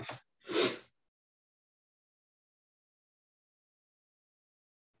 Project 5.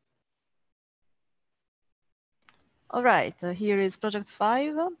 All right, here is project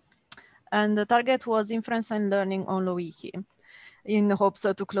 5. And the target was inference and learning on Lowiki in hopes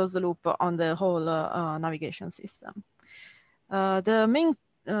to close the loop on the whole navigation system. The main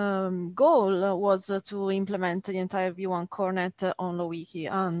goal was to implement the entire V1 CoreNet on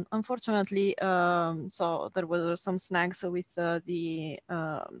Lowiki. And unfortunately, so there were some snags with the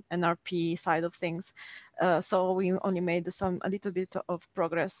NRP side of things. So we only made a little bit of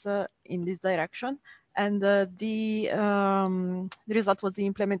progress in this direction. And the result was the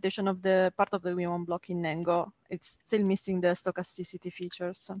implementation of the part of the V1 block in Nengo. It's still missing the stochasticity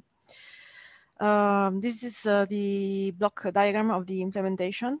features. This is the block diagram of the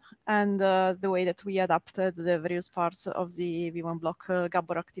implementation and the way that we adapted the various parts of the V1 block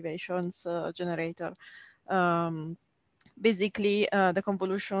Gabor activations generator. Basically, the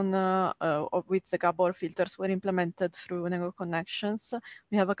convolution with the Gabor filters were implemented through Nego connections.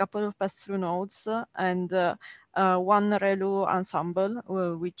 We have a couple of pass-through nodes and one ReLU ensemble,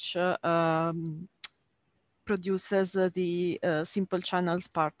 which produces the simple channels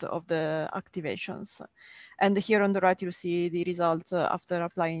part of the activations. And here on the right, you see the result after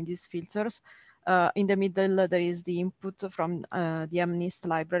applying these filters. In the middle, there is the input from the MNIST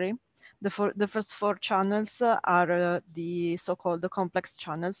library. The first 4 channels are the so-called complex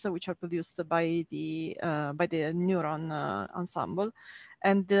channels, which are produced by the neuron ensemble.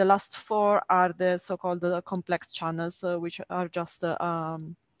 And the last 4 are the so-called complex channels, which are just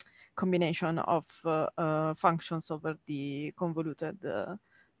combination of functions over the convoluted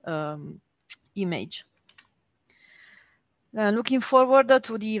image. Looking forward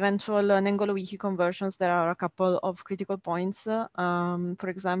to the eventual Nengolo-Wiki conversions, there are a couple of critical points. For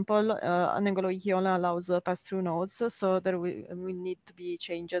example, Nengolo-Wiki only allows pass-through nodes, so there will need to be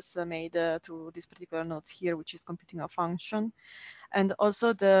changes made to this particular node here, which is computing a function. And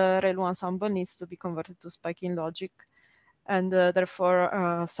also the ReLU ensemble needs to be converted to spiking logic. And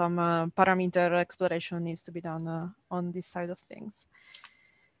therefore, some parameter exploration needs to be done on this side of things.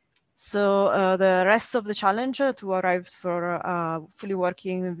 So the rest of the challenge to arrive for fully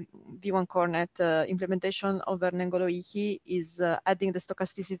working V1 CoreNet implementation over Nengolo-Wiki is adding the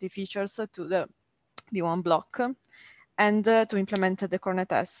stochasticity features to the V1 block and to implement the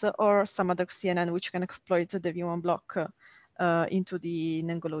CoreNet S or some other CNN which can exploit the V1 block into the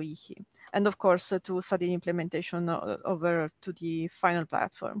Nengolo-Wiki. And of course, to study the implementation over to the final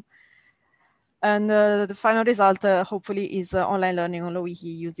platform. And the final result, hopefully, is online learning on Wiki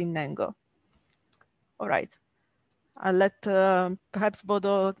using Nengo. All right. I'll let perhaps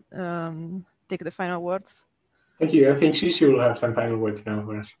Bodo take the final words. Thank you. I think Shishu will have some final words now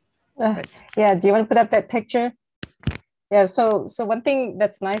for us. Yeah, do you want to put up that picture? Yeah, so one thing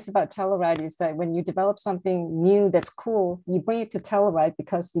that's nice about Telluride is that when you develop something new that's cool, you bring it to Telluride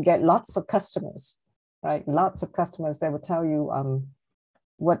because you get lots of customers, right? Lots of customers that will tell you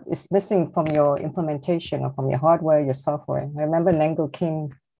what is missing from your implementation or from your hardware, your software. I remember Nengo came,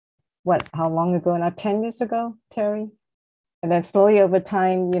 how long ago now? 10 years ago, Terry? And then slowly over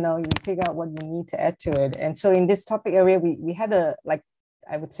time, you figure out what you need to add to it. And so in this topic area, we had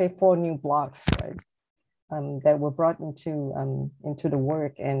I would say 4 new blocks, right? That were brought into the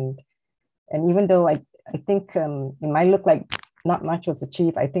work. And even though I think it might look like not much was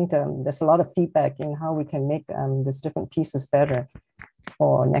achieved, I think there's a lot of feedback in how we can make these different pieces better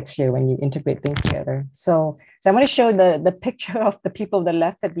for next year when you integrate things together. So I want to show the picture of the people that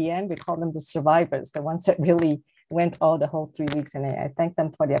left at the end. We call them the survivors, the ones that really went the whole 3 weeks. And I thank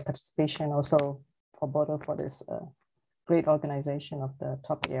them for their participation, also for Bodo for this great organization of the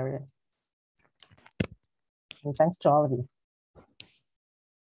topic area. And thanks to all of you.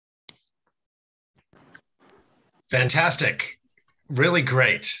 Fantastic. Really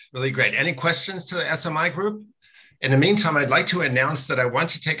great. Really great. Any questions to the SMI group? In the meantime, I'd like to announce that I want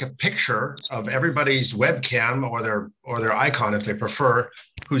to take a picture of everybody's webcam or their icon, if they prefer,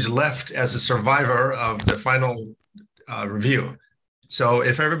 who's left as a survivor of the final review. So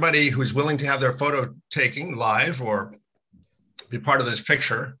if everybody who's willing to have their photo taken live or be part of this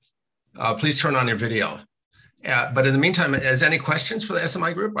picture, please turn on your video. But in the meantime, is any questions for the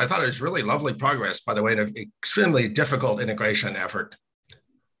SMI group? I thought it was really lovely progress, by the way, in an extremely difficult integration effort.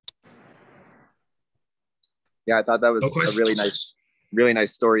 Yeah, I thought that was a really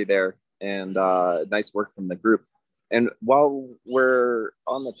nice story there, and nice work from the group. And while we're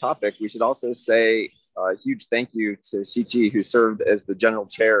on the topic, we should also say a huge thank you to Shichi, who served as the general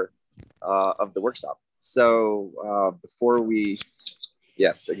chair of the workshop. So before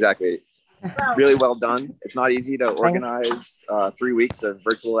yes, exactly. Really well done. It's not easy to organize 3 weeks of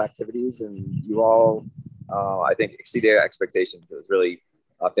virtual activities, and you all, I think, exceeded expectations. It was really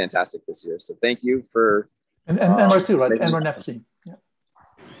fantastic this year. So thank you for and Emre too, right? Emre FC. Yeah.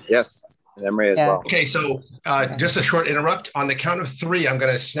 Yes, and Emre as well. Okay, so just a short interrupt. On the count of 3, I'm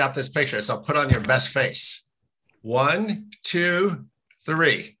going to snap this picture. So put on your best face. 1, 2,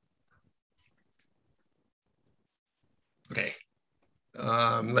 3. Okay.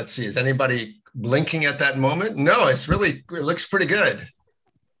 Let's see. Is anybody blinking at that moment? No, it looks pretty good.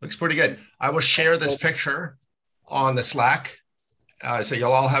 Looks pretty good. I will share this picture on the Slack So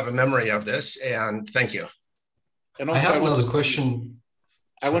you'll all have a memory of this, and thank you. And also, I have another question.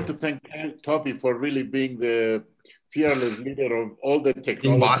 I want to thank Toby for really being the fearless leader of all the technology.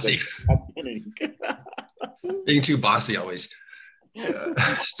 Being bossy. Happening. Being too bossy always.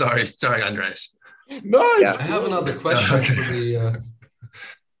 Sorry, Andres. No, Yeah. I have another question for the.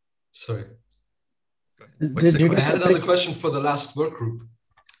 Sorry. I had another question for the last work group,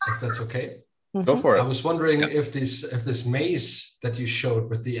 if that's okay. Go for it. I was wondering if this maze that you showed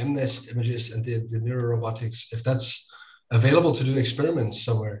with the MNIST images and the neurorobotics, if that's available to do experiments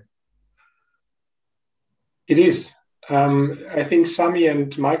somewhere. It is. I think Sami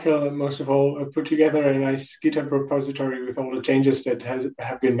and Michael, most of all, put together a nice GitHub repository with all the changes that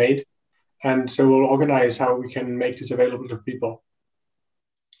have been made. And so we'll organize how we can make this available to people.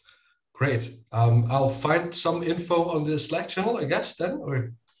 Great. I'll find some info on the Slack channel, I guess, then?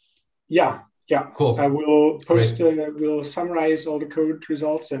 Or? Yeah. Cool. We'll post. We'll summarize all the code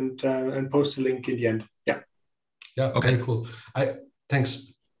results and post a link in the end. Yeah. Yeah. Okay. Very cool. Thanks.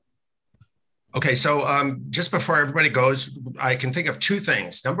 Okay, so just before everybody goes, I can think of two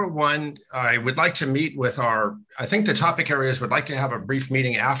things. Number one, I would like to meet with I think the topic areas would like to have a brief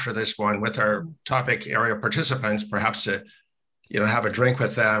meeting after this one with our topic area participants, perhaps to, have a drink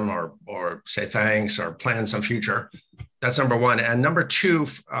with them or say thanks or plan some future. That's number one. And number two,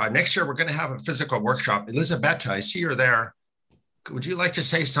 next year, we're going to have a physical workshop. Elisabetta, I see you're there. Would you like to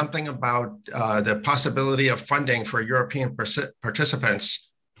say something about the possibility of funding for European participants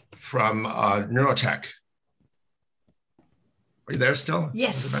from Neurotech? Are you there still?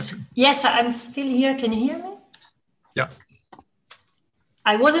 Yes, I'm still here. Can you hear me? Yeah.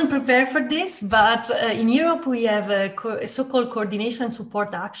 I wasn't prepared for this, but in Europe, we have a so-called coordination and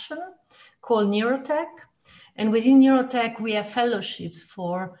support action called Neurotech. And within Neurotech, we have fellowships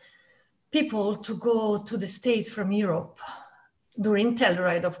for people to go to the States from Europe during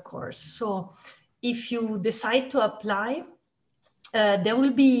Telluride, of course. So if you decide to apply, there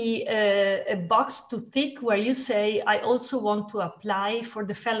will be a box to tick where you say, I also want to apply for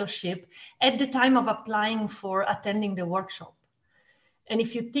the fellowship at the time of applying for attending the workshop. And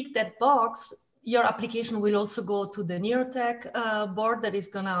if you tick that box, your application will also go to the Neurotech board that is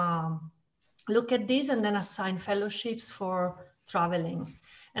gonna look at this and then assign fellowships for traveling.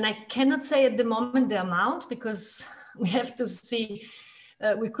 And I cannot say at the moment the amount because we have to see.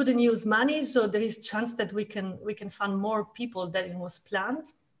 We couldn't use money, so there is chance that we can fund more people than it was planned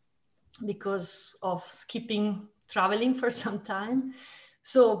because of skipping traveling for some time.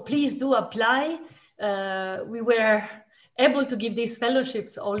 So please do apply. We were able to give these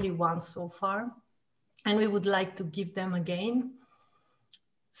fellowships only once so far, and we would like to give them again.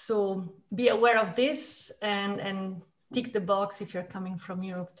 So be aware of this and tick the box if you're coming from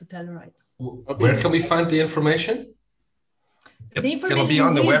Europe to Telluride. Where can we find the information? It'll be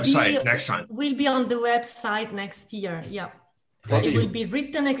on the website next time. Will be on the website next year, yeah. It will be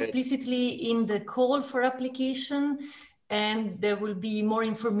written explicitly in the call for application, and there will be more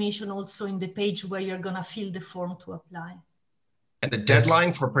information also in the page where you're gonna fill the form to apply. And the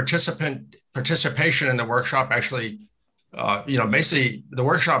deadline for participation in the workshop actually, basically the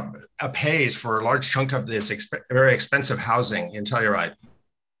workshop pays for a large chunk of this very expensive housing in Telluride.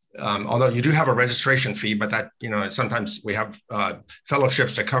 Although you do have a registration fee, but that, sometimes we have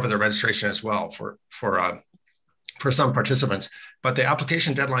fellowships to cover the registration as well for some participants. But the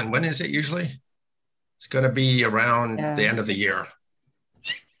application deadline, when is it usually? It's going to be around the end of the year.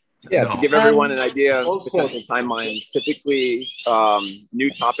 Yeah, to give everyone an idea of potential timelines, typically new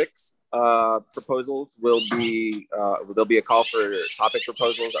topics proposals will be, there'll be a call for topic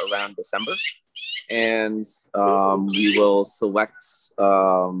proposals around December. And we will select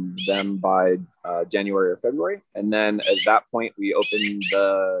them by January or February. And then at that point, we open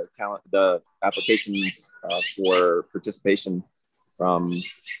the applications for participation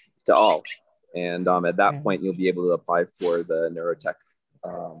to all. And at that point, you'll be able to apply for the Neurotech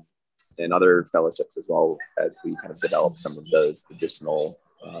and other fellowships as well as we kind of develop some of those additional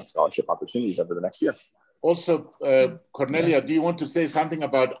scholarship opportunities over the next year. Also, Cornelia, do you want to say something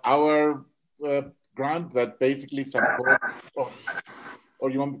about our grant that basically supports, or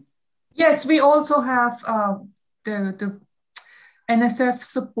you want? Yes, we also have the NSF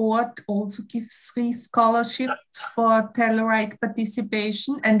support also gives 3 scholarships for Telluride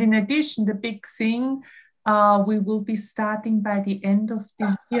participation. And in addition, the big thing, we will be starting by the end of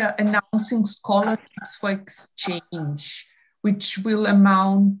the year announcing scholarships for exchange, which will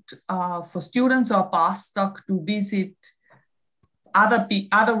amount for students or postdoc to visit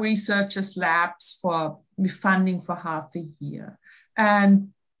other researchers' labs with funding for half a year. And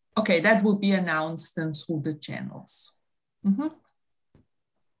okay, that will be announced then through the channels. Mm-hmm.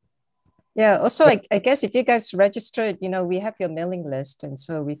 Yeah. Also, I guess if you guys registered, we have your mailing list, and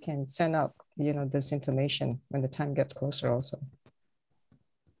so we can send out, this information when the time gets closer also.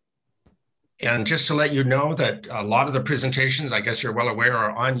 And just to let you know that a lot of the presentations, I guess you're well aware,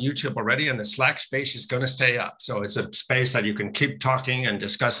 are on YouTube already, and the Slack space is going to stay up. So it's a space that you can keep talking and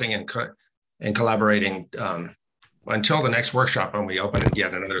discussing and collaborating until the next workshop when we open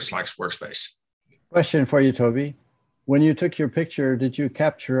yet another Slack workspace. Question for you, Toby. When you took your picture, did you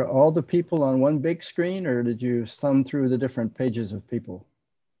capture all the people on one big screen, or did you thumb through the different pages of people?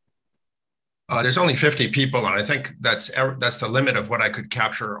 There's only 50 people, and I think that's the limit of what I could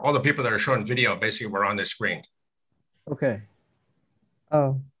capture. All the people that are shown video basically were on the screen. Okay.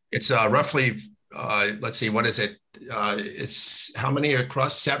 Oh. It's roughly, let's see, what is it? It's how many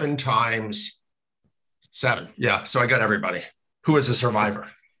across? 7 times 7. Yeah, so I got everybody. Who is a survivor?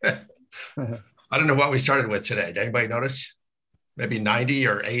 I don't know what we started with today. Did anybody notice? Maybe 90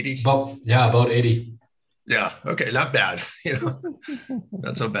 or 80? About 80. Yeah, okay, not bad.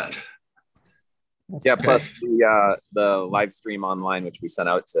 Not so bad. Yeah, plus the live stream online, which we sent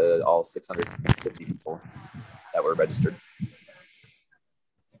out to all 650 people that were registered.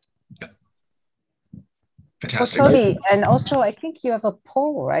 Yeah. Fantastic. Well, Toby, and also I think you have a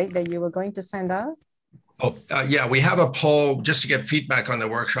poll, right, that you were going to send out? Oh, yeah, we have a poll just to get feedback on the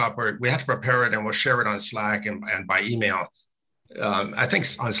workshop, or we have to prepare it and we'll share it on Slack and by email. I think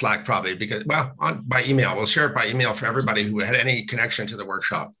on Slack probably, because, well, by email. We'll share it by email for everybody who had any connection to the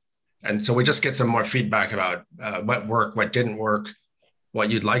workshop. And so we just get some more feedback about what worked, what didn't work,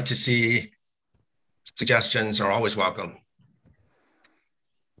 what you'd like to see. Suggestions are always welcome.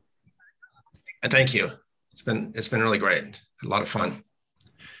 And thank you. It's been really great. A lot of fun.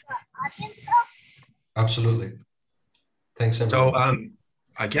 Absolutely. Thanks, everyone. So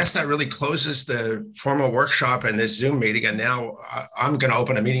I guess that really closes the formal workshop and this Zoom meeting. And now I'm going to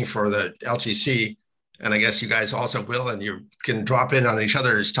open a meeting for the LTC. And I guess you guys also will, and you can drop in on each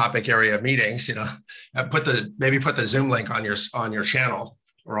other's topic area meetings, and maybe put the Zoom link on your channel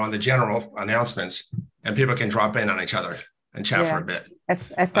or on the general announcements, and people can drop in on each other and chat for a bit.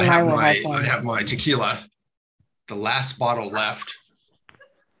 I have my tequila, the last bottle left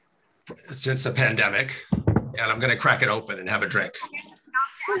since the pandemic, and I'm going to crack it open and have a drink.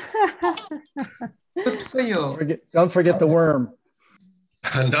 Good for you. Don't forget the worm.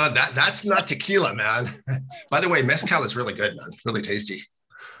 No, that's not tequila, man. By the way, mezcal is really good, man. Really tasty.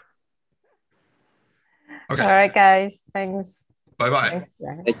 Okay. All right, guys. Thanks. Bye-bye. Thanks.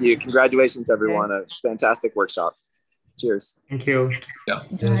 Thank you. Congratulations, everyone. A fantastic workshop. Cheers. Thank you. Yeah.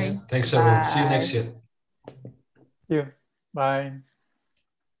 Yes. Thanks, everyone. See you next year. Thank you. Bye.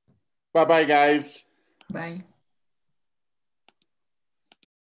 Bye-bye, guys. Bye.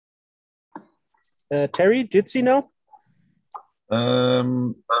 Terry, Jitsi now?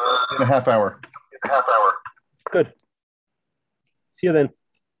 In a half hour. Good. See you then.